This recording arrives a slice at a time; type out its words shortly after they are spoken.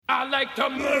I like to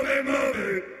move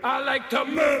it. I like to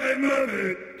move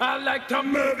it. I like to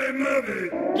move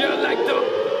it. You like to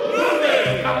move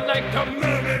it. I like to move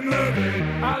it.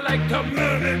 I like to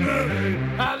move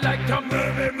it. I like to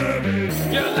move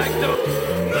it. You like to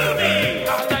move it.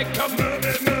 I like to move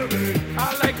it.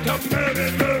 I like to move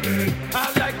it.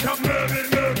 I like to move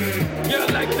it. You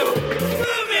like to move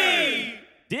it.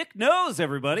 Dick Knows,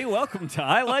 everybody. Welcome to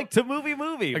I Like to Movie.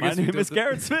 My name is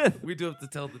Garrett Smith. We do have to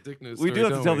tell the Dick News We story. do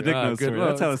have to tell the Dick Knows Good. story. Well,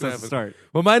 That's how it's it's supposed to start.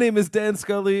 Well, my name is Dan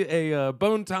Scully, a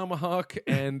bone tomahawk,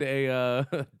 and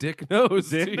a Dick Knows.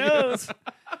 Dick Knows.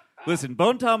 Listen,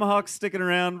 Bone Tomahawk's sticking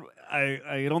around.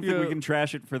 I don't think we can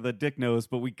trash it for the Dick Knows,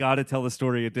 but we got to tell the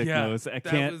story of Dick Knows. I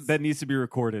can't. That needs to be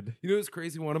recorded. You know what's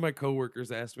crazy? One of my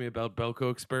coworkers asked me about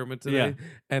Belko Experiment today,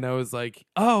 and I was like,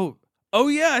 Oh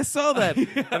yeah, I saw that,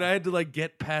 and I had to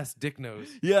get past Dick Knows.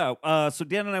 Yeah. So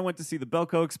Dan and I went to see the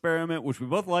Belko Experiment, which we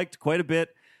both liked quite a bit,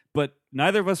 but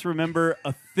neither of us remember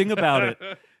a thing about it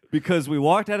because we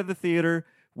walked out of the theater.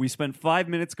 We spent 5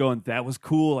 minutes going, that was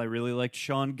cool. I really liked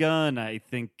Sean Gunn. I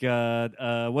think,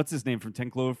 what's his name from 10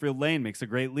 Cloverfield Lane makes a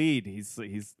great lead. He's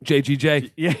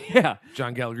JGJ. Yeah.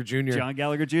 John Gallagher Jr. John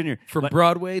Gallagher Jr. From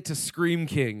Broadway to Scream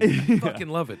King. Fucking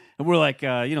love it. And we're like,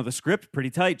 the script, pretty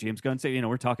tight. James Gunn said,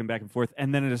 we're talking back and forth.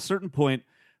 And then at a certain point,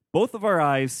 both of our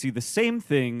eyes see the same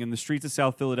thing in the streets of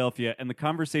South Philadelphia, and the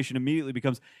conversation immediately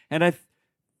becomes, and I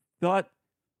thought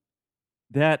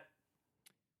that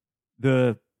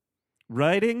the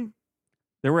writing,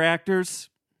 there were actors,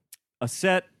 a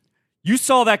set. You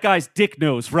saw that guy's Dick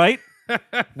Nose, right?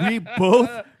 We both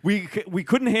we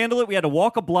couldn't handle it. We had to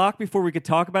walk a block before we could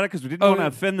talk about it because we didn't want to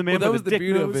offend the man. Well, that was the the Dick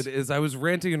beauty Nose. of it. Is I was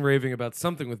ranting and raving about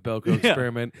something with Belko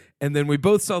Experiment, and then we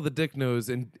both saw the Dick Nose,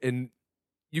 and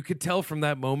you could tell from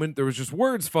that moment there was just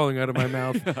words falling out of my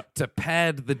mouth to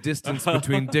pad the distance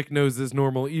between Dick Nose's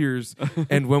normal ears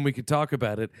and when we could talk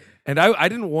about it. And I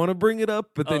didn't want to bring it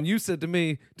up, but then you said to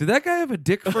me, did that guy have a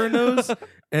dick for a nose?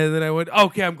 And then I went,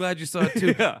 okay, I'm glad you saw it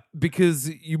too. Because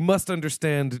you must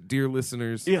understand, dear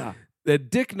listeners,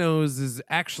 that Dick Nose is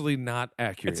actually not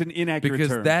accurate. It's an inaccurate because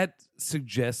term. that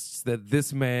suggests that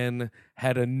this man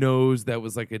had a nose that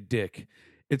was like a dick.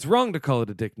 It's wrong to call it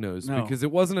a dick nose because it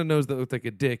wasn't a nose that looked like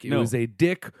a dick. It was a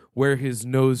dick where his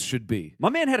nose should be. My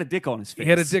man had a dick on his face. He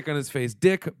had a dick on his face.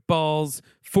 Dick, balls,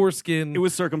 foreskin. It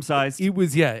was circumcised. It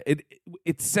was,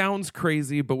 It sounds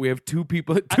crazy, but we have two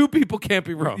people. Two people can't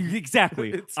be wrong.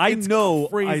 Exactly. It's I know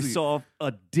crazy. I saw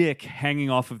a dick hanging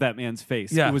off of that man's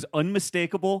face. Yeah. It was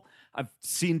unmistakable. I've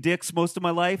seen dicks most of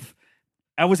my life.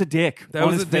 That was a dick That on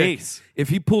was his a dick. face. If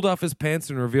he pulled off his pants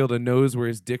and revealed a nose where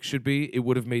his dick should be, it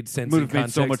would have made sense. Would have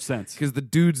made so much sense. Because the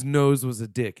dude's nose was a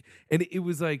dick. And it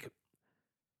was like,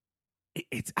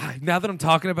 it's now that I'm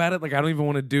talking about it, I don't even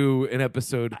want to do an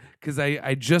episode because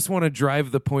I just want to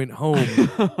drive the point home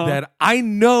that I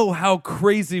know how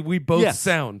crazy we both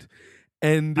sound.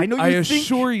 And I know I you think-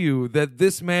 assure you that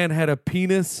this man had a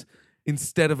penis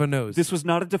instead of a nose. This was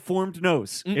not a deformed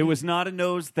nose. It was not a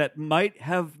nose that might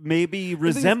have maybe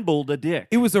resembled a dick.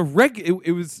 It was a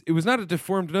it was not a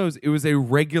deformed nose. It was a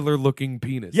regular looking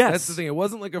penis. Yes. That's the thing. It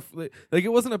wasn't it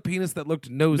wasn't a penis that looked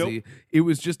nosy. Nope. It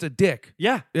was just a dick.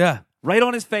 Yeah. Yeah. Right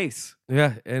on his face.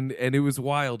 Yeah, and it was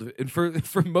wild. And for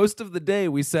most of the day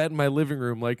we sat in my living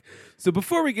room so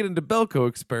before we get into Belko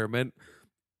Experiment,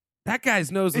 that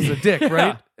guy's nose is a dick,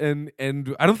 right? And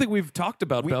I don't think we've talked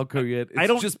about Belko yet. It's I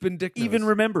don't just been dick nose. even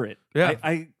remember it. Yeah.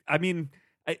 I mean,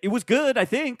 it was good, I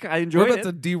think. I enjoyed We're about it.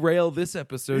 to derail this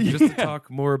episode just to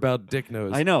talk more about dick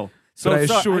nose. I know. So But I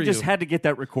sorry, assure I just you- had to get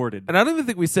that recorded. And I don't even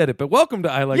think we said it, but welcome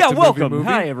to I Like Yeah, to welcome. Movie.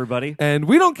 Hi, everybody. And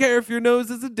we don't care if your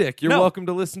nose is a dick. You're No. welcome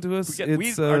to listen to us.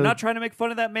 We are not trying to make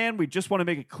fun of that man. We just want to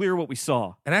make it clear what we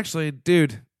saw. And actually,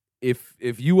 dude, if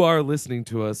you are listening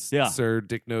to us, Yeah. Sir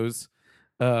Dick Nose,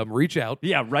 reach out.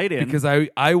 Yeah, right in. Because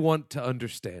I want to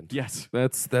understand. yes,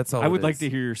 That's all. I would it like is. to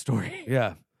hear your story.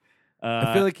 Yeah.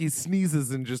 I feel like he sneezes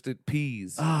and just it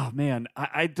pees. Oh man,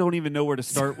 I don't even know where to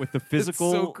start with the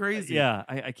physical. so crazy. Yeah,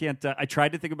 I can't. I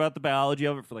tried to think about the biology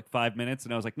of it for 5 minutes,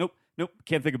 and I was like, nope,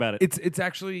 can't think about it. It's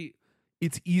actually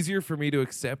easier for me to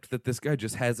accept that this guy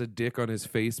just has a dick on his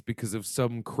face because of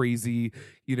some crazy,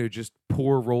 just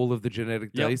poor roll of the genetic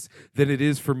Yep. dice than it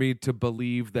is for me to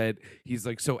believe that he's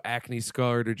so acne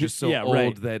scarred or just so Yeah,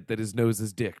 old right. that his nose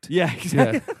is dicked. yeah,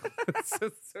 exactly. Yeah.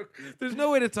 There's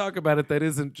no way to talk about it that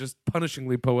isn't just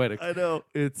punishingly poetic. I know.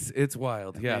 It's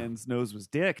wild. Yeah. Man's nose was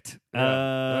dicked. Yeah,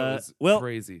 that was well,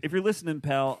 crazy. If you're listening,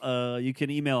 pal, you can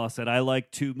email us at I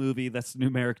like to movie. That's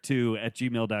numeric 2 at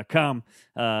gmail.com.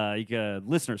 You can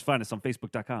listeners find us on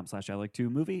facebook.com/I like to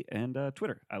movie and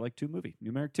Twitter I like to movie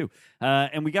numeric 2.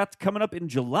 And we got coming up in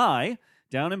July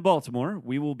down in Baltimore,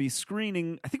 we will be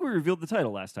screening. I think we revealed the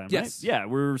title last time, Yes. right? Yeah,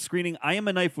 we're screening I Am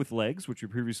a Knife with Legs, which we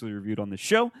previously reviewed on the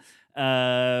show.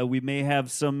 We may have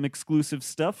some exclusive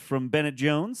stuff from Bennett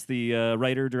Jones, the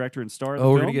writer, director, and star of the Oh,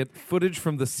 film. we're going to get footage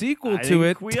from the sequel I to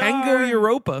it, think we Tango are.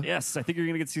 Europa. Yes, I think you're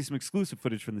going to get to see some exclusive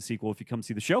footage from the sequel if you come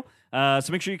see the show.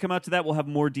 So make sure you come out to that. We'll have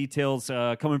more details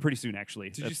coming pretty soon, actually.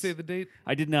 Did you say the date?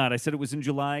 I did not. I said it was in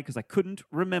July because I couldn't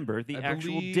remember the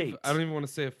actual date. I don't even want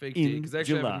to say a fake In date because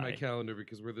actually I have it in my July. calendar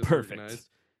because we're this Perfect. organized.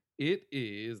 It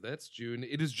is, that's June.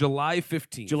 It is July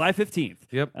 15th. July 15th.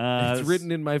 Yep. It's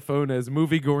written in my phone as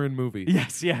Movie Gorin Movie.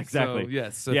 Yes, yeah, exactly. So,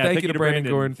 yes. So Yeah, thank you to Brandon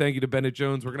Gorin. Thank you to Bennett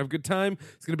Jones. We're going to have a good time.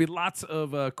 It's going to be lots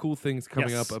of cool things coming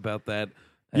Yes. up about that.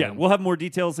 Yeah, And we'll have more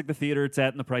details like the theater it's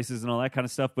at and the prices and all that kind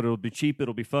of stuff, but it'll be cheap.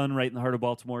 It'll be fun right in the heart of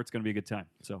Baltimore. It's going to be a good time.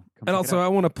 So, come And check also, it out. I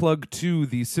want to plug too,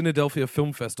 the Cynadelphia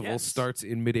Film Festival Yes. starts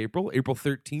in mid-April, April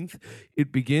 13th.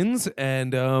 It begins,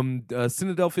 and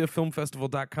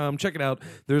CynadelphiaFilmFestival.com. Check it out.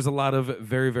 There's a lot of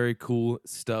very, very cool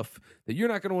stuff that you're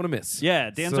not going to want to miss. Yeah,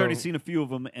 Dan's So- already seen a few of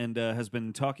them and has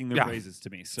been talking their Yeah. praises to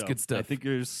me. So good stuff. I think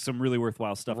there's some really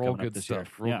worthwhile stuff Real coming up good this stuff.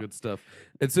 year. Real good stuff.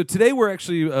 And so today we're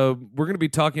actually we're going to be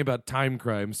talking about time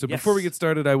crime. So before we Yes. get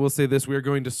started, I will say this: we are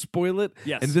going to spoil it.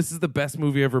 Yes. And this is the best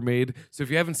movie ever made. So if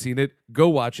you haven't seen it, go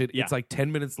watch it. Yeah. It's like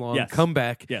 10 minutes long. Yes. Come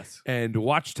back. Yes. And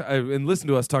watch and listen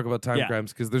to us talk about time Yeah.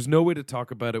 crimes because there's no way to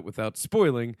talk about it without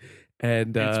spoiling.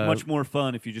 And It's much more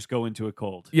fun if you just go into it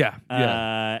cold. Yeah.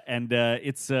 Yeah. And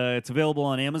it's available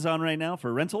on Amazon right now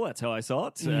for rental. That's how I saw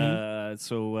it.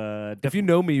 So if you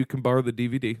know me, you can borrow the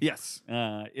DVD. yes,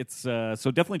 it's so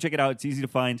definitely check it out. It's easy to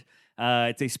find.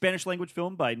 It's a Spanish language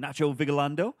film by Nacho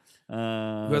Vigalondo.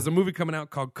 Who has a movie coming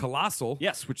out called Colossal?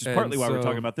 Yes, which is And partly why we're so-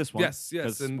 talking about this one. Yes, yes,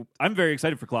 'cause and- I'm very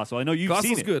excited for Colossal. I know you've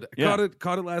seen Colossal's it. good. Yeah.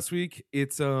 Caught it last week.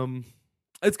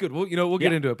 It's good. Well, we'll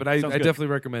get Yeah. into it, but I Sounds good.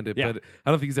 definitely recommend it. Yeah. But I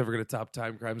don't think he's ever going to top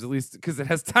Time Crimes, at least because it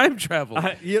has time travel.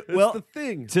 Yeah, That's well, the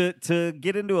thing. To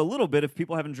get into a little bit, if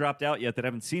people haven't dropped out yet that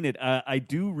haven't seen it, I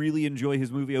do really enjoy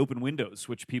his movie Open Windows,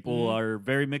 which people are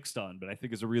very mixed on, but I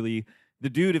think is a really the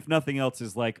dude, if nothing else,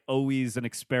 is like always an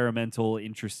experimental,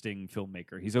 interesting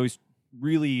filmmaker. He's always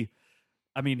really.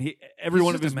 I mean, every He's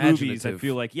one of just his movies, I imaginative.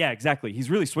 feel like, yeah, exactly. He's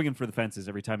really swinging for the fences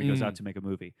every time he goes out to make a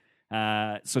movie.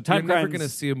 So Time You're never Crimes, going to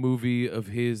see a movie of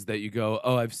his that you go,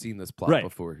 oh, I've seen this plot Right.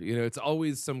 before. It's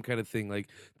always some kind of thing. Like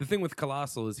the thing with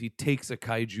Colossal is he takes a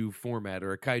kaiju format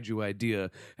or a kaiju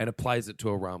idea and applies it to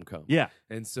a rom-com. yeah,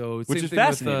 And so Which same is thing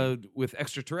fascinating. with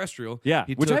Extraterrestrial. Yeah,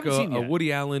 he which I took haven't seen a yet.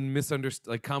 Woody Allen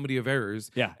like comedy of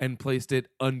errors Yeah. and placed it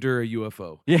under a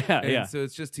UFO. yeah, And yeah. so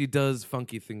it's just he does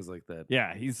funky things like that.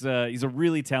 Yeah, he's a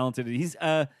really talented. He's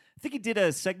I think he did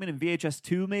a segment in VHS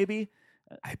 2 maybe.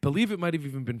 I believe it might have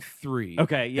even been 3.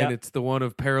 Okay, yeah. And it's the one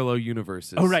of parallel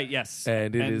universes. Oh right, yes.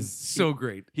 And it is so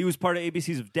great. He was part of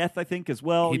ABCs of Death, I think, as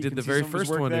well. He You did can the see very some of his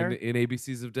first work one there. in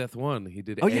ABCs of Death 1. He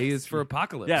did Oh, A yes. is for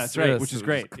Apocalypse. Yeah, that's right, Yes, which is it was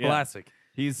great. Yeah. Classic.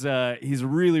 He's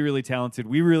really, really talented.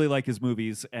 We really like his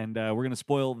movies, and we're gonna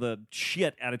spoil the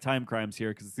shit out of Time Crimes here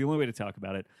because it's the only way to talk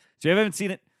about it. So if you haven't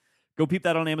seen it, go peep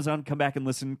that on Amazon. Come back and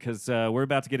listen because we're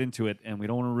about to get into it, and we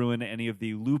don't want to ruin any of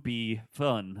the loopy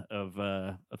fun of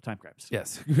Time Crimes.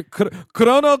 Yes.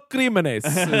 Chrono Crimenes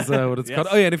is what it's Yes. called.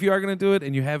 Oh, yeah. And if you are going to do it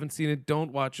and you haven't seen it,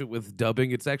 don't watch it with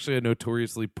dubbing. It's actually a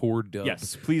notoriously poor dub.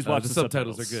 Yes, please watch the the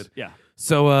subtitles are subtitles. good. Yeah.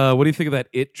 So, what do you think of that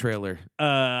It trailer?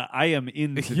 I am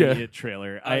into Yeah. the It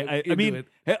trailer. I'm I into mean,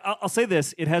 it. I'll say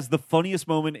this: it has the funniest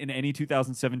moment in any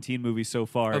 2017 movie so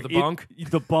far. Oh, the bonk?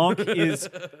 The bonk is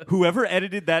whoever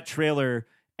edited that trailer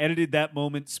edited that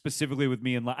moment specifically with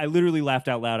me, and I literally laughed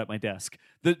out loud at my desk.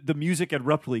 The music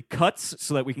abruptly cuts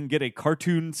so that we can get a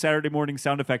cartoon Saturday morning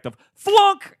sound effect of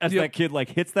flunk as Yep. that kid like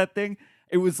hits that thing.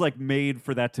 It was like made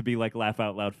for that to be like laugh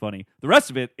out loud funny. The rest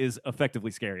of it is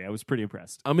effectively scary. I was pretty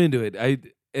impressed. I'm into it.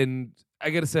 I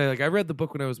got to say, like, I read the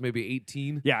book when I was maybe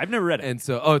 18. Yeah, I've never read it. And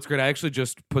so, it's great. I actually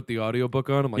just put the audiobook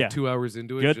on. I'm like Yeah. 2 hours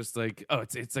into it. Good. Just like,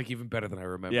 it's like even better than I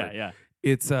remember. yeah.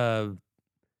 It's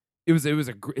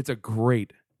it's a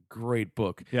great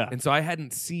book. Yeah. And so I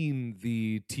hadn't seen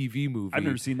the TV movie. I've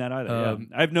never seen that either. Um,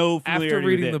 I have no familiarity After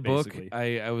reading with the it, book, basically.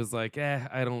 I was like,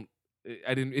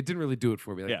 it didn't really do it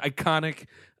for me. Like, Yeah. iconic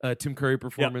Tim Curry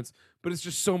performance, but it's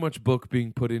just so much book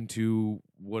being put into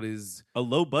what is a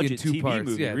low budget in two TV parts.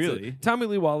 movie, Yeah, really. Tommy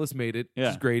Lee Wallace made it, which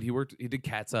Yeah. is great. He did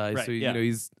Cat's Eye, Right, so yeah.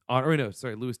 he's on. Or no,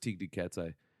 sorry, Louis Teague did Cat's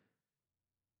Eye.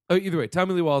 Oh, either way,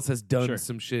 Tommy Lee Wallace has done Sure.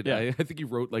 some shit. Yeah. I think he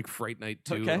wrote like Fright Night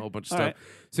 2 and Okay. a whole bunch of All stuff. right.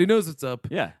 So he knows what's up.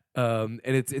 Yeah. And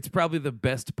it's probably the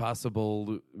best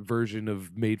possible version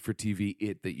of made for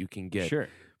TV that you can get. Sure.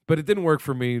 But it didn't work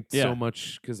for me Yeah. so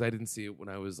much because I didn't see it when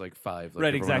I was like 5. Like Right,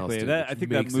 everyone else exactly. did, That, which I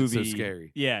think that makes movie it so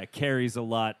scary. Yeah, carries a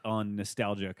lot on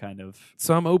nostalgia, kind of.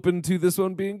 So I'm open to this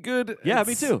one being good. Yeah,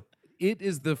 me too. It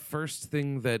is the first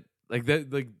thing that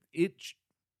it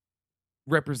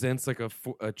represents like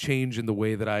a change in the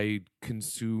way that I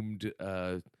consumed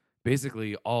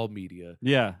basically all media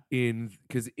Yeah,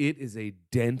 because it is a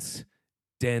dense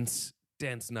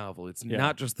novel. It's Yeah.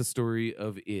 not just the story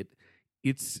of it.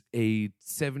 It's a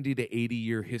 70 to 80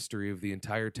 year history of the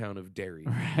entire town of Derry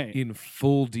right. in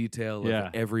full detail Yeah.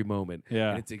 of every moment.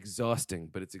 Yeah. And it's exhausting,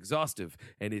 but it's exhaustive.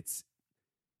 And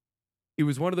it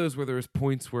was one of those where there was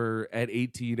points where at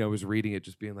 18 I was reading it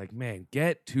just being like, man,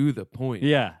 get to the point.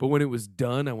 Yeah, But when it was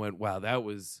done, I went, wow, that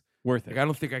was worth like it. I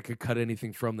don't think I could cut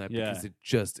anything from that Yeah. because it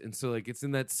just and so like it's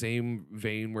in that same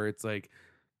vein where it's like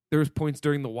there was points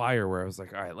during The Wire where I was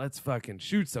like, all right, let's fucking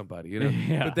shoot somebody, you know?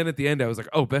 Yeah. But then at the end I was like,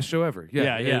 oh, best show ever.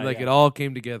 Yeah, And, yeah, like yeah. it all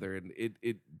came together and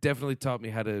it definitely taught me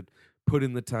how to put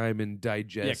in the time and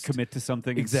digest. Commit to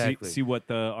something. Exactly. And see what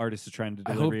the artist is trying to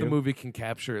I deliver. hope the you. movie can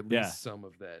capture at least Yeah. some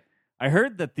of that. I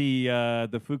heard that the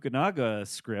Fukunaga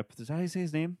script. Is that how you say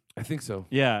his name? I think so.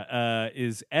 Yeah,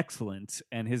 is excellent,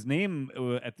 and his name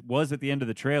was at the end of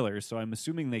the trailer. So I'm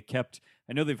assuming they kept.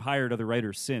 I know they've hired other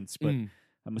writers since, but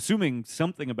I'm assuming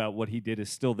something about what he did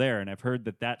is still there. And I've heard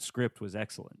that script was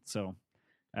excellent. So,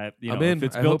 I'm if in.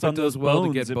 it's I built hope it on those does well to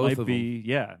bones, get it both might of be.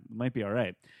 Yeah, it might be all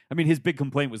right. I mean, his big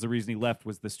complaint was the reason he left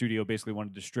was the studio basically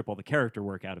wanted to strip all the character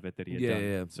work out of it that he had done.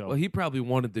 Yeah. So Well, he probably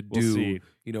wanted to we'll do, see.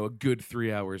 a good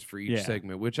 3 hours for each Yeah.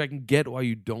 segment, which I can get why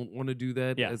you don't want to do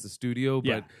that Yeah. as a studio.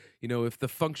 Yeah. But, if the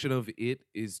function of it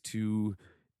is to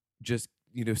just,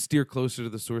 steer closer to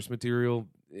the source material,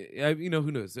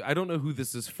 who knows? I don't know who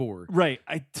this is for. Right.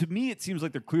 To me, it seems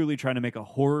like they're clearly trying to make a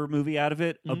horror movie out of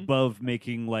it Mhm. above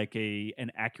making like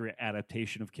an accurate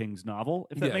adaptation of King's novel,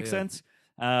 if that Yeah, makes yeah. sense.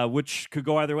 Which could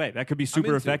go either way. That could be super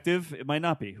into it. effective. It might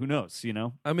not be. Who knows?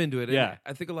 I'm into it. And Yeah.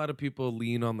 I think a lot of people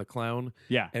lean on the clown.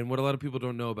 Yeah. And what a lot of people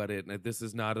don't know about it, and this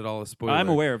is not at all a spoiler. I'm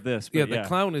aware of this. But Yeah, the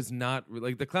clown is not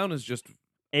like the clown is just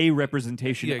a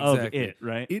representation Yeah, of exactly. it,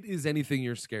 right? it is anything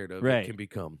you're scared of Right. it can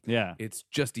become. Yeah. It's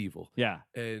just evil. Yeah.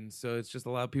 And so it's just a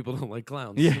lot of people don't like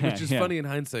clowns, Yeah, which is yeah. funny in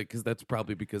hindsight because that's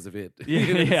probably because of it.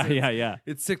 Yeah. Yeah.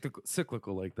 It's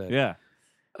cyclical like that. Yeah.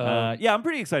 Um, Yeah, I'm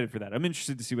pretty excited for that. I'm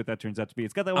interested to see what that turns out to be.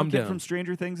 It's got that one I'm kid down. from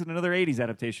Stranger Things and another 80s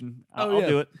adaptation. Oh, I'll yeah.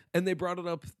 do it. And they brought it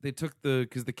up. They took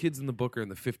because the kids in the book are in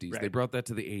the 50s. They Right. brought that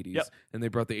to the 80s, Yep. and they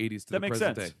brought the 80s to That the makes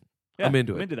present sense. day. Yeah, I'm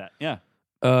into I'm it. into that. Yeah.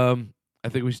 I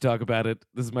think we should talk about it.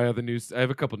 This is my other news. I have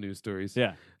a couple news stories.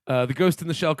 Yeah. The Ghost in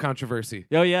the Shell controversy.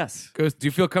 Oh, yes. Ghost, do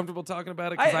you feel comfortable talking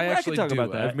about it? Because I I can actually talk do.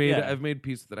 about that, yeah. I've made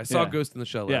peace with it. I saw Yeah. Ghost in the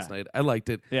Shell Yeah. last night. I liked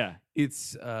it. Yeah.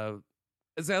 It's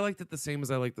as I liked it the same as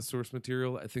I like the source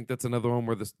material. I think that's another one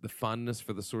where the fondness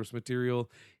for the source material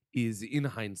is in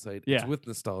hindsight. Yeah. It's with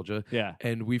nostalgia. Yeah.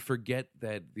 And we forget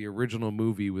that the original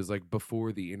movie was like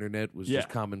before the internet was just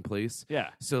Yeah. commonplace. Yeah.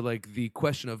 So like the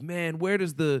question of, man, where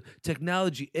does the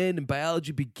technology end and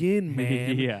biology begin,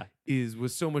 man? Yeah.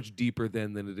 Was so much deeper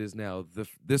then than it is now.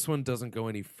 This one doesn't go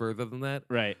any further than that.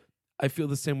 Right. I feel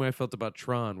the same way I felt about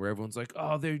Tron, where everyone's like,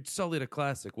 "Oh, they sullied a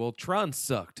classic." Well, Tron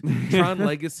sucked. Tron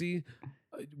Legacy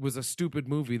was a stupid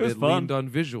movie was that fun. leaned on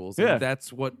visuals, Yeah. and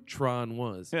that's what Tron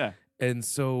was. Yeah. And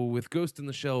so, with Ghost in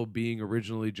the Shell being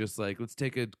originally just like, let's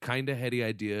take a kind of heady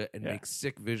idea and Yeah. make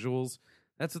sick visuals,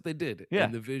 that's what they did. Yeah.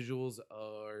 And the visuals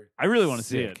are. I really want to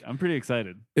see sick. it. I'm pretty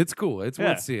excited. It's cool. It's Yeah.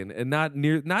 worth seeing, and not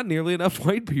nearly enough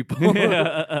white people.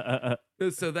 Yeah.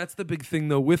 So that's the big thing,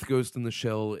 though, with Ghost in the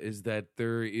Shell is that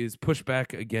there is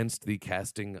pushback against the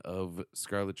casting of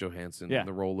Scarlett Johansson Yeah. in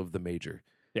the role of the Major,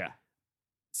 Yeah.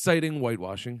 citing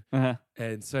whitewashing Uh-huh.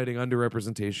 and citing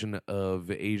underrepresentation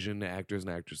of Asian actors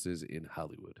and actresses in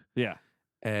Hollywood. Yeah.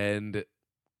 And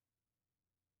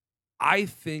I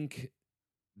think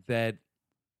that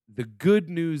the good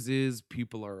news is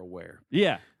people are aware.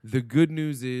 Yeah. The good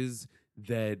news is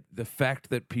that the fact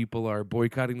that people are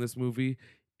boycotting this movie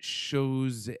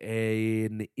shows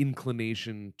an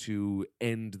inclination to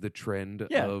end the trend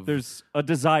Yeah. of There's a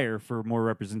desire for more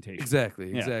representation.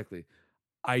 exactly. Yeah.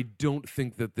 I don't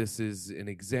think that this is an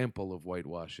example of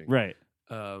whitewashing. Right.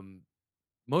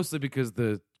 Mostly because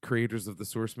the creators of the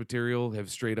source material have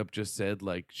straight up just said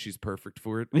like she's perfect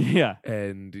for it. Yeah.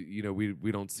 And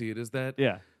we don't see it as that.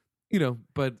 Yeah.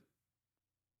 But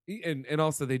and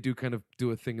also they do kind of do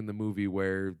a thing in the movie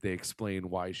where they explain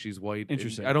why she's white. And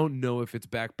Interesting. I don't know if it's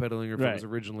backpedaling or if it Right. was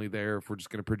originally there, if we're just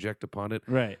going to project upon it.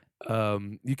 Right.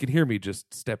 You can hear me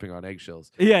just stepping on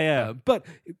eggshells. Yeah. Yeah. But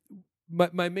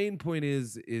my main point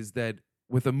is that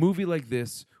with a movie like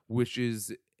this, which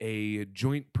is a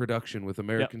joint production with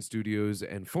American studios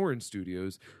and foreign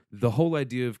studios. The whole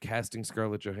idea of casting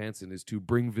Scarlett Johansson is to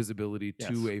bring visibility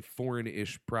to a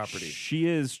foreign-ish property. She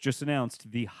is just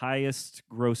announced the highest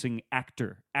grossing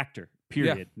actor,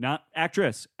 period. Not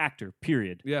actress, actor,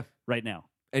 period. Yeah. Right now.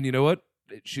 And you know what?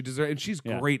 She deserves, and she's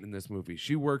great in this movie.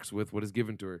 She works with what is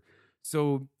given to her.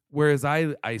 So whereas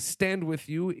I stand with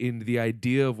you in the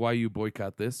idea of why you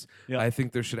boycott this, I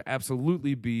think there should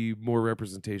absolutely be more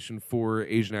representation for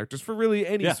Asian actors, for really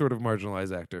any sort of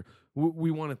marginalized actor.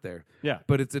 We want it there. Yeah.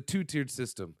 But it's a two-tiered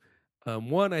system.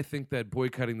 One, I think that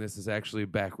boycotting this is actually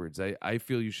backwards. I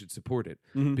feel you should support it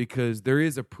because there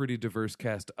is a pretty diverse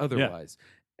cast otherwise.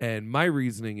 And my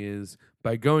reasoning is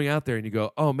by going out there and you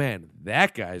go, oh man,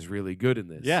 that guy's really good in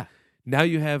this. Yeah. Now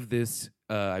you have this.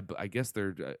 I guess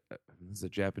this is a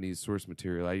Japanese source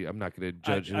material. I'm not going to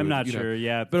judge. I'm not sure.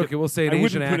 Yeah, but okay, we'll say an I Asian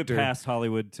wouldn't actor. put it past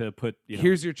Hollywood to put.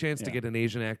 Here's your chance to get an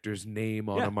Asian actor's name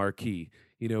on a marquee.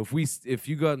 If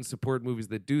you go out and support movies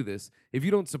that do this, if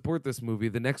you don't support this movie,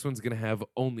 the next one's going to have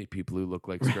only people who look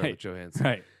like Scarlett Johansson.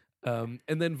 Right.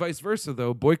 And then vice versa,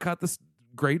 though. Boycott this.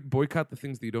 Great, boycott the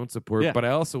things that you don't support. But I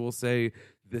also will say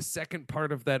the second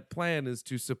part of that plan is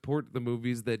to support the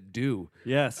movies that do.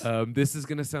 Yes. This is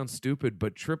going to sound stupid,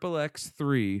 but Triple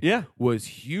X3 was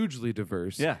hugely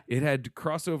diverse. Yeah. It had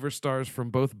crossover stars from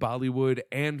both Bollywood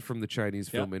and from the Chinese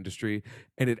film industry,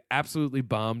 and it absolutely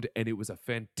bombed, and it was a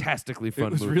fantastically fun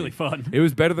movie. It was really fun. It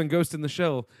was better than Ghost in the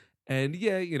Shell. And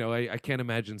I can't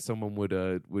imagine someone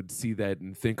would see that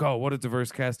and think, oh, what a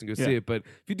diverse cast, and go see it. But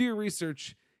if you do your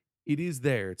research, it is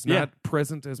there. It's not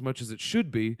present as much as it should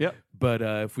be. Yep. But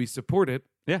if we support it,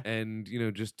 and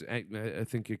I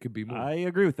think it could be more. I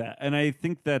agree with that, and I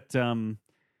think that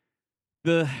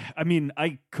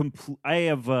I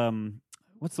have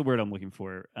what's the word I'm looking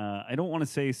for? I don't want to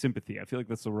say sympathy. I feel like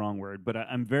that's the wrong word, but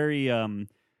I'm very I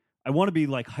want to be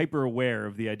like hyper aware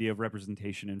of the idea of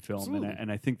representation in film,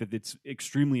 and I think that it's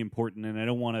extremely important, and I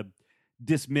don't want to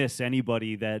dismiss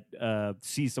anybody that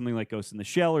sees something like Ghost in the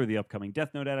Shell or the upcoming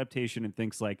Death Note adaptation and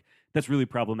thinks like that's really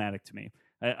problematic to me.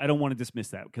 I don't want to dismiss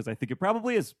that because I think it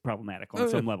probably is problematic on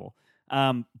some level.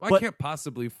 I can't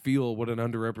possibly feel what an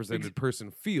underrepresented person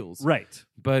feels. Right.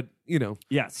 But,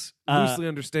 yes. Loosely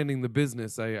understanding the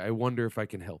business, I wonder if I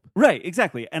can help. Right,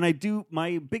 exactly. And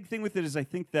my big thing with it is I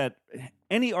think that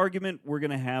any argument we're going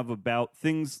to have about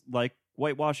things like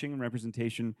whitewashing and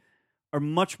representation are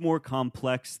much more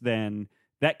complex than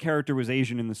that character was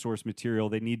Asian in the source material.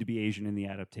 They need to be Asian in the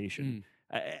adaptation.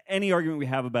 Any argument we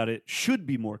have about it should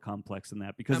be more complex than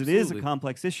that because it is a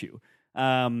complex issue.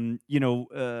 In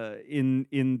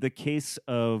the case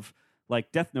of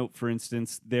like Death Note, for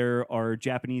instance, there are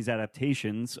Japanese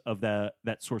adaptations of that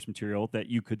source material that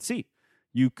you could see.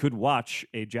 You could watch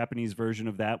a Japanese version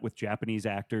of that with Japanese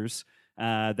actors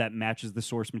that matches the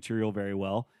source material very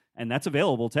well. And that's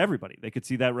available to everybody. They could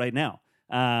see that right now.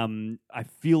 I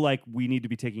feel like we need to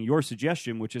be taking your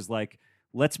suggestion, which is like,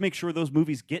 let's make sure those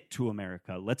movies get to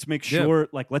America. Let's make sure,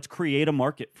 let's create a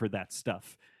market for that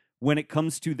stuff. When it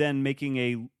comes to then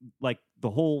making the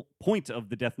whole point of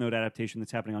the Death Note adaptation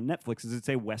that's happening on Netflix is it's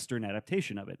a Western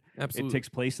adaptation of it. Absolutely. It takes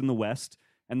place in the West,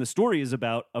 and the story is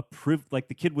about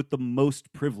the kid with the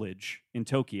most privilege in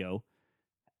Tokyo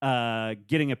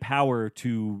getting a power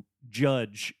to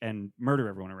judge and murder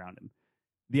everyone around him.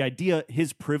 The idea,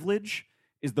 his privilege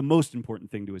is the most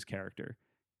important thing to his character.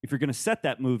 If you're going to set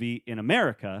that movie in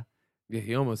America,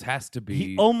 he almost has to be.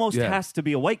 He almost has to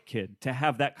be a white kid to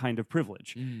have that kind of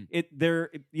privilege. So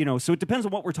it depends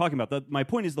on what we're talking about. My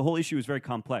point is the whole issue is very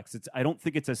complex. I don't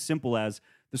think it's as simple as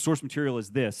the source material is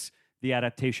this, the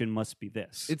adaptation must be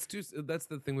this. That's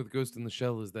the thing with Ghost in the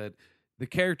Shell is that the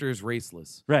character is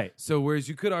raceless. Right. So whereas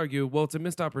you could argue, well, it's a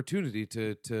missed opportunity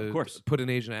to put an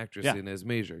Asian actress in as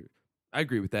Major. I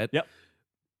agree with that. Yep.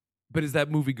 But is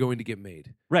that movie going to get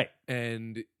made? Right.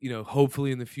 And,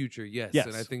 hopefully in the future, yes.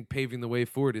 And I think paving the way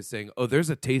forward is saying, oh, there's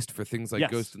a taste for things like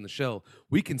Ghost in the Shell.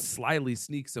 We can slyly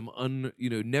sneak some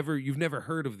you've never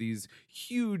heard of these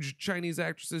huge Chinese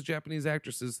actresses, Japanese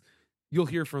actresses. You'll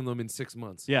hear from them in 6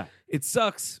 months. Yeah. It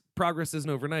sucks. Progress isn't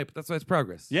overnight, but that's why it's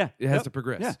progress. Yeah. It has to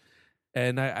progress. Yeah.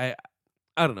 And I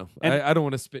don't know. I don't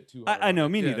want to spit too hard. I know,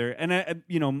 me neither. And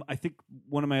I think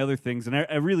one of my other things, and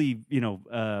I really,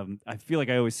 I feel like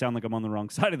I always sound like I'm on the wrong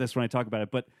side of this when I talk about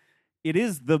it, but it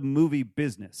is the movie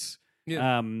business.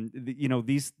 Yeah.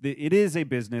 It is a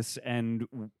business, and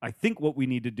I think what we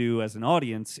need to do as an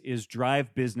audience is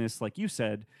drive business, like you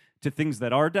said, to things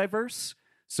that are diverse,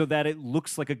 so that it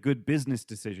looks like a good business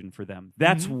decision for them.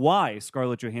 That's why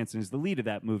Scarlett Johansson is the lead of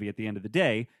that movie at the end of the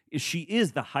day, is she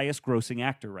is the highest grossing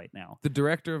actor right now. The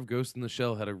director of Ghost in the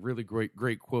Shell had a really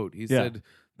great quote. He said,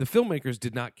 the filmmakers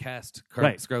did not cast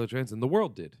Right. Scarlett Johansson. The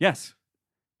world did. Yes.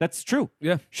 That's true.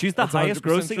 Yeah. She's the That's highest 100%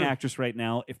 grossing true. actress right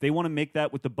now. If they want to make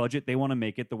that with the budget they want to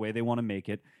make it, the way they want to make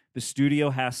it, the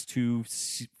studio has to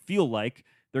feel like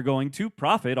they're going to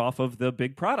profit off of the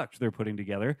big product they're putting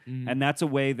together. And that's a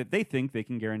way that they think they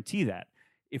can guarantee that.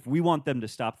 If we want them to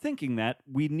stop thinking that,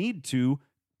 we need to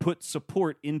put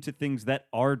support into things that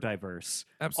are diverse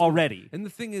Absolutely. already. And the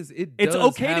thing is, it's It's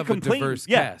okay to have complain. a diverse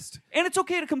Yeah. cast. And it's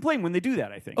okay to complain when they do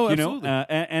that, I think. Oh, you know?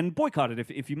 absolutely. And boycott it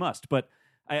if you must. But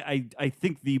I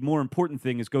think the more important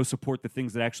thing is go support the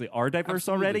things that actually are diverse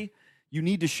Absolutely. already. You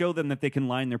need to show them that they can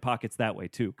line their pockets that way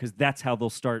too, because that's how they'll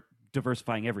start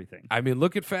diversifying everything. I mean,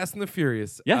 look at Fast and the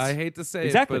Furious. Yes. I hate to say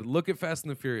Exactly. it, but look at Fast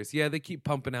and the Furious. Yeah, they keep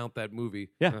pumping out that movie.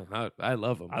 Yeah. I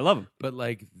love them. I love them. But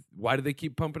like, why do they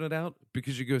keep pumping it out?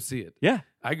 Because you go see it. Yeah.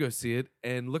 I go see it,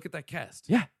 and look at that cast.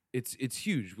 Yeah. It's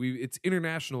huge. It's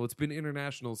international. It's been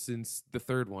international since the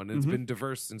third one. And It's been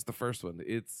diverse since the first one.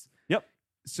 Yep.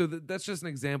 So that's just an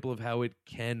example of how it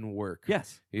can work.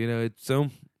 Yes. You know,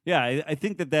 Yeah, I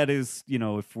think that is,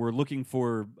 if we're looking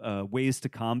for ways to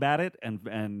combat it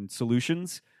and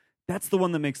solutions, that's the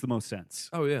one that makes the most sense.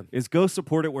 oh yeah. Is go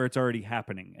support it where it's already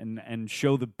happening and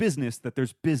show the business that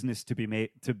there's business to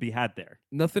be had there.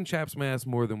 Nothing chaps my ass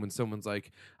more than when someone's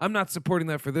like, I'm not supporting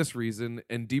that for this reason.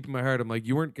 And deep in my heart, I'm like,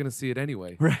 you weren't going to see it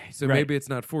anyway. Right. So right. maybe it's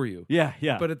not for you. Yeah,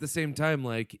 yeah. But at the same time,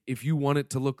 like, if you want it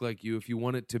to look like you, if you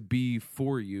want it to be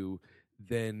for you,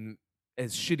 then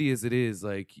as shitty as it is,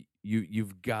 like,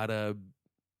 you've got to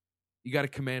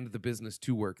command the business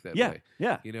to work that yeah, way.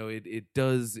 yeah. You know, it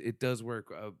does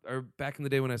work. Or back in the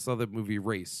day when I saw that movie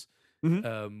Race,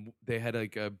 they had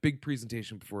like a big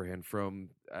presentation beforehand from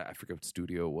I forget what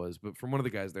studio it was, but from one of the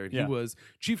guys there, and Yeah. he was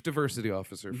chief diversity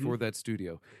officer for that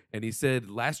studio, and he said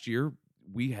last year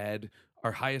we had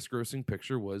our highest grossing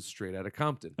picture was Straight Outta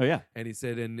Compton, Oh yeah. and he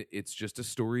said, and it's just a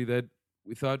story that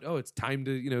we thought, oh, it's time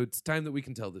that we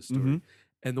can tell this story. Mhm.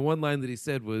 And the one line that he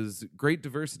said was, great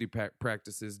diversity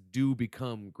practices do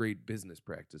become great business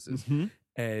practices. Mhm.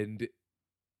 And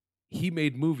he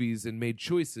made movies and made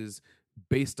choices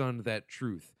based on that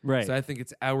truth. Right. So I think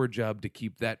it's our job to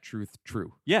keep that truth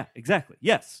true. Yeah, exactly.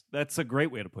 Yes, that's a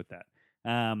great way to put that.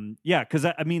 Yeah, because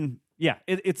I mean, yeah,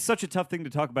 it's such a tough thing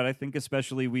to talk about. I think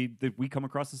especially we come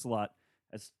across this a lot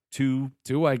as two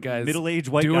white guys middle-aged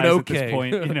white doing guys okay. at this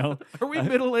point. You know, Are we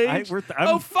middle-aged?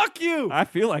 I'm- fuck you! I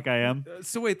feel like I am.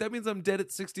 So wait, that means I'm dead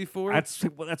at 64? That's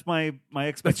my That's your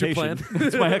expectation. plan?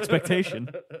 That's my expectation.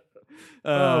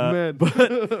 Oh, man.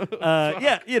 But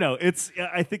yeah, it's.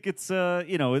 I think it's. So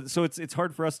it's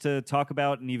hard for us to talk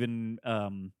about and even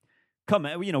come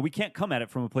at. We can't come at it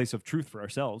from a place of truth for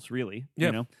ourselves, really.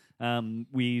 Yeah.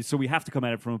 We have to come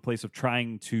at it from a place of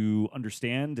trying to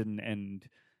understand and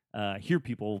hear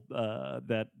people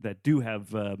that do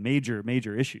have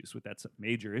major issues with that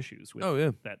major issues with Oh,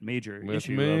 yeah. that major With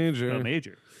issue major. of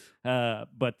major.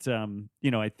 But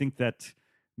I think that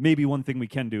maybe one thing we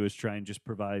can do is try and just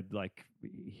provide like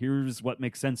here's what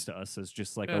makes sense to us as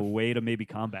just like Yeah. a way to maybe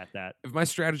combat that. If my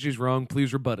strategy's wrong,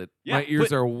 please rebut it. Yeah, My ears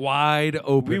but- are wide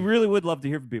open. We really would love to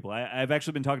hear from people. I've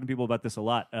actually been talking to people about this a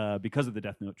lot because of the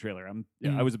Death Note trailer.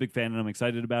 I was a big fan and I'm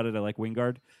excited about it. I like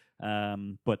Wingard,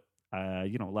 but a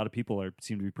lot of people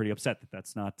seem to be pretty upset that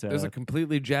that's not. There's a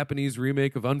completely Japanese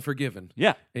remake of Unforgiven.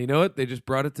 Yeah, And you know what? They just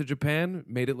brought it to Japan,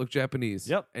 made it look Japanese.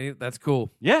 Yep. And that's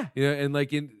cool. yeah. And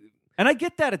like And I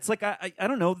get that. It's like I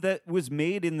don't know, that was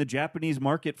made in the Japanese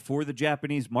market for the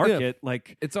Japanese market.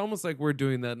 Like it's almost like we're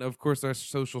doing that. And of course, our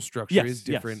social structure Yes, is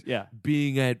different. yes, yeah.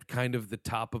 Being at kind of the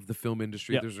top of the film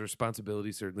industry, Yep. there's a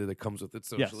responsibility certainly that comes with it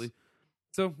Yes. socially.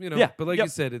 So, Yeah, but like yep. you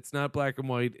said, it's not black and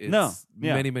white. It's No,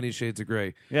 yeah. many, many shades of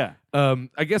gray. yeah.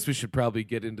 I guess we should probably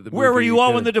get into the Where were movie, you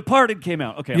all when The Departed came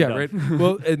out? Okay, I'm yeah, done. right.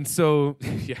 Well, and so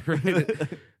yeah, right.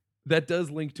 That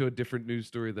does link to a different news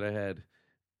story that I had.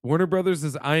 Warner Brothers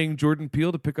is eyeing Jordan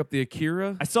Peele to pick up the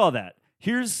Akira. I saw that.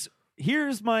 Here's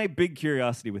my big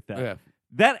curiosity with that. Yeah.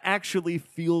 That actually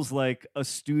feels like a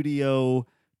studio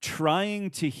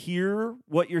trying to hear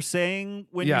what you're saying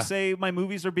when Yeah. you say my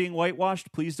movies are being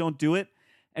whitewashed, please don't do it,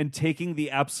 and taking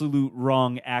the absolute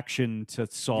wrong action to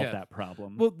solve Yeah. that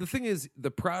problem. Well, the thing is,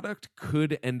 the product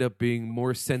could end up being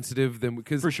more sensitive than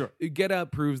because For sure. Get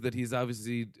Out proves that he's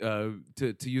obviously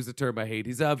to use a term I hate.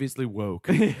 He's obviously woke.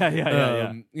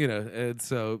 yeah. And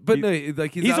so, but no,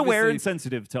 like He's aware obviously- and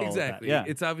sensitive to all exactly. of that.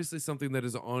 Yeah. It's obviously something that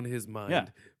is on his mind. Yeah.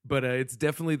 But it's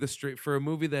definitely the straight for a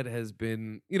movie that has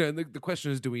been, and the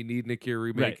question is, do we need an Akira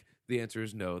remake? Right. The answer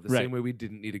is no. The Right. same way we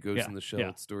didn't need a Ghost Yeah, in the Shell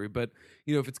yeah. story. But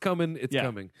if it's coming, it's Yeah.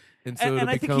 coming. And so and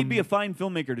I think he'd be a fine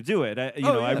filmmaker to do it. I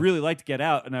yeah. really liked Get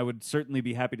Out, and I would certainly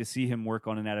be happy to see him work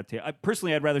on an adaptation.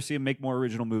 Personally, I'd rather see him make more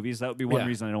original movies. That would be one Yeah.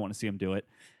 reason I don't want to see him do it.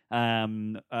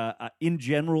 In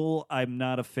general, I'm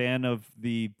not a fan of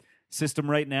the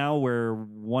system right now where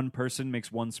one person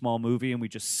makes one small movie and we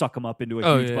just suck them up into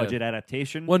a huge budget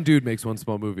adaptation. one dude makes one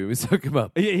small movie. We suck him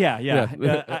up. Yeah.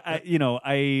 Yeah.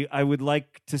 I would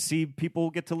like to see people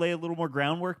get to lay a little more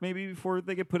groundwork maybe before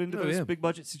they get put into those big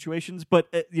budget situations. But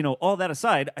all that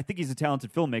aside, I think he's a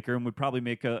talented filmmaker and would probably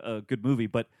make a good movie.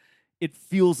 But it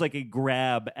feels like a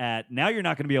grab at now you're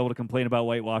not going to be able to complain about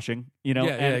whitewashing.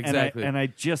 Exactly. And I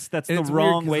just that's And the it's weird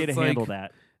wrong 'cause way to it's handle like-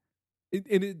 that.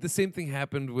 The same thing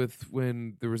happened with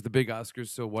when there was the big Oscars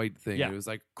so white thing. Yeah. It was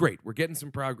like, great, we're getting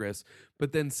some progress,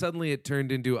 but then suddenly it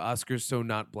turned into Oscars so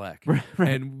not black. Right.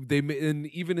 And and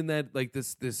even in that, like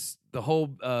the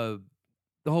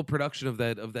whole production of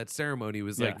that ceremony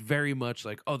was like very much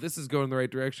like, oh, this is going the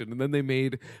right direction. And then they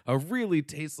made a really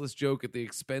tasteless joke at the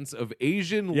expense of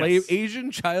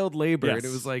Asian child labor, and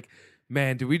it was like,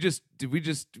 man, did we just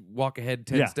walk ahead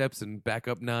 10 steps and back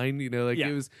up 9?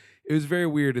 It was very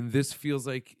weird, and this feels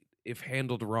like if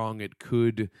handled wrong, it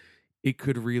could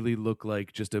really look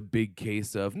like just a big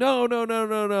case of no.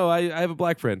 I have a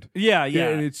black friend. Yeah.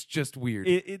 And it's just weird.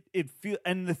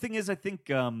 And the thing is, I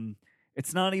think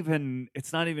it's not even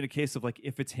a case of like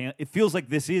if it's it feels like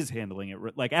this is handling it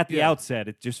like at the outset.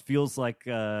 It just feels like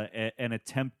an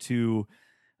attempt to.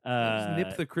 Just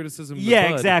nip the criticism. In Yeah, the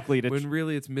bud, exactly. When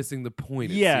really it's missing the point.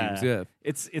 Yeah, it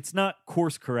seems. It's not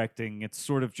course correcting. It's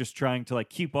sort of just trying to like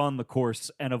keep on the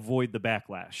course and avoid the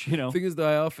backlash. The thing is,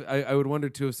 though, I would wonder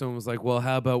too if someone was like, "Well,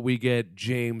 how about we get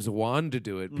James Wan to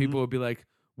do it?" People would be like,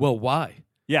 "Well, why?"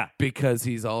 Yeah, because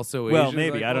he's also Asian. Well,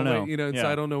 maybe. I don't know. So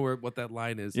I don't know what that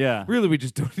line is. Yeah, really, we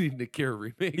just don't need an Akira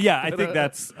remake. Yeah, I think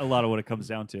that's a lot of what it comes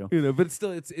down to. But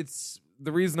still, it's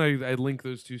the reason I link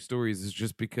those two stories is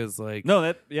just because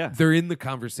they're in the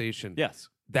conversation. Yes.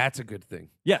 That's a good thing.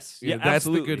 Yes. That's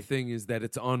absolutely. the good thing is that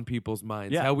it's on people's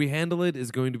minds. Yeah. How we handle it is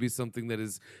going to be something that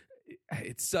is.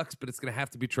 It sucks, but it's going to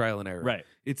have to be trial and error. Right.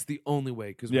 It's the only way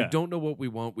because we don't know what we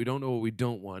want. We don't know what we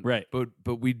don't want. Right.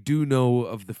 But we do know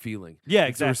of the feeling. Yeah,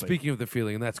 And so we're exactly. speaking of the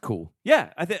feeling, and that's cool. Yeah,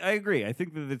 I agree. I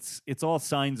think that it's all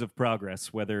signs of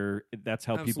progress, whether that's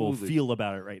how people Absolutely. feel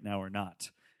about it right now or not.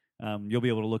 You'll be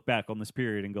able to look back on this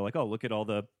period and go like, oh, look at all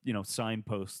the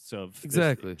signposts of this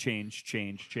Exactly.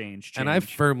 change. And I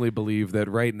firmly believe that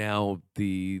right now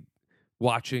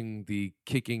watching the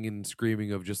kicking and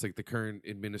screaming of just like the current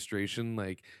administration,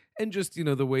 like, and just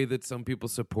the way that some people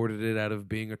supported it out of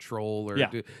being a troll, or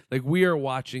like we are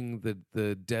watching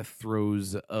the death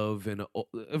throes of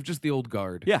just the old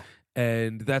guard. Yeah.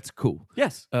 And that's cool.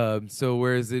 Yes. So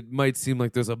whereas it might seem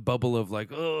like there's a bubble of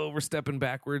like, oh, we're stepping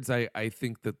backwards, I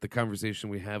think that the conversation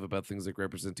we have about things like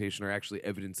representation are actually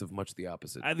evidence of much the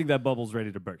opposite. I think that bubble's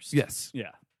ready to burst. Yes. Yeah.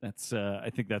 That's.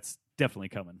 I think that's definitely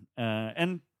coming,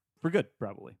 and for good,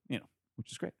 probably.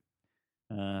 Which is great.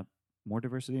 More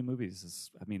diversity in movies is.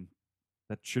 I mean,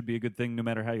 that should be a good thing, no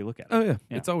matter how you look at it. Oh yeah,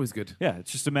 it's always good. Yeah,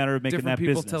 it's just a matter of making Different that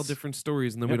people business. tell different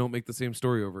stories, and then we don't make the same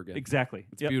story over again. Exactly.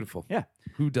 It's beautiful. Yeah.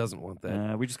 Who doesn't want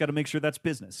that? We just got to make sure that's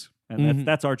business, and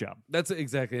that's our job. That's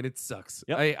exactly, and it sucks.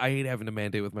 Yep. I hate having to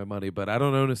mandate with my money, but I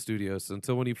don't own a studio, so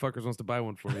until one of you fuckers wants to buy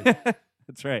one for me.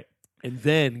 That's right. And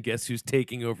then guess who's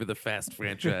taking over the Fast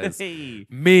franchise? Hey.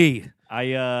 Me. I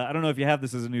don't know if you have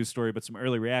this as a news story, but some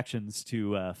early reactions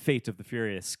to Fate of the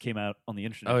Furious came out on the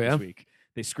internet this week.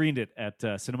 They screened it at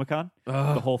CinemaCon,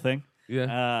 the whole thing.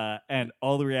 Yeah. And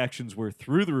all the reactions were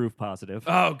through the roof positive.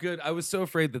 Oh, good. I was so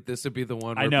afraid that this would be the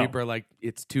one where people are like,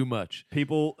 it's too much.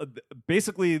 People,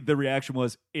 basically, the reaction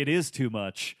was, it is too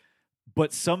much,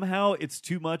 but somehow it's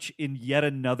too much in yet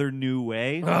another new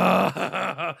way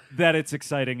that it's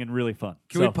exciting and really fun.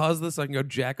 Can we pause this so I can go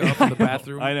jack off in the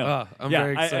bathroom? I know. I'm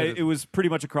very excited. It was pretty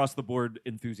much across the board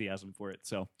enthusiasm for it.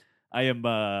 So I am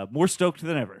more stoked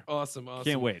than ever. Awesome.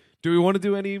 Can't wait. Do we want to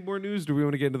do any more news? Do we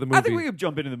want to get into the movie? I think we could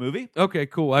jump into the movie. Okay,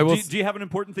 cool. I will. Do you have an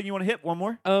important thing you want to hit? One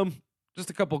more? Just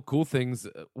a couple cool things.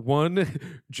 One,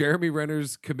 Jeremy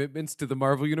Renner's commitments to the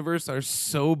Marvel Universe are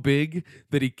so big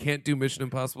that he can't do Mission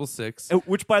Impossible 6.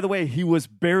 Which, by the way, he was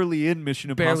barely in Mission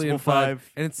Impossible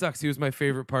 5. And it sucks. He was my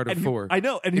favorite part of 4. I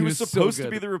know. And he was so supposed to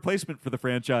good. be the replacement for the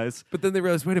franchise. But then they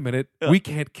realized, wait a minute, we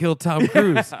can't kill Tom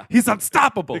Cruise. He's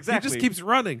unstoppable. Exactly. He just keeps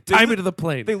running. Time into the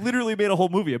plane. They literally made a whole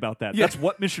movie about that. Yeah. That's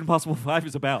what Mission Impossible 5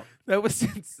 is about. That was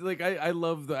like I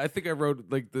love the. I think I wrote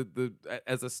like the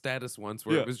as a status once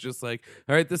where it was just like,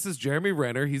 all right, this is Jeremy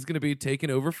Renner. He's going to be taking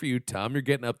over for you, Tom. You're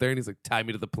getting up there, and he's like, tie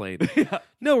me to the plane.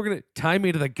 No, we're gonna tie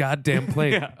me to the goddamn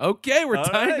plane. Okay, we're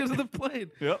tying you to the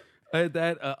plane. Yep. I had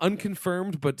that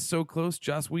unconfirmed, but so close.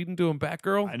 Joss Whedon doing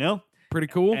Batgirl. I know. Pretty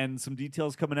cool. And some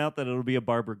details coming out that it'll be a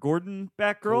Barbara Gordon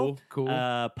Batgirl.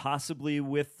 Cool. Possibly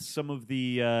with some of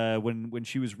the when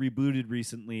she was rebooted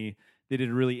recently, they did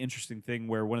a really interesting thing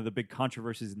where one of the big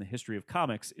controversies in the history of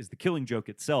comics is the Killing Joke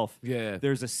itself. Yeah.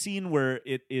 There's a scene where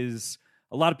it is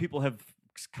a lot of people have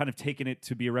kind of taken it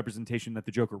to be a representation that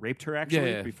the Joker raped her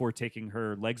actually before taking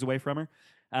her legs away from her.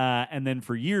 And then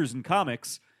for years in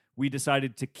comics, we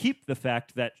decided to keep the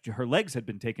fact that her legs had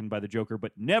been taken by the Joker,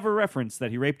 but never reference that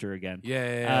he raped her again.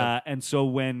 And so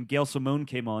when Gail Simone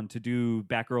came on to do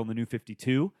Batgirl in the New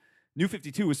 52, New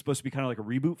 52 was supposed to be kind of like a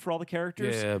reboot for all the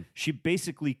characters. Yeah. She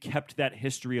basically kept that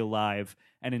history alive,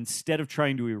 and instead of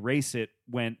trying to erase it,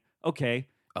 went, okay,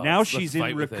 now she's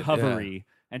in recovery,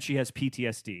 and she has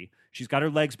PTSD. She's got her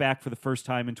legs back for the first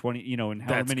time in in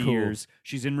however many years.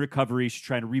 She's in recovery. She's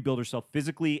trying to rebuild herself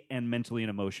physically and mentally and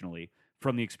emotionally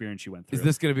from the experience she went through. Is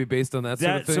this going to be based on that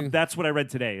sort of thing? So that's what I read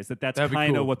today, is that's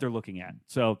kind of what they're looking at.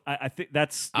 So I think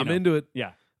that's... I'm into it.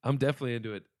 Yeah. I'm definitely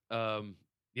into it.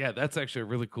 Yeah, that's actually a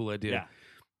really cool idea. Yeah.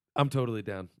 I'm totally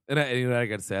down. And I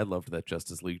got to say, I loved that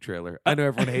Justice League trailer. I know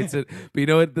everyone hates it, but you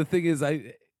know what? The thing is,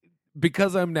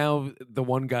 because I'm now the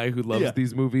one guy who loves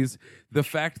these movies, the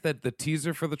fact that the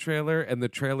teaser for the trailer and the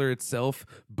trailer itself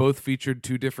both featured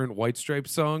two different White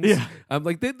Stripes songs, I'm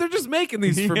like, they're just making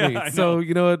these for me. So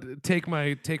you know what? Take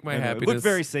my happiness. It looked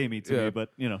very samey to me, but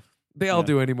they all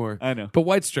do anymore. I know. But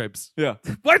White Stripes. Yeah.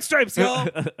 White Stripes, y'all.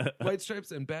 White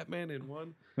Stripes and Batman in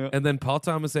one. Yeah. And then Paul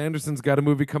Thomas Anderson's got a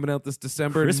movie coming out this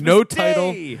December. Christmas no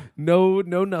Day. Title.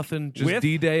 No nothing. Just With?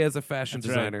 D-Day as a fashion That's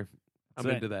designer. That's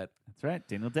I'm into that. That's right.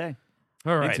 Daniel Day.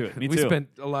 All right. Me We too. spent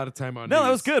a lot of time on No, news.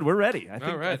 that was good. We're ready.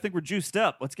 All right. I think we're juiced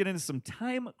up. Let's get into some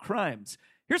time crimes.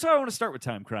 Here's how I want to start with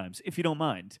time crimes, if you don't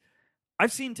mind.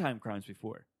 I've seen time crimes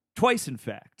before. Twice, in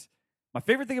fact. My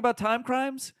favorite thing about time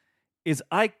crimes is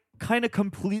I kind of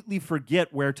completely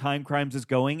forget where time crimes is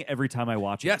going every time I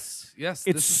watch it. Yes. It's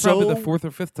this is probably the fourth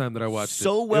or fifth time that I watched it.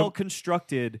 So well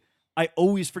constructed, I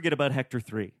always forget about Hector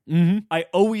 3. Mm-hmm. I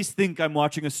always think I'm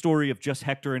watching a story of just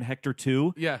Hector and Hector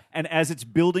 2. Yeah. And as it's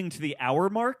building to the hour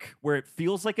mark where it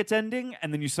feels like it's ending,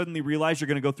 and then you suddenly realize you're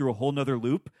going to go through a whole nother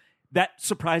loop, that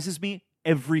surprises me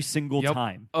every single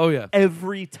time. Oh, yeah.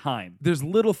 Every time. There's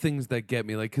little things that get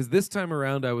me. Like, because this time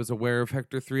around, I was aware of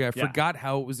Hector 3. I forgot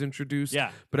how it was introduced. Yeah.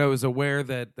 But I was aware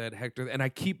that Hector... And I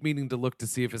keep meaning to look to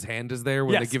see if his hand is there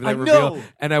when they give that I reveal. know.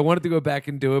 And I wanted to go back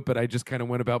and do it, but I just kind of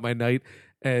went about my night.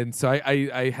 And so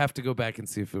I have to go back and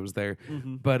see if it was there.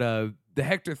 Mm-hmm. But the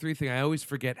Hector 3 thing, I always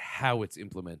forget how it's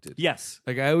implemented. Yes.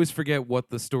 Like, I always forget what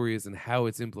the story is and how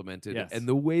it's implemented. Yes. And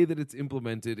the way that it's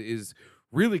implemented is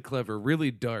really clever, really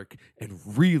dark, and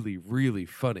really, really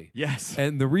funny. Yes.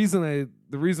 And the reason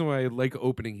why I like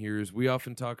opening here is we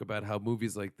often talk about how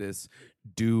movies like this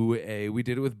we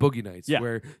did it with Boogie Nights,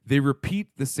 where they repeat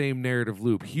the same narrative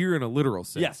loop here in a literal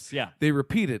sense. Yes, yeah. They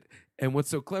repeat it. And what's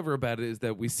so clever about it is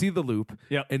that we see the loop,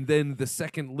 and then the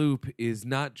second loop is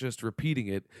not just repeating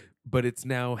it, but it's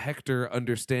now Hector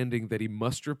understanding that he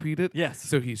must repeat it. Yes.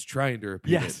 So he's trying to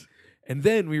repeat it. And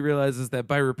then we realize is that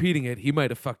by repeating it, he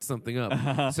might have fucked something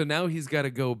up. So now he's got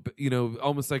to go,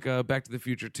 almost like Back to the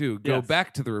Future 2, go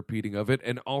back to the repeating of it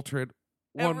and alter it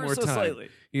one more time. Slightly.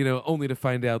 Only to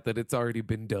find out that it's already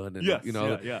been done.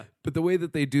 And, But the way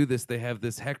that they do this, they have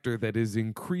this Hector that is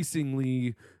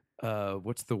increasingly,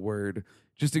 what's the word?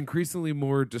 Just increasingly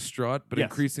more distraught, but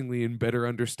increasingly in better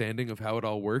understanding of how it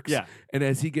all works. Yeah. And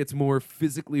as he gets more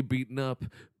physically beaten up,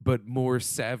 but more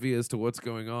savvy as to what's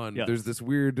going on, there's this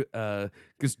weird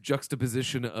this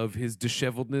juxtaposition of his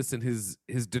disheveledness and his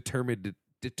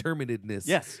determinedness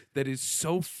that is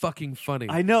so fucking funny.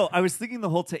 I know. I was thinking the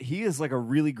whole time, he is like a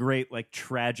really great, like,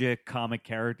 tragic comic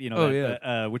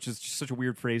character, which is just such a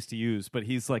weird phrase to use, but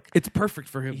he's like... It's perfect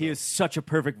for him. He is such a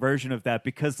perfect version of that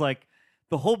because, like,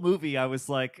 the whole movie, I was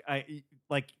like,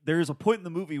 there's a point in the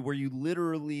movie where you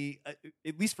literally,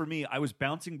 at least for me, I was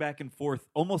bouncing back and forth,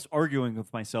 almost arguing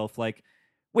with myself, like,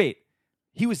 wait,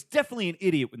 he was definitely an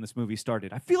idiot when this movie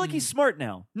started. I feel like he's smart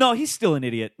now. No, he's still an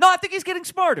idiot. No, I think he's getting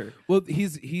smarter. Well,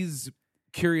 he's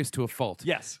curious to a fault.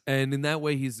 Yes. And in that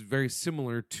way, he's very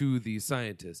similar to the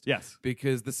scientist. Yes.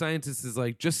 Because the scientist is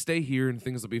like, just stay here and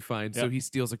things will be fine. So he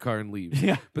steals a car and leaves.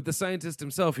 Yeah. But the scientist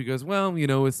himself, he goes, well,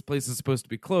 this place is supposed to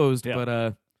be closed, but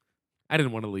I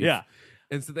didn't want to leave. Yeah.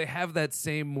 And so they have that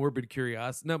same morbid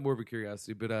curiosity, not morbid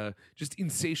curiosity, but just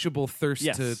insatiable thirst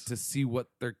Yes. to see what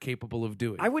they're capable of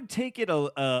doing. I would take it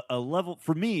a level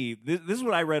for me. This is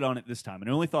what I read on it this time, and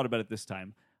I only thought about it this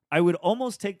time. I would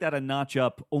almost take that a notch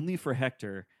up, only for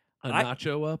Hector.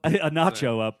 nacho up? A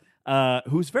nacho up.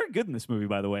 Who's very good in this movie,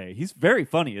 by the way. He's very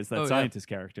funny as that Oh, yeah. scientist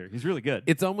character. He's really good.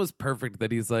 It's almost perfect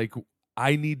that he's like,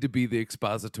 I need to be the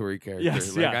expository character.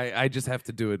 Yes, like, yeah. I just have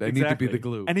to do it. I need to be the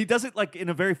glue. And he does it like in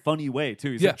a very funny way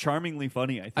too. He's Yeah. like, charmingly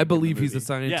funny. I think I in the believe he's a movie.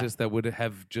 scientist that would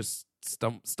have just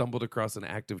stumbled across an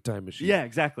active time machine. Yeah,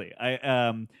 exactly.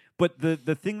 But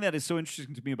the thing that is so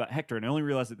interesting to me about Hector, and I only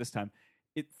realized it this time,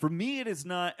 for me it is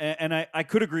not, and I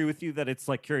could agree with you that it's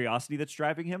like curiosity that's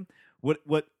driving him.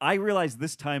 What I realized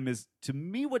this time is, to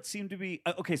me, what seemed to be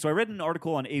okay. So I read an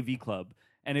article on AV Club,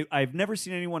 and I've never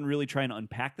seen anyone really try and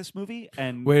unpack this movie.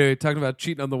 And Wait, talking about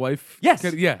cheating on the wife? Yes.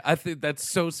 Yeah, I think that's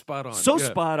so spot on. so Yeah.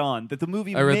 spot on that the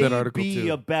movie I read may that article be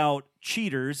too. about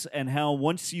cheaters and how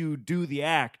once you do the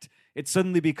act, it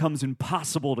suddenly becomes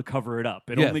impossible to cover it up.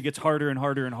 It Yeah. only gets harder and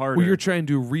harder and harder. Well, you're trying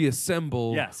to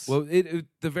reassemble. Yes. Well,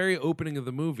 the very opening of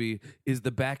the movie is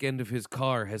the back end of his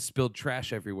car has spilled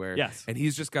trash everywhere. Yes. And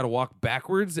he's just got to walk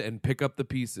backwards and pick up the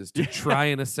pieces to try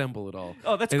and assemble it all.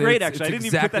 Oh, that's And great, it's- actually. it's I didn't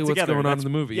even put exactly that what's together. going on in That's- the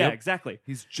movie. Yeah, Yep. exactly.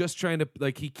 He's just trying to,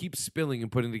 like, he keeps spilling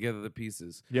and putting together the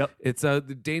pieces. Yep. It's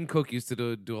Dane Cook used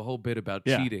to do a whole bit about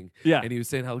Yeah. cheating. Yeah. And he was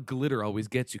saying how glitter always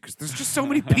gets you because there's just so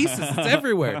many pieces. It's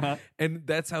everywhere. Uh-huh. And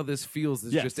that's how this feels.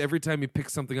 Is Yes. just every time he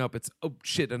picks something up, it's, oh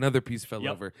shit, another piece fell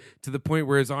Yep. over. To the point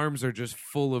where his arms are just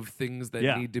full of things that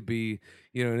Yeah. need to be,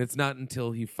 and it's not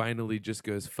until he finally just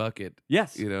goes, fuck it.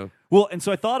 Yes. Well, and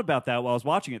so I thought about that while I was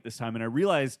watching it this time, and I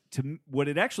realized what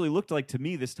it actually looked like to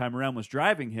me this time around was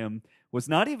driving him was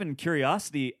not even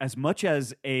curiosity as much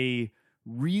as a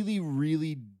really,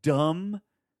 really dumb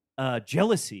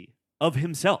jealousy of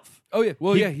himself. Oh, yeah.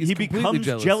 Well, he's he completely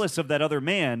becomes jealous of that other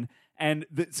man. And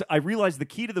so I realized the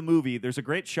key to the movie, there's a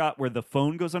great shot where the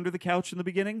phone goes under the couch in the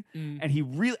beginning. And he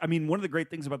really, one of the great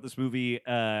things about this movie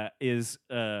is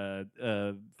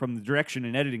from the direction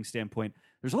and editing standpoint,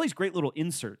 there's all these great little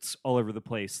inserts all over the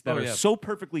place that Oh, are yeah. so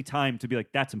perfectly timed to be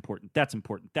like, that's important, that's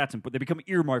important, that's important. They become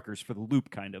ear markers for the loop,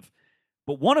 kind of.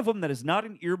 But one of them that is not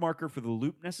an ear marker for the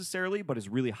loop necessarily, but is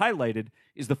really highlighted,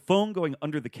 is the phone going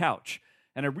under the couch.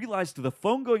 And I realized the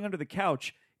phone going under the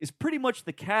couch is pretty much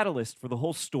the catalyst for the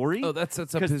whole story. Oh, that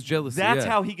sets up 'Cause his jealousy. That's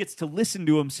yeah. how he gets to listen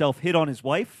to himself hit on his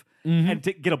wife and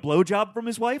to get a blowjob from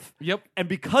his wife. Yep. And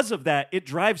because of that, it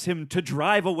drives him to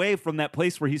drive away from that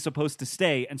place where he's supposed to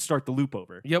stay and start the loop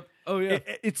over. Yep. Oh, yeah.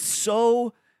 It's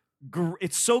so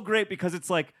great because it's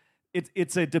like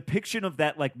it's a depiction of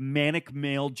that like manic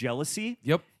male jealousy.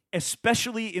 Yep.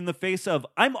 Especially in the face of,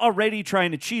 I'm already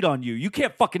trying to cheat on you. You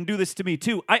can't fucking do this to me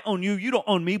too. I own you. You don't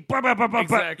own me. Blah, blah, blah, blah,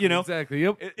 blah. Exactly. You know? Exactly.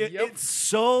 Yep. Yep. It's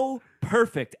so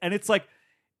perfect. And it's like,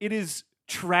 it is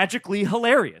tragically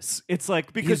hilarious. It's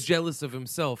like, because he's jealous of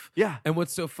himself. Yeah. And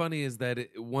what's so funny is that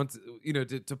once,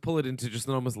 to pull it into just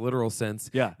an almost literal sense,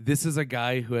 Yeah. this is a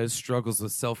guy who has struggles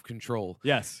with self-control.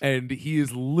 Yes. And he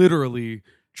is literally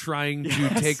trying to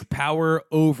Yes. take power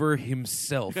over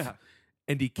himself. Yeah.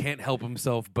 And he can't help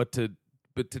himself but to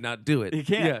not do it. He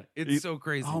can't. Yeah. It's so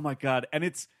crazy. Oh my God. And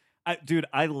it's, dude,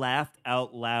 I laughed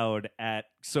out loud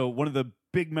so one of the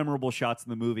big memorable shots in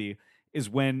the movie is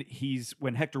when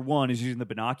Hector 1 is using the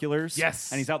binoculars.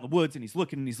 Yes. And he's out in the woods and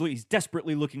he's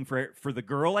desperately looking for the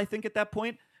girl, I think, at that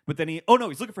point. But then he's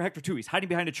looking for Hector 2. He's hiding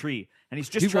behind a tree and he's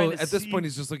just trying to at this see- point,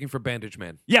 he's just looking for Bandage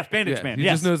Man. Yes, Bandage Man. He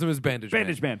Yes. just knows him as Bandage Man.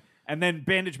 Bandage Man. And then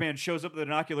Bandage Man shows up with the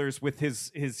binoculars with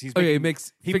his Oh, yeah, he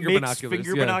makes finger binoculars,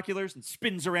 finger yeah. binoculars and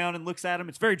spins around and looks at him.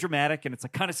 It's very dramatic and it's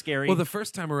like kind of scary. Well, the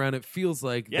first time around, it feels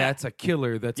like Yeah. that's a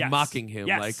killer that's Yes. mocking him.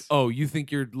 Yes. Like, oh, you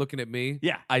think you're looking at me?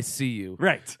 Yeah. I see you.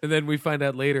 Right. And then we find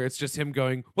out later it's just him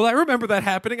going, well, I remember that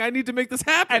happening. I need to make this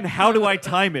happen. And how do I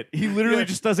time it? He literally Yeah.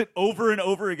 just does it over and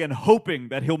over again, hoping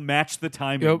that he'll match the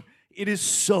timing. Yep. It is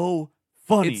so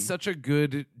funny. It's such a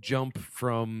good jump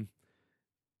from.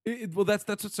 Well, that's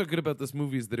what's so good about this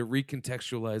movie is that it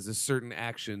recontextualizes certain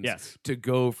actions Yes. to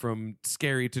go from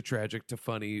scary to tragic to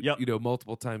funny, Yep.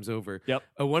 multiple times over. Yep.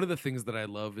 One of the things that I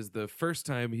love is the first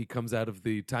time he comes out of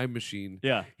the time machine,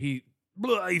 Yeah. he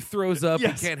throws up,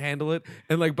 Yes. he can't handle it.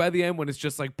 And like by the end, when it's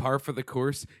just like par for the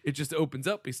course, it just opens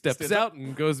up. He steps Stands out up.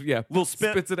 and goes, Little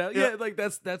spit. spits it out. Yeah. Yeah, like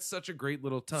that's such a great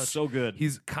little touch. So good.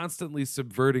 He's constantly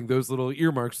subverting those little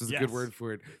earmarks is a Yes. good word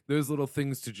for it. Those little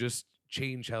things to just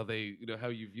change how they, how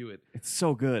you view it. It's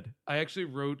so good. I actually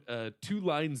wrote 2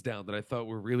 lines down that I thought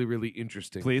were really, really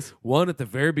interesting. Please. One at the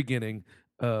very beginning,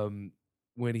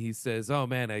 when he says, "Oh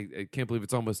man, I can't believe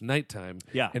it's almost nighttime."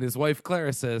 Yeah. And his wife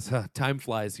Clara says, "Time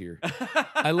flies here."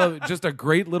 I love it. Just a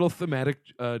great little thematic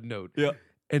note. Yeah.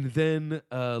 And then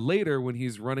later, when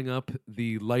he's running up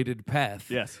the lighted path,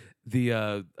 Yes.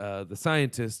 the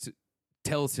scientist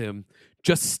tells him,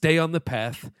 "Just stay on the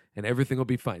path, and everything will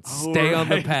be fine. Stay on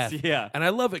the right. path." Yeah. And I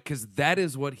love it because that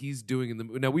is what he's doing in the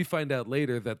movie. Now we find out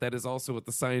later that is also what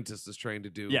the scientist is trying to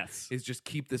do. Yes. is just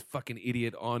keep this fucking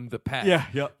idiot on the path. Yeah.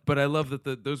 Yeah. But I love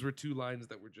that those were two lines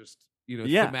that were just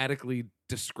Yeah. thematically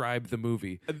describe the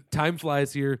movie. Time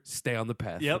flies here. Stay on the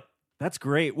path. Yep. That's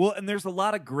great. Well, and there's a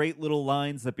lot of great little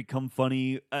lines that become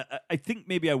funny. I think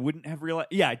maybe I wouldn't have realized.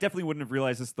 Yeah, I definitely wouldn't have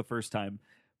realized this the first time.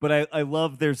 But I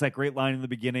love there's that great line in the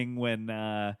beginning when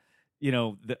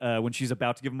when she's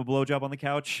about to give him a blowjob on the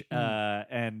couch,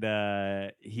 and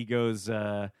he goes,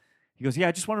 "Yeah,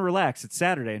 I just want to relax. It's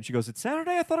Saturday." And she goes, "It's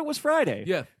Saturday? I thought it was Friday."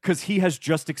 Yeah. Because he has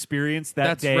just experienced that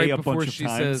That's day right a before bunch of she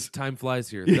times. says, "Time flies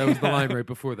here." That was the line right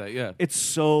before that. Yeah. It's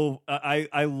so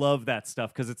I love that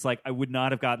stuff because it's like I would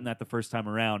not have gotten that the first time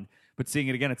around, but seeing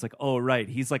it again, it's like, oh right,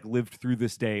 he's like lived through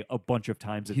this day a bunch of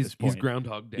times at this point. He's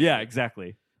Groundhog Day. Yeah,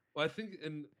 exactly. Well, I think,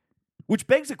 and Which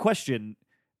begs a question.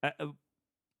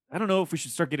 I don't know if we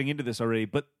should start getting into this already,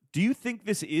 but do you think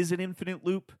this is an infinite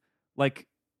loop?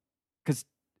 Because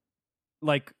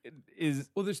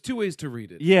there's two ways to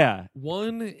read it. yeah,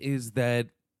 One is that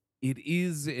it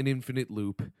is an infinite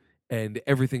loop, and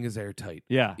everything is airtight.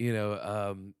 yeah,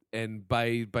 And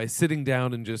by sitting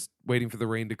down and just waiting for the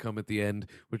rain to come at the end,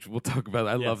 which we'll talk about.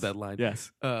 I love Yes. that line.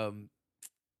 yes,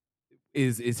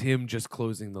 Is him just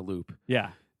closing the loop.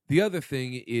 yeah, The other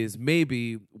thing is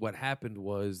maybe what happened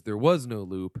was there was no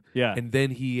loop, yeah. and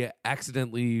then he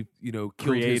accidentally, killed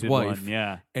Created his wife, one,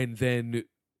 yeah. and then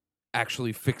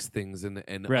actually fixed things and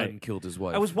Right. unkilled his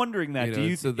wife. I was wondering that. So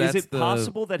Is that's it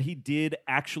possible that he did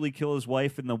actually kill his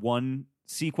wife in the one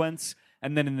sequence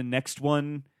and then in the next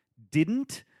one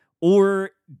didn't? Or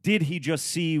did he just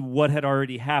see what had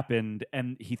already happened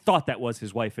and he thought that was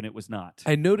his wife and it was not?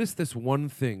 I noticed this one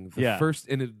thing.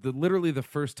 Literally the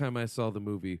first time I saw the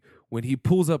movie, when he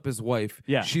pulls up his wife,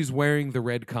 Yeah. she's wearing the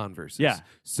red Converses. Yeah.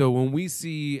 So when we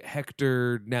see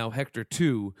Hector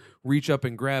 2 reach up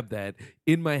and grab that,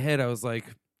 in my head I was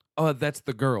like, oh, that's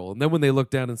the girl. And then when they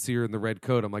look down and see her in the red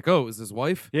coat, I'm like, oh, is his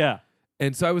wife? Yeah.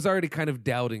 And so I was already kind of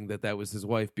doubting that was his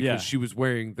wife because Yeah. she was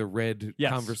wearing the red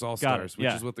Yes. Converse All Got Stars, it. which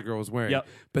Yeah. is what the girl was wearing. Yep.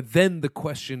 But then the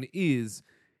question is,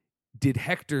 did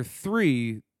Hector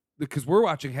 3, because we're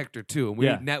watching Hector 2,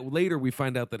 and Yeah. later we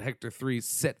find out that Hector 3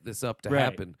 set this up to Right.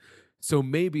 happen. So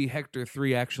maybe Hector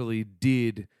 3 actually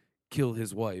did kill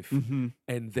his wife Mm-hmm.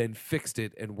 and then fixed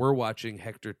it, and we're watching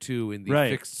Hector 2 in the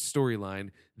Right. fixed storyline,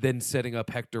 then setting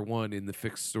up Hector 1 in the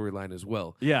fixed storyline as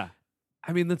well. Yeah.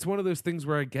 I mean, that's one of those things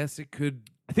where I guess it could.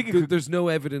 I think it could. There's no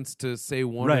evidence to say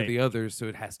one or Right. the other, so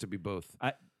it has to be both.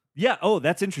 Yeah. Oh,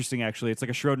 that's interesting. Actually, it's like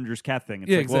a Schrodinger's cat thing.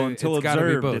 It's Yeah, like, well, exactly. until It's gotta be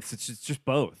observed, both. it's just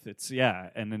both. It's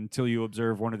and until you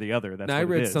observe one or the other, that's. Now, I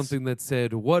what it read is. something that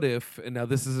said, "What if?" And now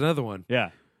this is another one.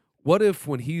 Yeah. What if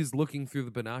when he's looking through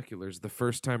the binoculars the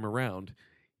first time around,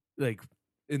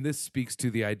 and this speaks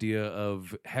to the idea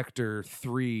of Hector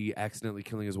 3 accidentally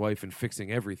killing his wife and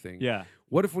fixing everything. Yeah.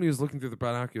 What if when he was looking through the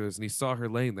binoculars and he saw her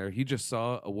laying there, he just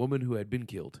saw a woman who had been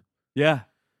killed Yeah.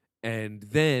 and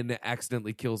then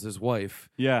accidentally kills his wife,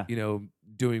 Yeah.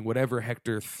 doing whatever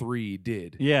Hector 3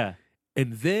 did. Yeah.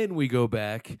 And then we go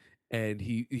back and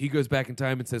he goes back in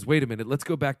time and says, wait a minute, let's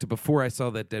go back to before I saw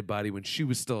that dead body when she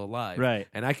was still alive. Right.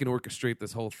 And I can orchestrate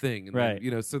this whole thing. And Right.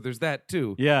 then, so there's that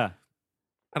too. Yeah.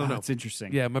 I don't know. It's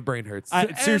interesting. Yeah, my brain hurts. I-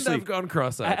 And seriously, I've gone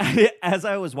cross-eyed. As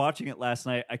I was watching it last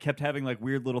night, I kept having like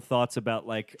weird little thoughts about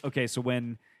okay, so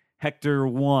when Hector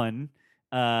 1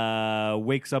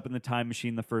 wakes up in the time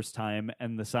machine the first time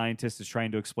and the scientist is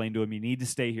trying to explain to him, you need to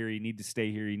stay here, you need to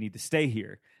stay here, you need to stay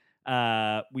here.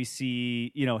 We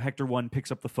see, Hector 1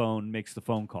 picks up the phone, makes the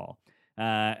phone call,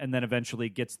 and then eventually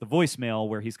gets the voicemail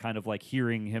where he's kind of like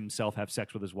hearing himself have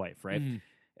sex with his wife, right?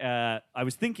 Mhm. I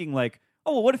was thinking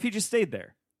oh, well, what if he just stayed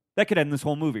there? That could end this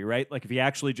whole movie, right? Like if he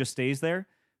actually just stays there,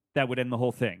 that would end the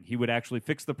whole thing. He would actually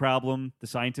fix the problem. The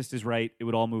scientist is right. It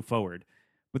would all move forward.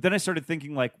 But then I started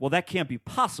thinking well, that can't be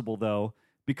possible though,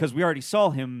 because we already saw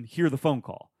him hear the phone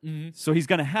call. Mhm. So he's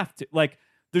going to have to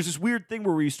there's this weird thing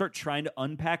where you start trying to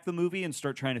unpack the movie and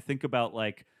start trying to think about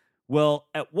well,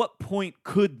 at what point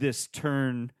could this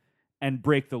turn and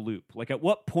break the loop? At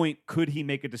what point could he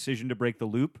make a decision to break the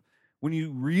loop? When you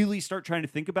really start trying to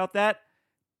think about that,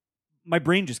 my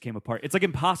brain just came apart. It's like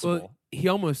impossible. Well, he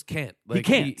almost can't. Like, he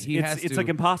can't. He has it's to. like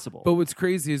impossible. But what's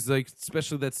crazy is like,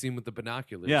 especially that scene with the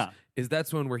binoculars. Yeah. Is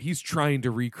that's one where he's trying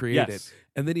to recreate Yes. it,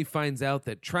 and then he finds out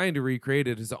that trying to recreate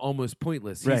it is almost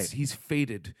pointless. Right. He's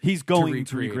fated. He's going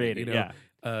to recreate recreate it, it. you know?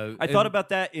 Yeah. I And- thought about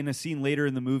that in a scene later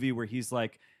in the movie where he's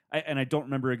like, and I don't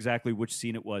remember exactly which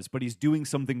scene it was, but he's doing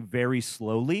something very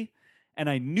slowly. And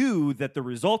I knew that the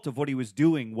result of what he was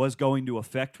doing was going to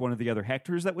affect one of the other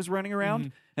Hectors that was running around. Mm-hmm.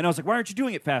 And I was like, why aren't you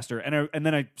doing it faster? And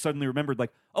then I suddenly remembered,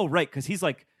 like, oh, right, because he's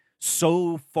like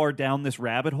so far down this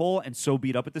rabbit hole and so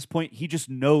beat up at this point, he just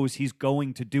knows he's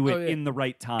going to do it Oh, yeah. in the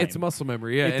right time. It's muscle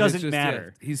memory. Yeah, It and doesn't it's just,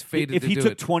 matter. Yeah, he's fated If to he do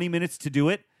took it. 20 minutes to do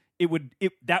it,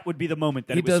 that would be the moment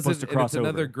that He it was does supposed it, to and cross it's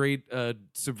another over. great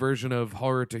subversion of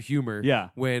horror to humor. Yeah.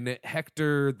 When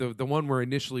Hector, the one we're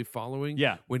initially following,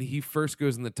 Yeah. when he first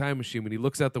goes in the time machine, when he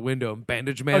looks out the window and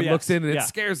Bandage Man yes. looks in and Yeah. it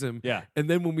scares him. Yeah. And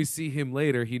then when we see him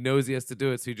later, he knows he has to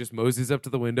do it, so he just moseys up to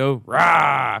the window,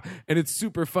 rah! And it's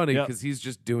super funny Yep. because he's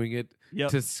just doing it Yep.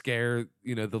 to scare,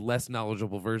 the less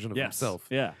knowledgeable version of Yes. himself.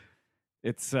 Yeah.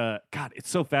 It's God, it's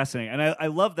so fascinating. And I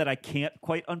love that I can't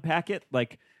quite unpack it.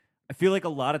 Like I feel like a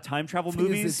lot of time travel Thing is,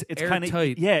 movies, it's kind of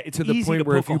airtight it's to the easy point to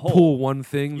where if poke a you hole. pull one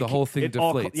thing, the You whole can- thing it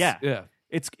all deflates. yeah. Yeah.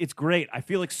 It's great. I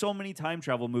feel like so many time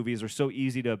travel movies are so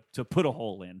easy to put a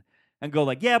hole in and go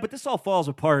like, yeah, but this all falls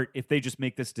apart if they just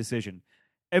make this decision.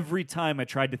 Every time I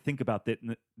tried to think about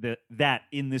that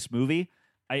in this movie,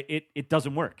 it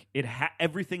doesn't work.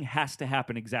 Everything has to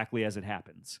happen exactly as it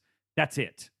happens. That's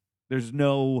it. There's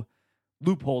no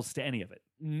loopholes to any of it.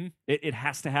 Mm-hmm. It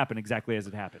has to happen exactly as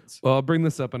it happens. Well, I'll bring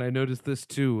this up, and I noticed this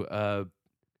too,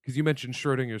 because you mentioned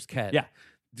Schrodinger's cat. Yeah.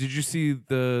 Did you see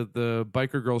the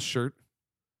biker girl's shirt?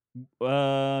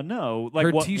 No. Like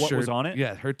Her what T-shirt was on it?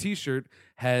 Yeah, her T-shirt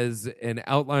has an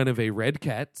outline of a red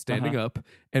cat standing Uh-huh. up,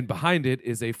 and behind it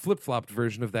is a flip-flopped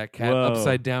version of that cat Whoa.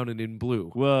 upside down and in blue.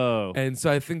 Whoa. And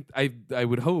so I think I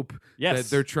would hope Yes. that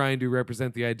they're trying to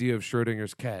represent the idea of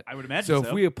Schrodinger's cat. I would imagine So so.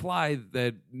 if we apply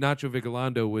that Nacho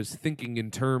Vigalondo was thinking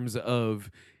in terms of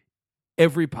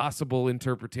every possible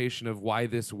interpretation of why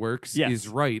this works Yes. is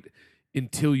right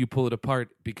until you pull it apart,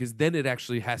 because then it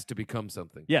actually has to become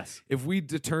something. Yes. If we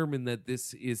determine that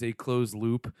this is a closed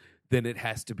loop, then it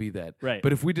has to be that. Right.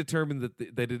 But if we determine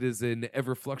that it is an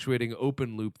ever fluctuating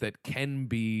open loop that can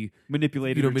be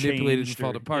Manipulated or manipulated and changed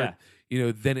fall or- apart,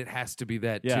 then it has to be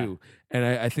that Yeah. too. And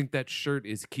I think that shirt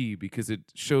is key because it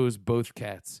shows both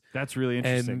cats. That's really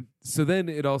interesting. And so then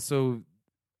it also,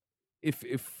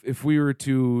 if we were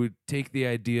to take the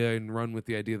idea and run with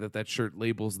the idea that shirt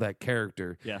labels that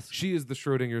character, yes. she is the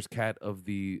Schrodinger's cat of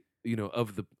the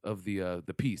of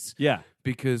the piece, Yeah.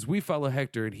 because we follow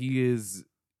Hector and he is.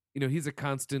 He's a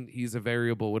constant, he's a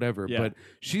variable, whatever. Yeah. But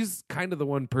she's kind of the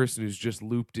one person who's just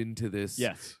looped into this,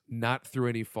 Yes. not through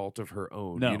any fault of her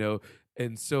own, No.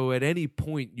 And so at any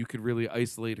point you could really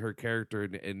isolate her character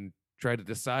and try to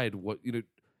decide what,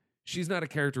 she's not a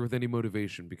character with any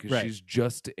motivation because Right. she's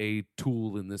just a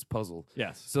tool in this puzzle.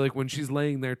 Yes. So like when she's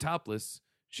laying there topless,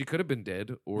 she could have been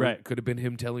dead, or Right. it could have been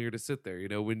him telling her to sit there.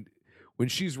 When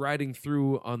she's riding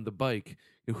through on the bike,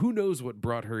 who knows what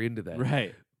brought her into that?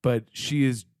 Right. But she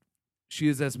is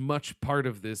as much part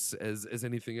of this as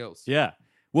anything else. Yeah.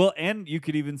 Well, and you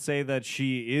could even say that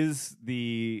she is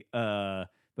the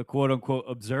quote unquote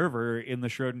observer in the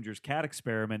Schrodinger's cat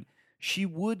experiment. She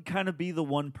would kind of be the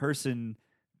one person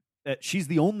that she's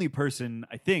the only person,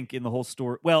 I think, in the whole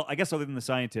story. Well, I guess other than the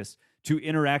scientists, to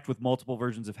interact with multiple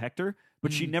versions of Hector,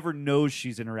 but she never knows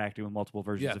she's interacting with multiple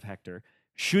versions Yeah. of Hector.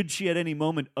 Should she at any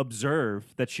moment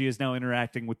observe that she is now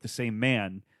interacting with the same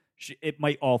man, it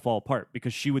might all fall apart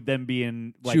because she would then be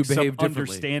in She would some behave differently.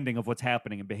 understanding of what's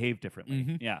happening and behave differently.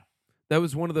 Mhm. Yeah. That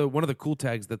was one of the cool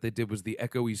tags that they did was the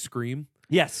echoey scream,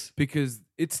 Yes. because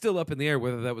it's still up in the air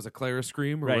whether that was a Clara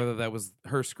scream or Right. whether that was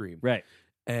her scream. Right.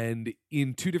 And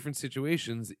in two different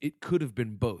situations, it could have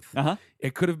been both. Uh huh.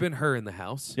 It could have been her in the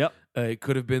house. Yep. It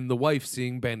could have been the wife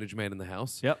seeing Bandage Man in the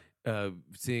house. Yep.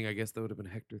 Seeing, I guess that would have been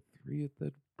Hector 3 at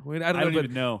that point. I don't I know, don't but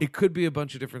even know. it could be a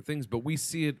bunch of different things. But we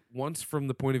see it once from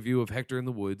the point of view of Hector in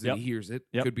the woods, Yep. and he hears it.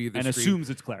 Yep. Could be the and scream. assumes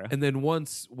it's Clara. And then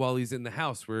once while he's in the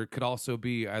house, where it could also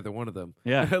be either one of them.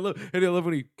 Yeah. I love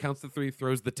when he counts to 3,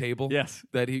 throws the table. Yes.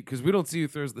 Because we don't see who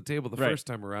throws the table the Right. first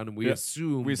time around, and we Yeah.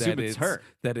 assume We assume that it's her.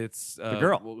 that it's The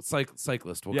girl. well,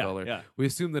 cyclist. We'll Yeah, call her. yeah. We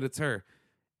assume that it's her.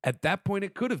 At that point,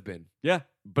 it could have been, Yeah.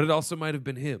 but it also might have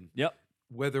been him. Yep.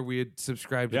 Whether we had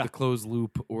subscribed Yeah. to the closed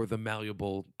loop or the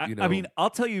malleable, I mean, I'll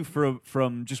tell you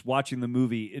from just watching the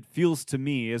movie, it feels to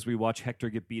me as we watch Hector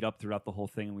get beat up throughout the whole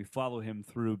thing, and we follow him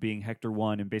through being Hector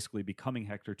 1 and basically becoming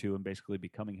Hector 2 and basically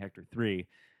becoming Hector 3,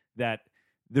 that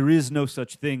there is no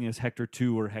such thing as Hector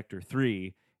 2 or Hector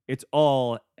 3. it's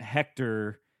all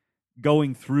Hector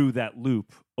going through that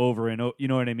loop over and over. You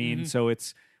know what I mean? Mm-hmm. So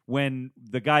it's when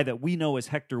the guy that we know is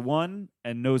Hector 1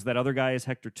 and knows that other guy is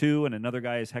Hector 2 and another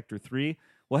guy is Hector 3.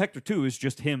 Well, Hector 2 is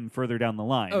just him further down the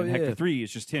line. And Hector 3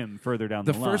 is just him further down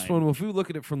the line. The first one, well, if we look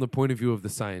at it from the point of view of the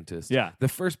scientist, the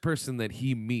first person that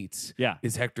he meets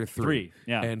is Hector 3.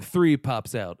 And 3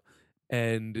 pops out.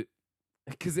 And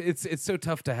because it's so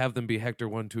tough to have them be Hector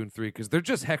 1, 2, and 3 because they're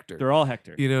just Hector. They're all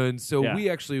Hector. You know, and so we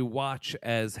actually watch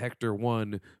as Hector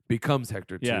 1 becomes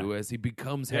Hector 2, as he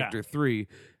becomes Hector 3.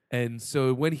 And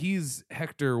so when he's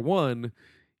Hector 1,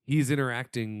 he's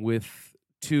interacting with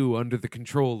 2 under the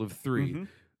control of 3. Mm-hmm.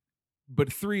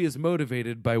 But 3 is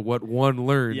motivated by what 1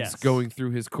 learns going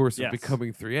through his course of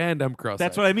becoming 3. And I'm cross-eyed.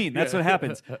 That's what I mean. That's what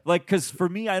happens. Like, because for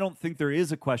me, I don't think there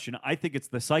is a question. I think it's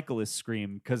the cyclist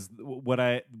scream. Because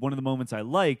one of the moments I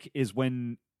like is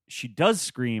when she does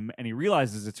scream and he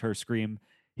realizes it's her scream.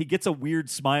 He gets a weird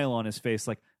smile on his face,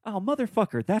 like, "Oh,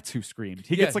 motherfucker, that's who screamed."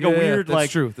 He gets like a weird,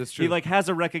 that's true. That's true. He like has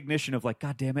a recognition of like,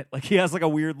 "God damn it!" Like he has like a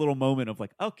weird little moment of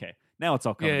like, "Okay, now it's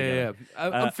all coming together."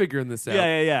 I'm figuring this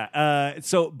out.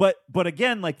 So, but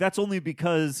again, like that's only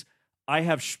because I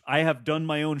have done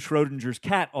my own Schrodinger's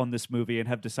cat on this movie and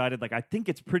have decided like I think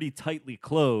it's pretty tightly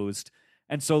closed,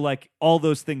 and so like all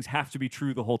those things have to be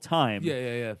true the whole time.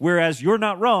 Whereas you're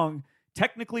not wrong.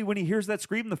 Technically, when he hears that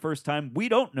scream the first time, we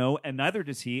don't know, and neither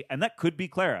does he, and that could be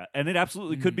Clara, and it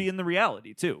absolutely could be in the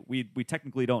reality too. We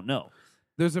technically don't know.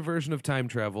 There's a version of time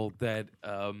travel that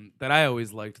I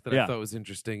always liked that I thought was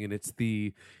interesting, and it's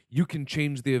you can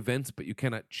change the events, but you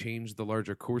cannot change the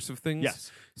larger course of things.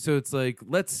 Yes. So it's like,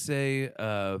 let's say,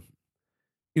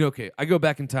 okay, I go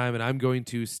back in time, and I'm going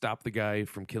to stop the guy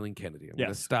from killing Kennedy. I'm going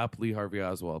to stop Lee Harvey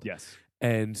Oswald. Yes.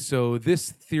 And so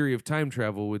this theory of time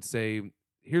travel would say,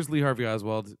 here's Lee Harvey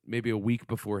Oswald, maybe a week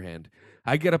beforehand.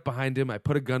 I get up behind him, I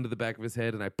put a gun to the back of his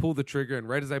head, and I pull the trigger, and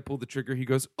right as I pull the trigger, he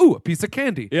goes, "Ooh, a piece of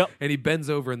candy." Yep. And he bends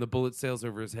over, and the bullet sails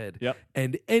over his head. Yep.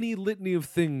 And any litany of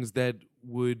things that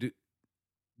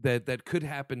could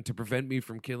happen to prevent me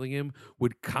from killing him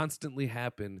would constantly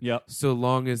happen so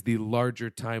long as the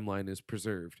larger timeline is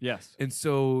preserved. Yes. And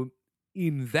so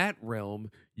in that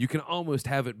realm, you can almost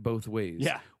have it both ways.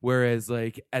 Yeah. Whereas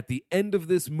like at the end of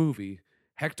this movie,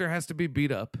 Hector has to be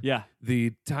beat up. Yeah.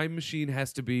 The time machine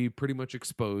has to be pretty much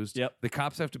exposed. Yep. The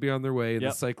cops have to be on their way, and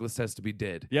the cyclist has to be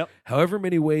dead. Yep. However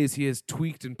many ways he has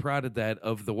tweaked and prodded that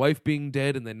of the wife being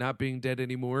dead and then not being dead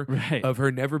anymore, of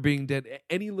her never being dead,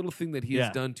 any little thing that he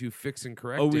has done to fix and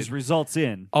correct always results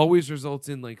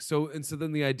in like so. And so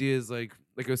then the idea is like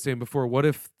I was saying before, what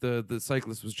if the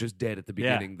cyclist was just dead at the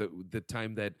beginning, the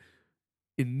time that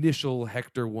initial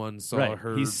Hector 1 saw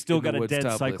her. He's still got a dead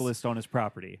topless. Cyclist on his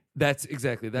property. That's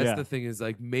the thing is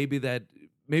like maybe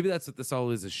that's what this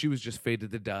all is she was just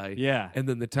fated to die. Yeah. And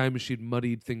then the time machine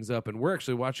muddied things up, and we're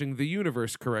actually watching the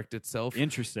universe correct itself.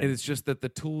 Interesting. And it's just that the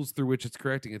tools through which it's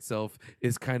correcting itself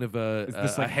is kind of a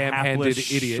like ham-handed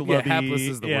hapless, idiot. schlubby, Yeah, hapless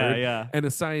is the word. Yeah. And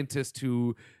a scientist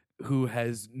who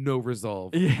has no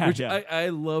resolve. Which I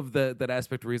love that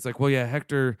aspect where he's like, well, yeah,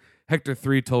 Hector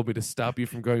 3 told me to stop you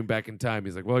from going back in time.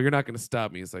 He's like, well, you're not going to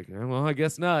stop me. He's like, well, I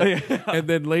guess not. And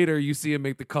then later you see him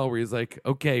make the call where he's like,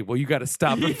 okay, well, you got to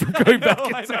stop him from going back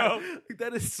in time.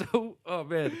 That is so, oh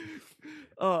man.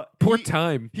 Poor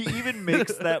time. He even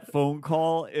makes that phone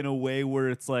call in a way where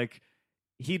it's like,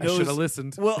 he knows. I should have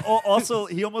listened. Well, also,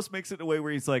 he almost makes it in a way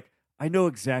where he's like, I know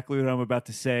exactly what I'm about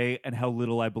to say and how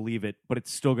little I believe it, but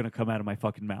it's still going to come out of my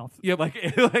fucking mouth. Yep.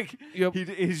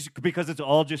 He's because it's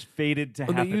all just fated to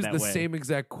happen that way. And they use the same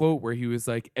exact quote where he was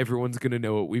like, everyone's going to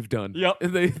know what we've done. Yep.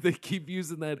 And they keep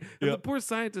using that. And the poor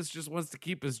scientist just wants to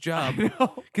keep his job.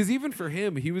 Because even for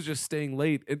him, he was just staying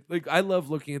late. And like I love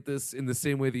looking at this in the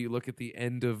same way that you look at the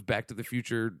end of Back to the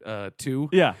Future 2.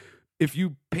 Yeah. If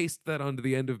you paste that onto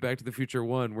the end of Back to the Future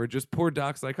 1, where just poor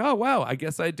Doc's like, oh, wow, I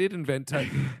guess I did invent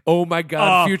time. Oh, my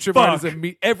God, Future Man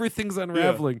is everything's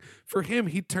unraveling. Yeah. For him,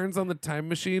 he turns on the time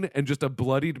machine and just a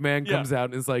bloodied man comes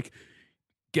out and is like,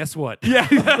 guess what? Yeah.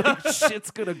 Shit's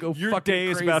going to go Your fucking day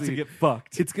is crazy. about to get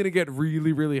fucked. It's going to get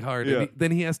really, really hard. Yeah. And then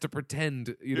he has to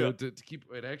pretend, to keep...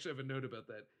 Wait, I actually have a note about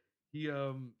that. He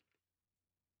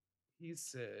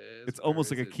says... It's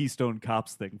almost like a Keystone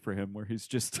Cops thing for him, where he's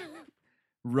just...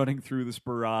 running through this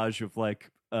barrage of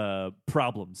like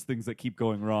problems, things that keep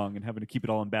going wrong, and having to keep it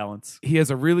all in balance. He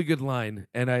has a really good line,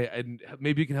 and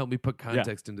maybe you can help me put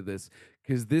context into this,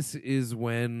 because this is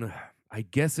when I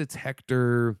guess it's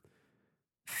Hector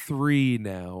 3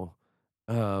 now.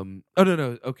 Oh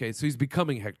no, okay, so he's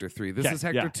becoming Hector 3. This is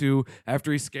Hector 2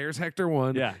 after he scares Hector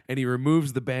 1, and he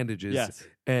removes the bandages,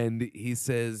 and he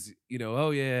says, oh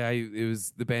yeah, it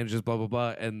was the bandages, blah blah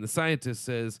blah, and the scientist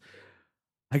says,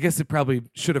 I guess it probably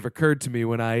should have occurred to me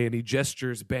and he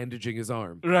gestures bandaging his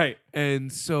arm. Right.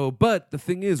 And so, but the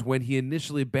thing is, when he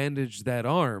initially bandaged that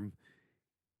arm,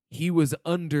 he was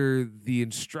under the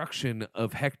instruction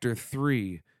of Hector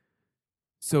 3.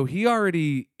 So he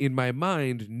already, in my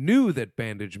mind, knew that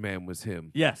Bandage Man was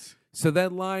him. Yes. So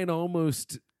that line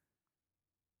almost...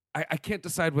 I can't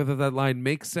decide whether that line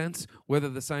makes sense, whether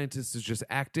the scientist is just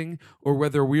acting, or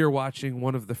whether we are watching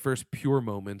one of the first pure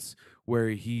moments where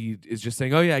he is just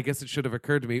saying, oh yeah, I guess it should have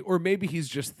occurred to me. Or maybe he's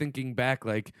just thinking back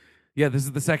like, yeah, this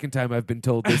is the second time I've been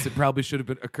told this. It probably should have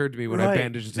occurred to me when I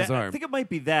bandaged his arm. I think it might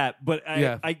be that, but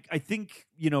I think,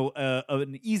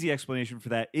 an easy explanation for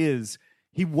that is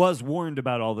he was warned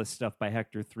about all this stuff by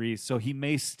Hector 3, so he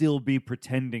may still be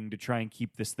pretending to try and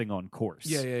keep this thing on course.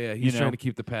 Yeah. He's trying to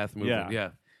keep the path moving. Yeah.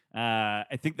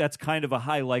 I think that's kind of a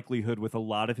high likelihood with a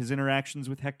lot of his interactions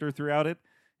with Hector throughout it,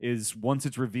 is once